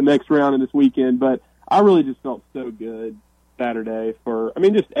looking at the next round of this weekend, but I really just felt so good Saturday for,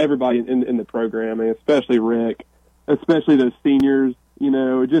 just everybody in the program, and especially Rick, especially those seniors,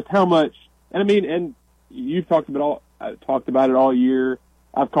 just how much, and you've talked about it all year.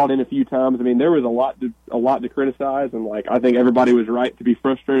 I've called in a few times. There was a lot to criticize, and I think everybody was right to be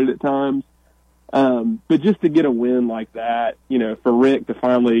frustrated at times. But just to get a win like that, for Rick to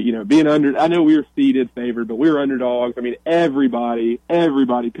finally, being under, I know we were seeded favored, but we were underdogs. Everybody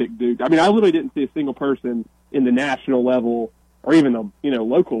picked Duke. I literally didn't see a single person in the national level or even the,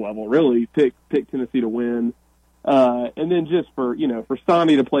 local level really pick Tennessee to win. And then just for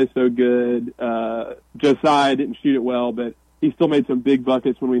Sonny to play so good, Josiah didn't shoot it well, but he still made some big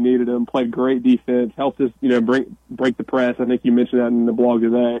buckets when we needed him, played great defense, helped us, break the press. I think you mentioned that in the blog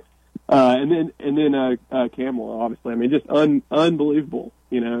today. And then Kamala, obviously. Just unbelievable.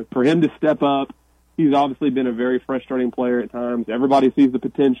 For him to step up, he's obviously been a very frustrating player at times. Everybody sees the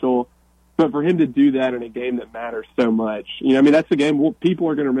potential. But for him to do that in a game that matters so much, that's a game people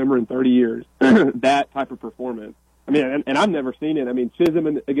are going to remember in 30 years, that type of performance. And I've never seen it.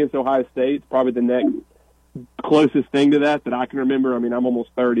 Chisholm against Ohio State is probably the next closest thing to that I can remember. I'm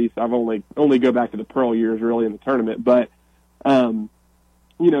almost 30, so I've only go back to the Pearl years really in the tournament. But, to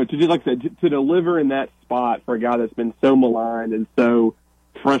just, like I said, to deliver in that spot for a guy that's been so maligned and so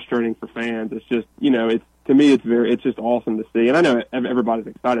frustrating for fans, it's just, to me, it's just awesome to see. And I know everybody's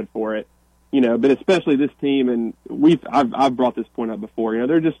excited for it, but especially this team. And I've brought this point up before,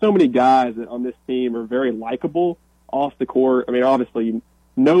 there are just so many guys that on this team are very likable off the court. Obviously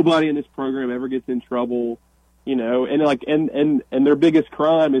nobody in this program ever gets in trouble, and their biggest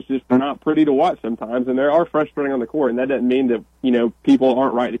crime is just they're not pretty to watch sometimes, and they are frustrating on the court. And that doesn't mean that, people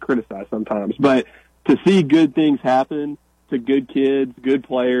aren't right to criticize sometimes, but to see good things happen, to good kids, good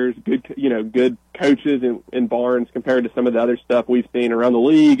players, good coaches in Barnes compared to some of the other stuff we've seen around the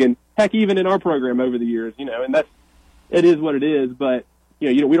league, and heck, even in our program over the years. And it is what it is. But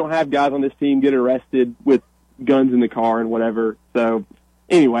we don't have guys on this team get arrested with guns in the car and whatever. So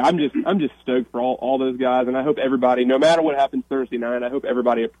anyway, I'm just stoked for all those guys, and I hope everybody, no matter what happens Thursday night, I hope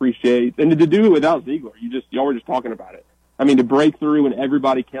everybody appreciates, and to do it without Ziegler. Y'all were just talking about it. I mean, to break through when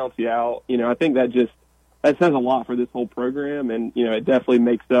everybody counts you out, I think that says a lot for this whole program, and it definitely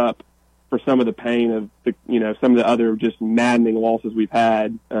makes up for some of the pain of some of the other just maddening losses we've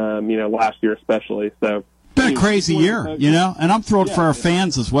had, last year especially. So been a crazy year, and I'm thrilled for our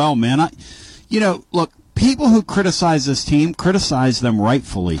fans as well, man. Look, people who criticize this team criticize them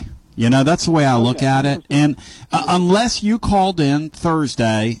rightfully. That's the way I look at it. And unless you called in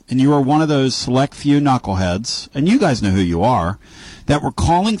Thursday and you were one of those select few knuckleheads, and you guys know who you are, that were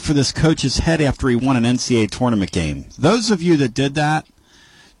calling for this coach's head after he won an NCAA tournament game. Those of you that did that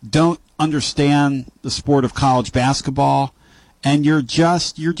don't understand the sport of college basketball, and you're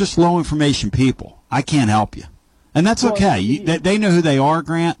just low information people. I can't help you. And that's okay. They know who they are,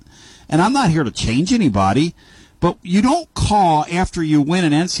 Grant. And I'm not here to change anybody. But you don't call after you win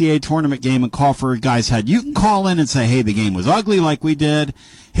an NCAA tournament game and call for a guy's head. You can call in and say, hey, the game was ugly like we did.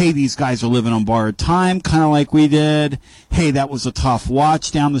 Hey, these guys are living on borrowed time kind of like we did. Hey, that was a tough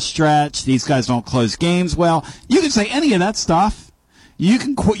watch down the stretch. These guys don't close games well. You can say any of that stuff. You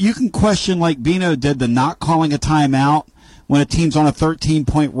can question like Bino did the not calling a timeout when a team's on a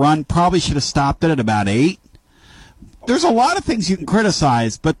 13-point run. Probably should have stopped it at about 8. There's a lot of things you can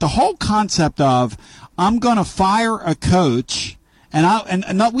criticize, but the whole concept of I'm going to fire a coach, and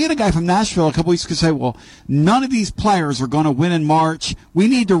we had a guy from Nashville a couple weeks ago say, well, none of these players are going to win in March. We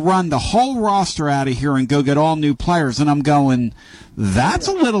need to run the whole roster out of here and go get all new players. And I'm going, that's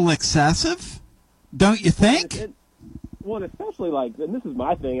a little excessive, don't you think? Well, especially and this is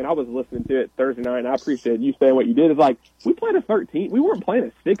my thing, and I was listening to it Thursday night, and I appreciate you saying what you did. Is we played a 13. We weren't playing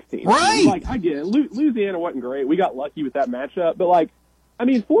a 16. Right. I get it. Louisiana wasn't great. We got lucky with that matchup, but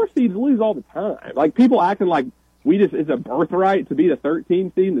 4 seeds lose all the time. People acting like it's a birthright to be the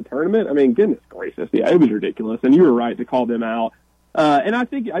 13 seed in the tournament. I mean, goodness gracious. Yeah, it was ridiculous, and you were right to call them out. And I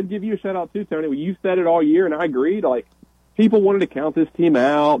think I'd give you a shout out too, Tony. You said it all year, and I agreed. People wanted to count this team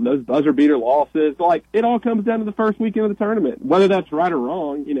out, and those buzzer beater losses. It all comes down to the first weekend of the tournament. Whether that's right or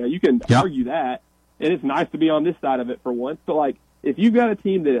wrong, you can argue that. And it's nice to be on this side of it for once. But if you've got a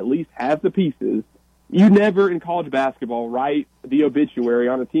team that at least has the pieces, you never in college basketball write the obituary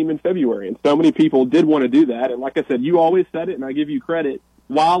on a team in February. And so many people did want to do that. And like I said, you always said it, and I give you credit,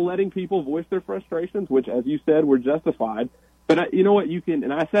 while letting people voice their frustrations, which, as you said, were justified. But you know what?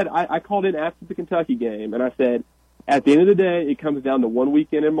 And I said, I called in after the Kentucky game, and I said, at the end of the day, it comes down to one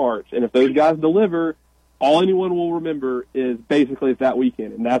weekend in March. And if those guys deliver, all anyone will remember is basically it's that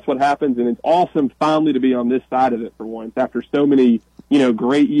weekend. And that's what happens. And it's awesome finally to be on this side of it for once after so many,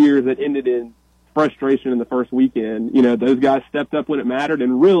 great years that ended in frustration in the first weekend. Those guys stepped up when it mattered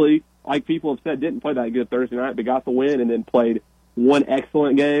and really, like people have said, didn't play that good Thursday night, but got the win and then played one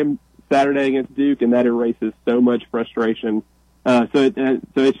excellent game Saturday against Duke, and that erases so much frustration. So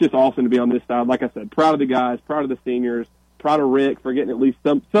it's just awesome to be on this side. Like I said, proud of the guys, proud of the seniors, proud of Rick for getting at least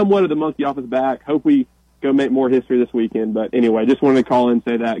somewhat of the monkey off his back. Hope we go make more history this weekend. But anyway, just wanted to call in and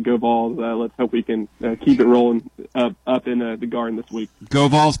say that. Go Vols. Let's hope we can keep it rolling up in the Garden this week. Go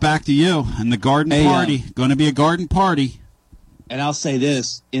Vols, back to you. And the Garden party. Going to be a Garden party. And I'll say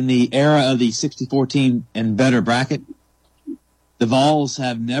this. In the era of the 64-team and better bracket, the Vols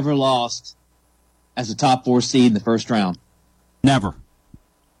have never lost as a top 4 seed in the first round. Never.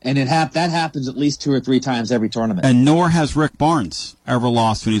 And that happens at least 2 or 3 times every tournament. And nor has Rick Barnes ever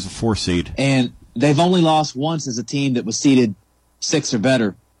lost when he's a 4 seed. And they've only lost once as a team that was seeded 6 or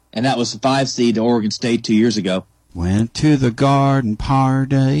better, and that was the 5 seed to Oregon State 2 years ago. Went to the Garden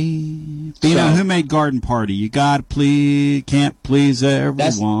Party. Who made Garden Party? You can't please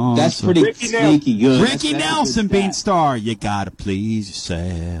everyone. That's pretty sneaky good. Ricky Nelson, Bean Star. You gotta please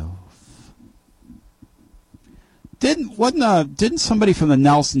yourself. Didn't somebody from the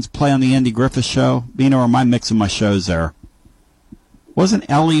Nelsons play on the Andy Griffith show? Bino, or am I mixing my shows there? Wasn't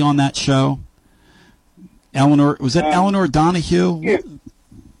Ellie on that show? Eleanor, was it Eleanor Donahue? Yes,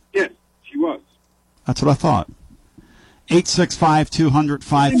 she was. That's what I thought.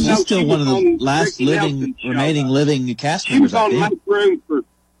 865-200-5. She's still one of the last remaining living cast members. She was on Make Room for.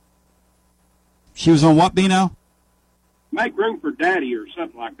 She was on what, Bino? Make Room for Daddy or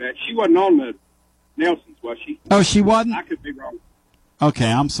something like that. She wasn't on the Nelsons, was she? Oh, she wasn't? I could be wrong.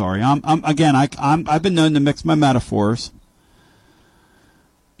 Okay, I'm sorry. I've been known to mix my metaphors.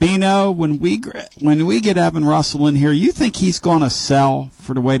 Bino, when we get Evan Russell in here, you think he's going to sell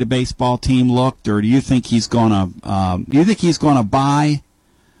for the way the baseball team looked, or do you think he's going to buy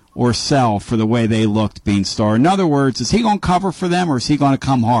or sell for the way they looked, Beanstar? In other words, is he going to cover for them, or is he going to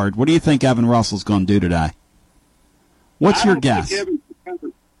come hard? What do you think Evan Russell's going to do today? What's your guess?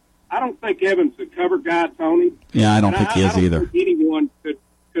 I don't think Evan's the cover guy, Tony. Yeah, I don't think he is either. I don't think anyone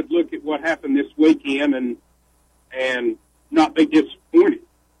could look at what happened this weekend and not be disappointed.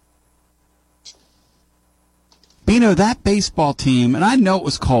 Bino, that baseball team, and I know it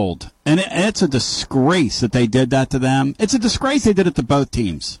was cold, and it's a disgrace that they did that to them. It's a disgrace they did it to both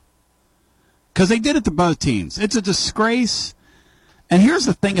teams. Because they did it to both teams. It's a disgrace. And here's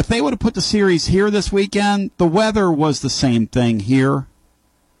the thing. If they would have put the series here this weekend, the weather was the same thing here.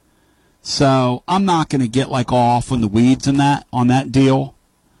 So I'm not going to get like all off in the weeds on that deal.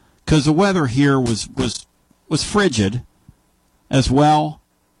 Because the weather here was frigid as well.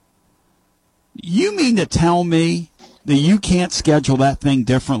 You mean to tell me that you can't schedule that thing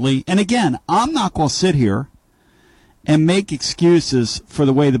differently? And again, I'm not going to sit here and make excuses for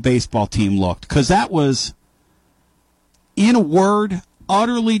the way the baseball team looked, because that was, in a word,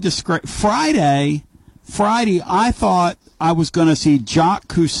 utterly disgrace. Friday, I thought I was going to see Jacques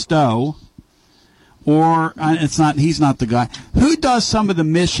Cousteau, or he's not the guy who does some of the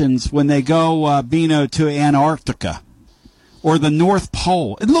missions when they go, Bino, to Antarctica or the North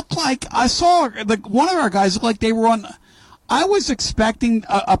Pole. It looked like I saw one of our guys looked like they were on. I was expecting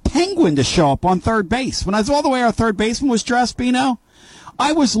a penguin to show up on third base. When I saw the way our third baseman was dressed, Bino,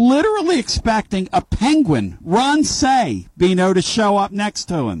 I was literally expecting a penguin, Ron Say, Bino, to show up next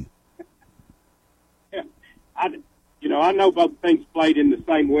to him. Yeah, I know both things played in the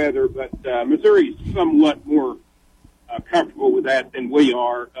same weather, but Missouri's somewhat more comfortable with that than we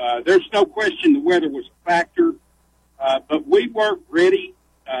are. There's no question the weather was a factor, but we weren't ready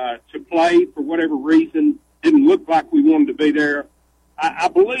to play for whatever reason. Didn't look like we wanted to be there. I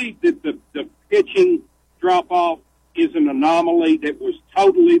believe that the pitching drop-off is an anomaly that was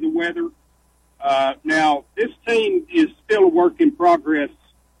totally the weather. Now, this team is still a work in progress,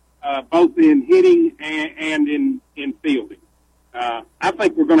 both in hitting and in fielding. I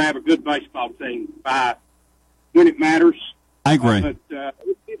think we're going to have a good baseball team by when it matters. I agree. But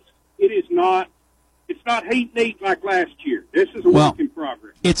it's not heat and eat like last year. This is a work in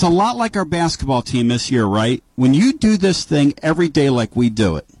progress. It's a lot like our basketball team this year, right? When you do this thing every day like we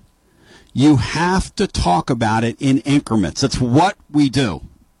do it, you have to talk about it in increments. That's what we do.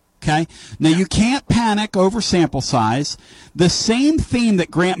 Okay? Now, you can't panic over sample size. The same theme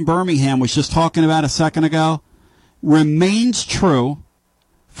that Grant and Birmingham was just talking about a second ago remains true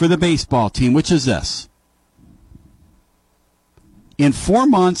for the baseball team, which is this. In 4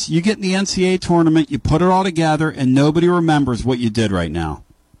 months, you get in the NCAA tournament, you put it all together, and nobody remembers what you did right now.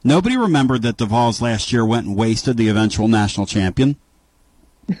 Nobody remembered that the Vols last year went and wasted the eventual national champion.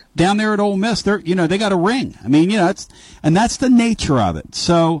 Down there at Ole Miss, they got a ring. I mean, that's the nature of it.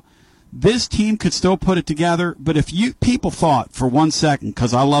 So this team could still put it together, but if people thought for 1 second,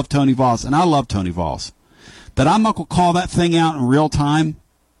 because I love Tony Vols, and I love Tony Vols, that I'm not going to call that thing out in real time,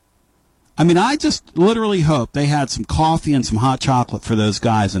 I mean, I just literally hope they had some coffee and some hot chocolate for those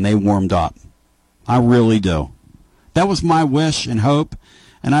guys and they warmed up. I really do. That was my wish and hope,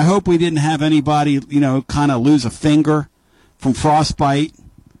 and I hope we didn't have anybody, kind of lose a finger from frostbite.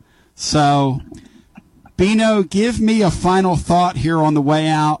 So, Bino, give me a final thought here on the way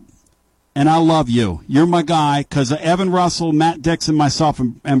out, and I love you. You're my guy, because Evan Russell, Matt Dixon, myself,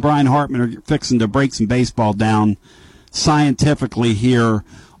 and Brian Hartman are fixing to break some baseball down scientifically here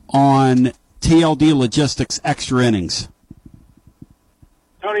on TLD Logistics Extra Innings.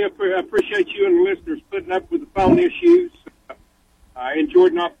 Tony, I appreciate you and the listeners putting up with the phone issues. I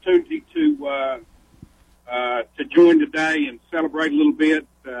enjoyed an opportunity to join today and celebrate a little bit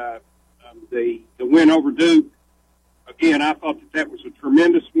the win over Duke. Again, I thought that was a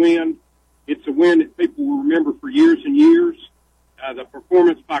tremendous win. It's a win that people will remember for years and years. The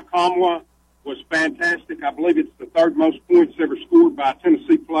performance by Kamwa was fantastic. I believe it's the third most points ever scored by a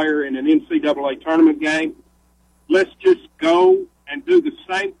Tennessee player in an NCAA tournament game. Let's just go and do the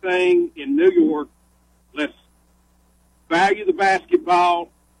same thing in New York. Let's value the basketball,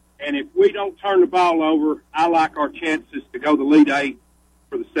 and if we don't turn the ball over, I like our chances to go to Elite Eight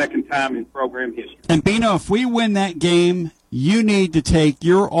for the second time in program history. And, Bino, if we win that game, you need to take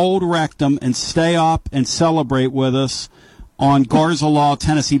your old rectum and stay up and celebrate with us on Garza Law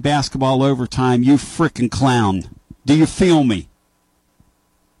Tennessee basketball overtime, you frickin' clown. Do you feel me?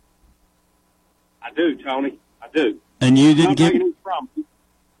 I do, Tony. I do. And you didn't give...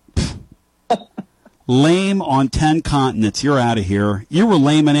 Lame on 10 continents. You're out of here. You were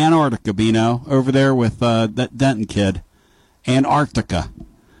lame in Antarctica, Bino, over there with that Denton kid. Antarctica.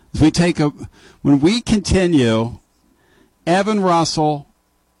 When we continue, Evan Russell,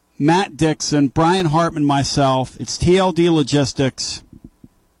 Matt Dixon, Brian Hartman, myself, it's TLD Logistics,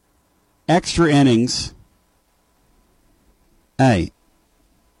 extra innings. Hey,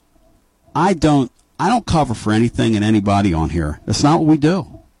 I don't cover for anything and anybody on here. That's not what we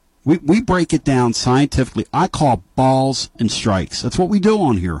do. We break it down scientifically. I call balls and strikes. That's what we do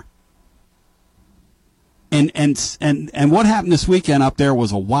on here. And what happened this weekend up there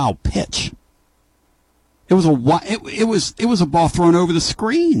was a wild pitch. It was a ball thrown over the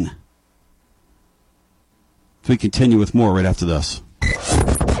screen. If we continue with more right after this.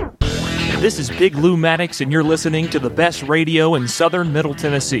 This is Big Lou Maddox, and you're listening to the best radio in southern Middle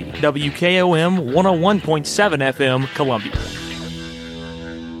Tennessee. WKOM 101.7 FM, Columbia.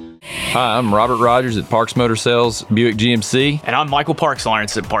 Hi, I'm Robert Rogers at Parks Motor Sales Buick GMC. And I'm Michael Parks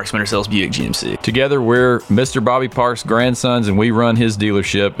Lawrence at Parks Motor Sales Buick GMC. Together, we're Mr. Bobby Parks' grandsons, and we run his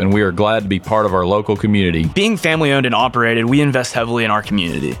dealership, and we are glad to be part of our local community. Being family owned and operated, we invest heavily in our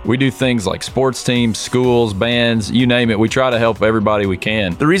community. We do things like sports teams, schools, bands, you name it. We try to help everybody we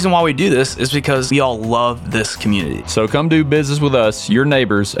can. The reason why we do this is because we all love this community. So come do business with us, your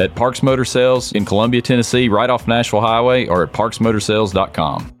neighbors, at Parks Motor Sales in Columbia, Tennessee, right off Nashville Highway, or at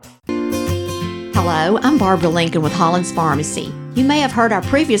parksmotorsales.com. Hello, I'm Barbara Lincoln with Holland's Pharmacy. You may have heard our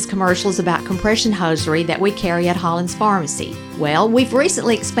previous commercials about compression hosiery that we carry at Holland's Pharmacy. Well, we've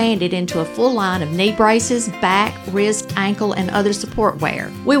recently expanded into a full line of knee braces, back, wrist, ankle, and other support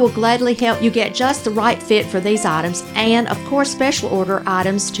wear. We will gladly help you get just the right fit for these items and, of course, special order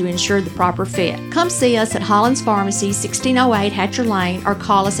items to ensure the proper fit. Come see us at Holland's Pharmacy, 1608 Hatcher Lane, or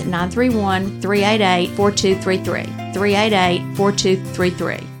call us at 931-388-4233.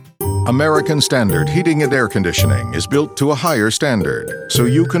 388-4233. American Standard Heating and Air Conditioning is built to a higher standard, so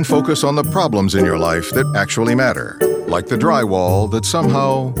you can focus on the problems in your life that actually matter, like the drywall that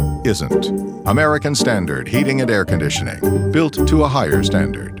somehow isn't. American Standard Heating and Air Conditioning, built to a higher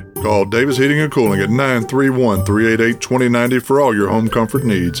standard. Call Davis Heating and Cooling at 931-388-2090 for all your home comfort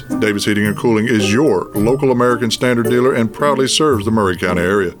needs. Davis Heating and Cooling is your local American Standard dealer and proudly serves the Murray County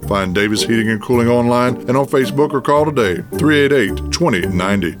area. Find Davis Heating and Cooling online and on Facebook or call today,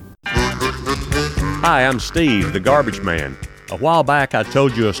 388-2090. Hi, I'm Steve, the garbage man. A while back, I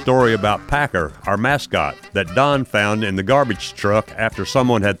told you a story about Packer, our mascot, that Don found in the garbage truck after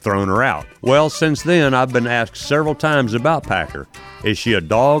someone had thrown her out. Well, since then, I've been asked several times about Packer. Is she a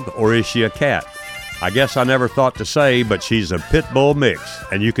dog or is she a cat? I guess I never thought to say, but she's a pit bull mix,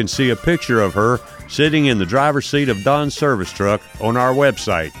 and you can see a picture of her sitting in the driver's seat of Don's service truck on our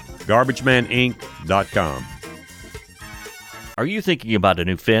website, garbagemaninc.com. Are you thinking about a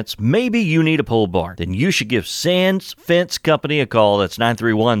new fence? Maybe you need a pole barn. Then you should give Sands Fence Company a call. That's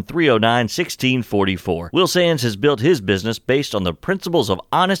 931-309-1644. Will Sands has built his business based on the principles of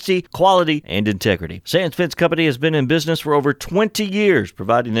honesty, quality, and integrity. Sands Fence Company has been in business for over 20 years,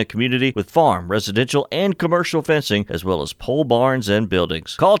 providing the community with farm, residential, and commercial fencing, as well as pole barns and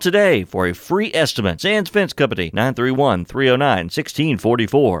buildings. Call today for a free estimate. Sands Fence Company,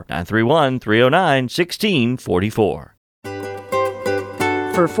 931-309-1644. 931-309-1644.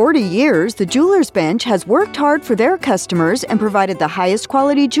 For 40 years, the Jewelers Bench has worked hard for their customers and provided the highest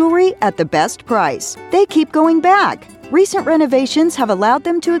quality jewelry at the best price. They keep going back. Recent renovations have allowed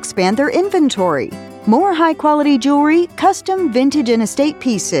them to expand their inventory. More high-quality jewelry, custom vintage and estate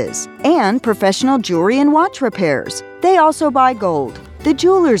pieces, and professional jewelry and watch repairs. They also buy gold. The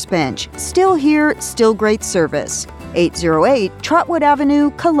Jewelers Bench, still here, still great service. 808 Trotwood Avenue,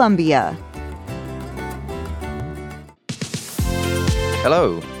 Columbia.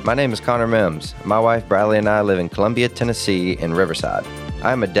 Hello, my name is Connor Mims. My wife Bradley and I live in Columbia, Tennessee in Riverside.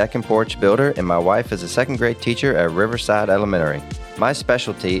 I am a deck and porch builder and my wife is a second grade teacher at Riverside Elementary. My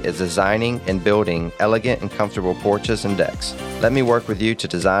specialty is designing and building elegant and comfortable porches and decks. Let me work with you to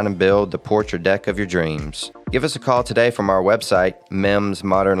design and build the porch or deck of your dreams. Give us a call today from our website,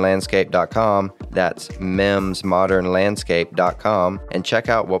 mimsmodernlandscape.com. That's mimsmodernlandscape.com, and check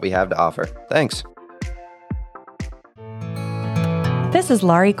out what we have to offer. Thanks. This is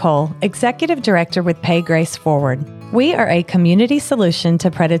Laurie Cole, Executive Director with Pay Grace Forward. We are a community solution to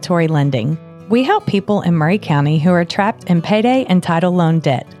predatory lending. We help people in Murray County who are trapped in payday and title loan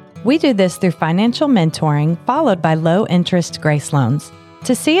debt. We do this through financial mentoring followed by low-interest grace loans.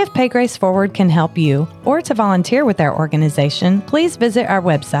 To see if Pay Grace Forward can help you or to volunteer with our organization, please visit our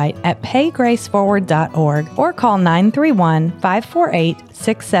website at paygraceforward.org or call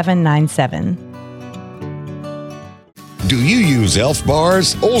 931-548-6797. Do you use Elf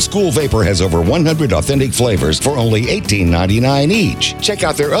bars? Old School Vapor has over 100 authentic flavors for only $18.99 each. Check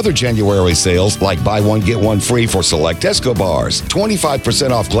out their other January sales like buy one, get one free for select Esco bars,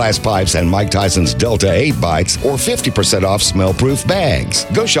 25% off glass pipes and Mike Tyson's Delta 8 bites, or 50% off smell-proof bags.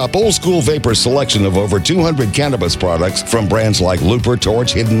 Go shop Old School Vapor's selection of over 200 cannabis products from brands like Looper,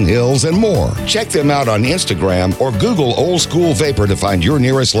 Torch, Hidden Hills, and more. Check them out on Instagram or Google Old School Vapor to find your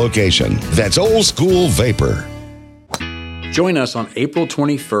nearest location. That's Old School Vapor. Join us on April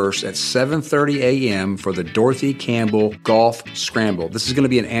 21st at 7:30 a.m. for the Dorothy Campbell Golf Scramble. This is going to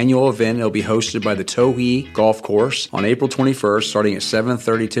be an annual event. It'll be hosted by the Towhee Golf Course on April 21st, starting at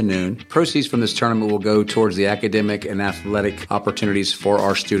 7:30 to noon. Proceeds from this tournament will go towards the academic and athletic opportunities for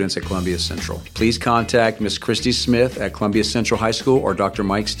our students at Columbia Central. Please contact Miss Christy Smith at Columbia Central High School or Dr.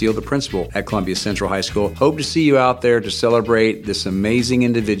 Mike Steele, the principal at Columbia Central High School. Hope to see you out there to celebrate this amazing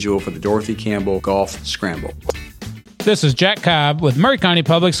individual for the Dorothy Campbell Golf Scramble. This is Jack Cobb with Murray County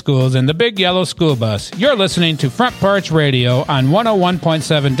Public Schools and the Big Yellow School Bus. You're listening to Front Porch Radio on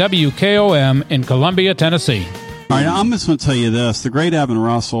 101.7 WKOM in Columbia, Tennessee. All right, I'm just going to tell you this. The great Evan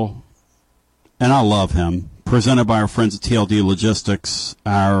Russell, and I love him, presented by our friends at TLD Logistics,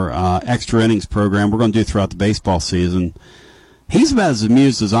 our extra innings program we're going to do throughout the baseball season. He's about as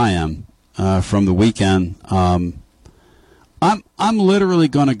amused as I am from the weekend. I'm literally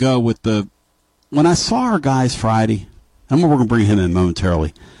going to go with the... When I saw our guys Friday, and we're going to bring him in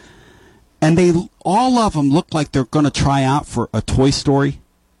momentarily, and all of them looked like they're going to try out for a Toy Story,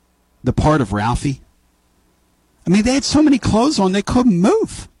 the part of Ralphie. I mean, they had so many clothes on they couldn't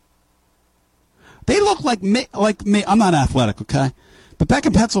move. They looked like me. I'm not athletic, okay? But back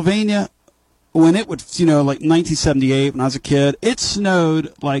in Pennsylvania, when it would, like 1978, when I was a kid, it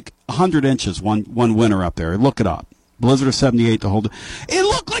snowed like 100 inches one winter up there. Look it up. Blizzard of 78 to hold it. It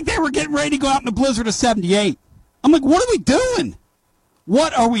looked like they were getting ready to go out in the blizzard of 78. I'm like, what are we doing?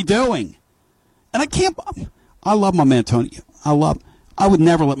 What are we doing? And I love my man, Tony. I would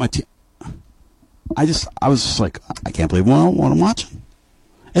never let my team. I was just like, I can't believe what I'm watching.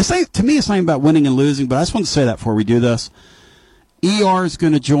 To me, it's not even about winning and losing, but I just want to say that before we do this. ER is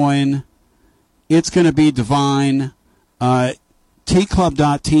going to join. It's going to be divine.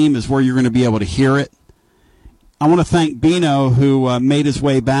 tclub.team is where you're going to be able to hear it. I want to thank Bino, who made his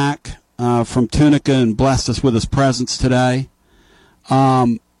way back from Tunica and blessed us with his presence today.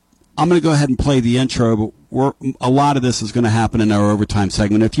 I'm going to go ahead and play the intro, but a lot of this is going to happen in our overtime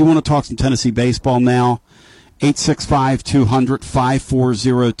segment. If you want to talk some Tennessee baseball now,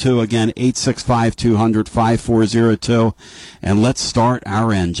 865-200-5402. Again, 865-200-5402. And let's start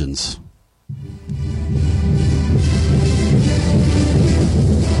our engines.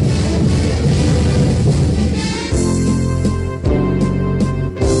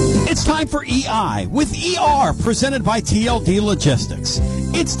 It's time for EI with ER, presented by TLD Logistics.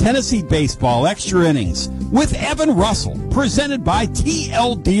 It's Tennessee Baseball Extra Innings with Evan Russell, presented by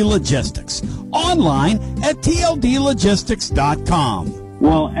TLD Logistics. Online at tldlogistics.com.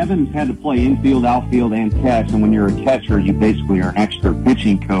 Well, Evans had to play infield, outfield, and catch, and when you're a catcher, you basically are an extra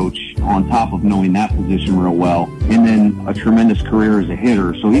pitching coach on top of knowing that position real well, and then a tremendous career as a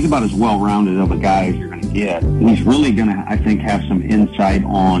hitter. So he's about as well-rounded of a guy as you're going to get. And he's really going to, I think, have some insight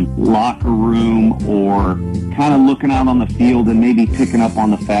on locker room or kind of looking out on the field and maybe picking up on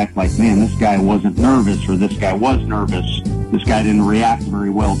the fact, like, man, this guy wasn't nervous, or this guy was nervous. This guy didn't react very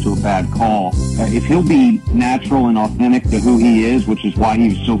well to a bad call. If he'll be natural and authentic to who he is, which is why he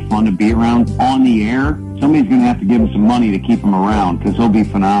was so fun to be around on the air, somebody's going to have to give him some money to keep him around, because he'll be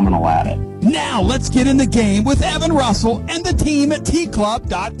phenomenal at it. Now let's get in the game with Evan Russell and the team at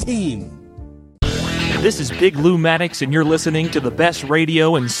tclub.team. This is Big Lou Maddox, and you're listening to the best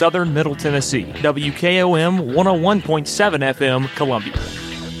radio in southern Middle Tennessee, WKOM 101.7 FM, Columbia.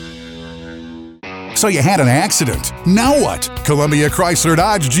 So you had an accident. Now what? Columbia Chrysler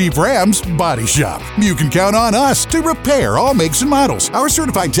Dodge Jeep Ram's Body Shop. You can count on us to repair all makes and models. Our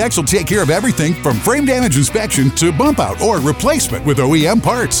certified techs will take care of everything from frame damage inspection to bump out or replacement with OEM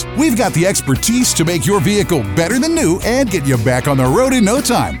parts. We've got the expertise to make your vehicle better than new and get you back on the road in no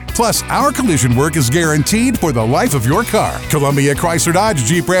time. Plus, our collision work is guaranteed for the life of your car. Columbia Chrysler Dodge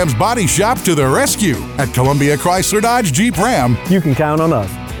Jeep Ram's Body Shop to the rescue. At Columbia Chrysler Dodge Jeep Ram, you can count on us.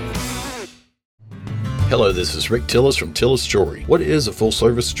 Hello, this is Rick Tillis from Tillis Jewelry. What is a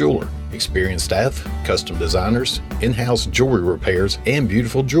full-service jeweler? Experienced staff, custom designers, in-house jewelry repairs, and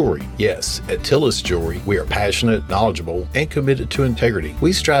beautiful jewelry. Yes, at Tillis Jewelry, we are passionate, knowledgeable, and committed to integrity.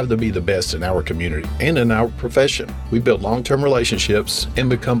 We strive to be the best in our community and in our profession. We build long-term relationships and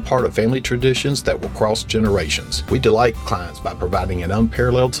become part of family traditions that will cross generations. We delight clients by providing an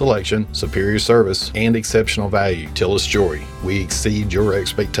unparalleled selection, superior service, and exceptional value. Tillis Jewelry, we exceed your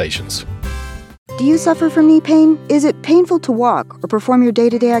expectations. Do you suffer from knee pain? Is it painful to walk or perform your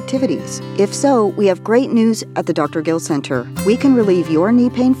day-to-day activities? If so, we have great news at the Dr. Gill Center. We can relieve your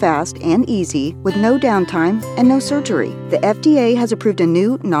knee pain fast and easy with no downtime and no surgery. The FDA has approved a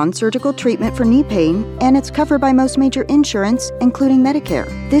new non-surgical treatment for knee pain, and it's covered by most major insurance, including Medicare.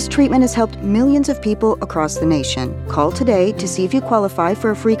 This treatment has helped millions of people across the nation. Call today to see if you qualify for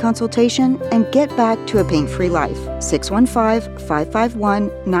a free consultation and get back to a pain-free life.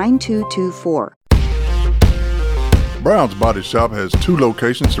 615-551-9224. Brown's Body Shop has 2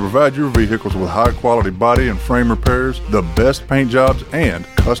 locations to provide your vehicles with high-quality body and frame repairs, the best paint jobs, and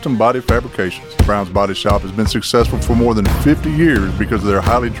custom body fabrications. Brown's Body Shop has been successful for more than 50 years because of their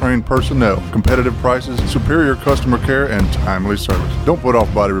highly trained personnel, competitive prices, superior customer care, and timely service. Don't put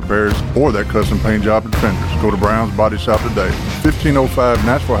off body repairs or that custom paint job at Fenders. Go to Brown's Body Shop today. 1505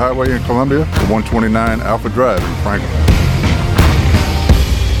 Nashville Highway in Columbia, 129 Alpha Drive in Franklin.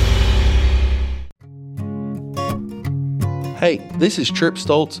 Hey, this is Trip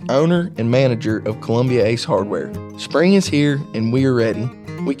Stoltz, owner and manager of Columbia Ace Hardware. Spring is here and we are ready.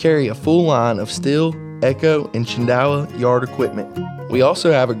 We carry a full line of Stihl, Echo, and Chindawa yard equipment. We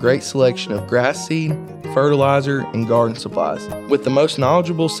also have a great selection of grass seed, fertilizer, and garden supplies. With the most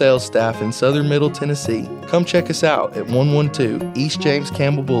knowledgeable sales staff in southern Middle Tennessee, come check us out at 112 East James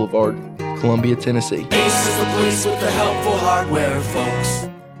Campbell Boulevard, Columbia, Tennessee. Ace is the place with the helpful hardware, folks.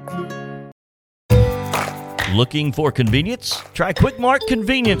 Looking for convenience? Try Quick Mart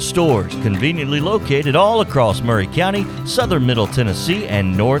Convenience Stores, conveniently located all across Murray County, southern Middle Tennessee,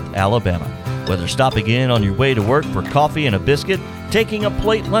 and North Alabama. Whether stopping in on your way to work for coffee and a biscuit, taking a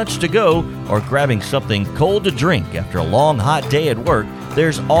plate lunch to go, or grabbing something cold to drink after a long, hot day at work,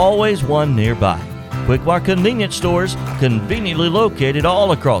 there's always one nearby. Quick Mart Convenience Stores, conveniently located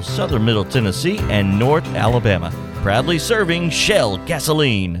all across southern Middle Tennessee and North Alabama. Proudly serving Shell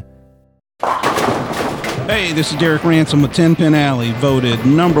gasoline. Hey, this is Derek Ransom with 10 Pin Alley, voted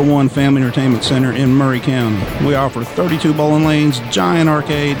 #1 family entertainment center in Murray County. We offer 32 bowling lanes, giant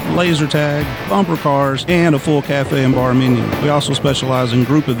arcade, laser tag, bumper cars, and a full cafe and bar menu. We also specialize in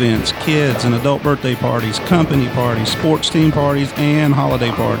group events, kids and adult birthday parties, company parties, sports team parties, and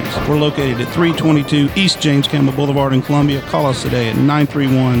holiday parties. We're located at 322 East James Campbell Boulevard in Columbia. Call us today at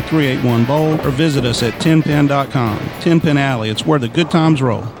 931-381-BOWL or visit us at 10pin.com. 10 Pin Alley, it's where the good times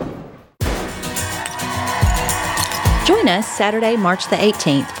roll. Join us Saturday, March the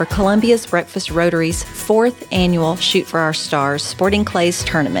 18th for Columbia's Breakfast Rotary's 4th annual Shoot for Our Stars Sporting Clays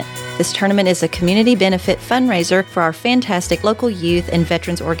Tournament. This tournament is a community benefit fundraiser for our fantastic local youth and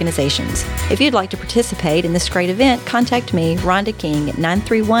veterans organizations. If you'd like to participate in this great event, contact me, Rhonda King, at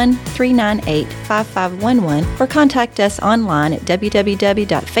 931-398-5511 or contact us online at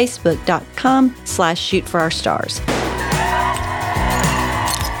www.facebook.com/shootforourstars.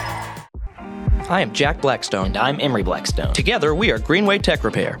 I am Jack Blackstone. And I'm Emery Blackstone. Together, we are Greenway Tech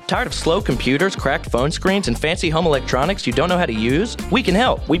Repair. Tired of slow computers, cracked phone screens, and fancy home electronics you don't know how to use? We can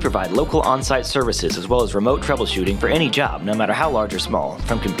help. We provide local on-site services as well as remote troubleshooting for any job, no matter how large or small,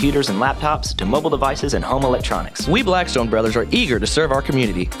 from computers and laptops to mobile devices and home electronics. We Blackstone brothers are eager to serve our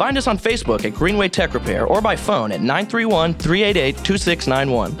community. Find us on Facebook at Greenway Tech Repair or by phone at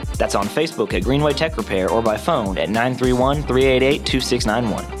 931-388-2691. That's on Facebook at Greenway Tech Repair or by phone at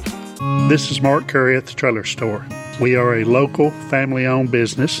 931-388-2691. This is Mark Curry at the Trailer Store. We are a local, family-owned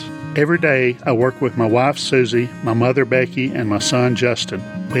business. Every day, I work with my wife, Susie, my mother, Becky, and my son, Justin.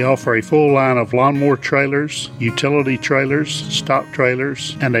 We offer a full line of lawnmower trailers, utility trailers, stock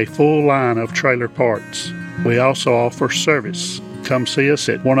trailers, and a full line of trailer parts. We also offer service. Come see us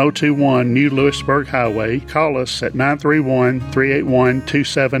at 1021 New Lewisburg Highway. Call us at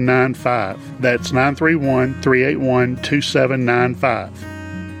 931-381-2795. That's 931-381-2795.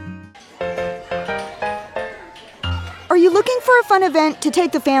 Are you looking for a fun event to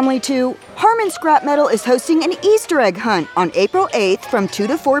take the family to? Harmon Scrap Metal is hosting an Easter egg hunt on April 8th from 2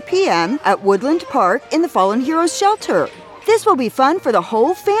 to 4 p.m. at Woodland Park in the Fallen Heroes Shelter. This will be fun for the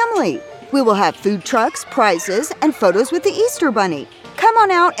whole family. We will have food trucks, prizes, and photos with the Easter Bunny. Come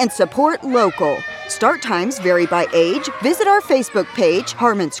on out and support local. Start times vary by age. Visit our Facebook page,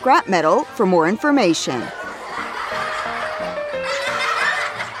 Harmon Scrap Metal, for more information.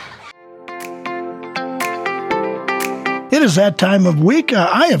 It is that time of week.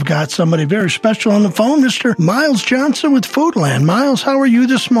 I have got somebody very special on the phone, Mr. Miles Johnson with Foodland. Miles, how are you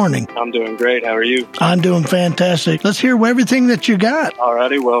this morning? I'm doing great. How are you? I'm doing fantastic. Let's hear everything that you got.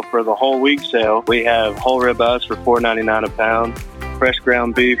 Alrighty, well, for the whole week sale, we have whole ribeyes for $4.99 a pound, fresh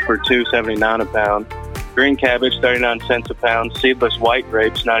ground beef for $2.79 a pound, green cabbage, 39 cents a pound, seedless white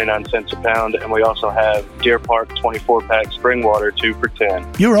grapes, 99 cents a pound, and we also have Deer Park 24-pack spring water, 2 for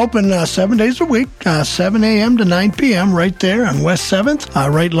 $10. You're open 7 days a week, 7 a.m. to 9 p.m. right there on West 7th,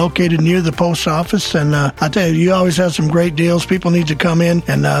 right located near the post office. And I tell you, you always have some great deals. People need to come in,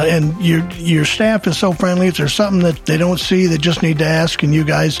 and your staff is so friendly. If there's something that they don't see, they just need to ask, and you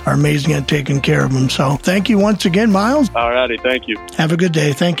guys are amazing at taking care of them. So thank you once again, Miles. All righty, thank you. Have a good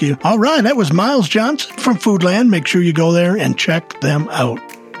day. Thank you. All right, that was Miles Johnson from Foodland. Make sure you go there and check them out.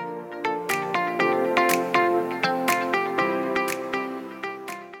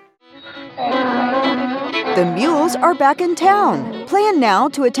 The Mules are back in town. Plan now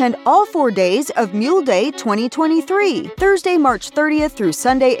to attend all 4 days of Mule Day 2023, Thursday, March 30th through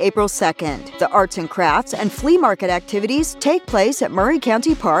Sunday, April 2nd. The arts and crafts and flea market activities take place at Murray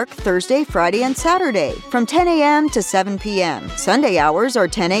County Park Thursday, Friday, and Saturday from 10 a.m. to 7 p.m. Sunday hours are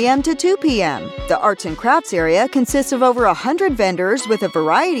 10 a.m. to 2 p.m. The arts and crafts area consists of over 100 vendors with a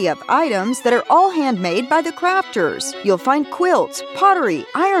variety of items that are all handmade by the crafters. You'll find quilts, pottery,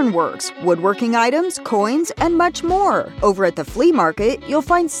 ironworks, woodworking items, coins, and much more. Over at the flea market, you'll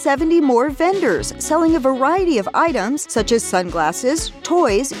find 70 more vendors selling a variety of items such as sunglasses,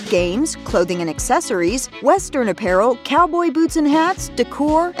 toys, games, clothing and accessories, Western apparel, cowboy boots and hats,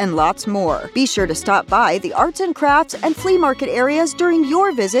 decor, and lots more. Be sure to stop by the arts and crafts and flea market areas during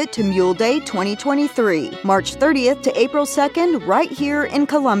your visit to Mule Day 2023, March 30th to April 2nd, right here in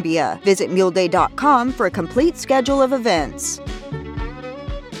Columbia. Visit muleday.com for a complete schedule of events.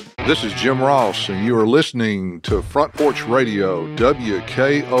 This is Jim Ross, and you are listening to Front Porch Radio,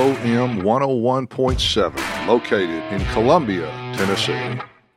 WKOM 101.7, located in Columbia, Tennessee.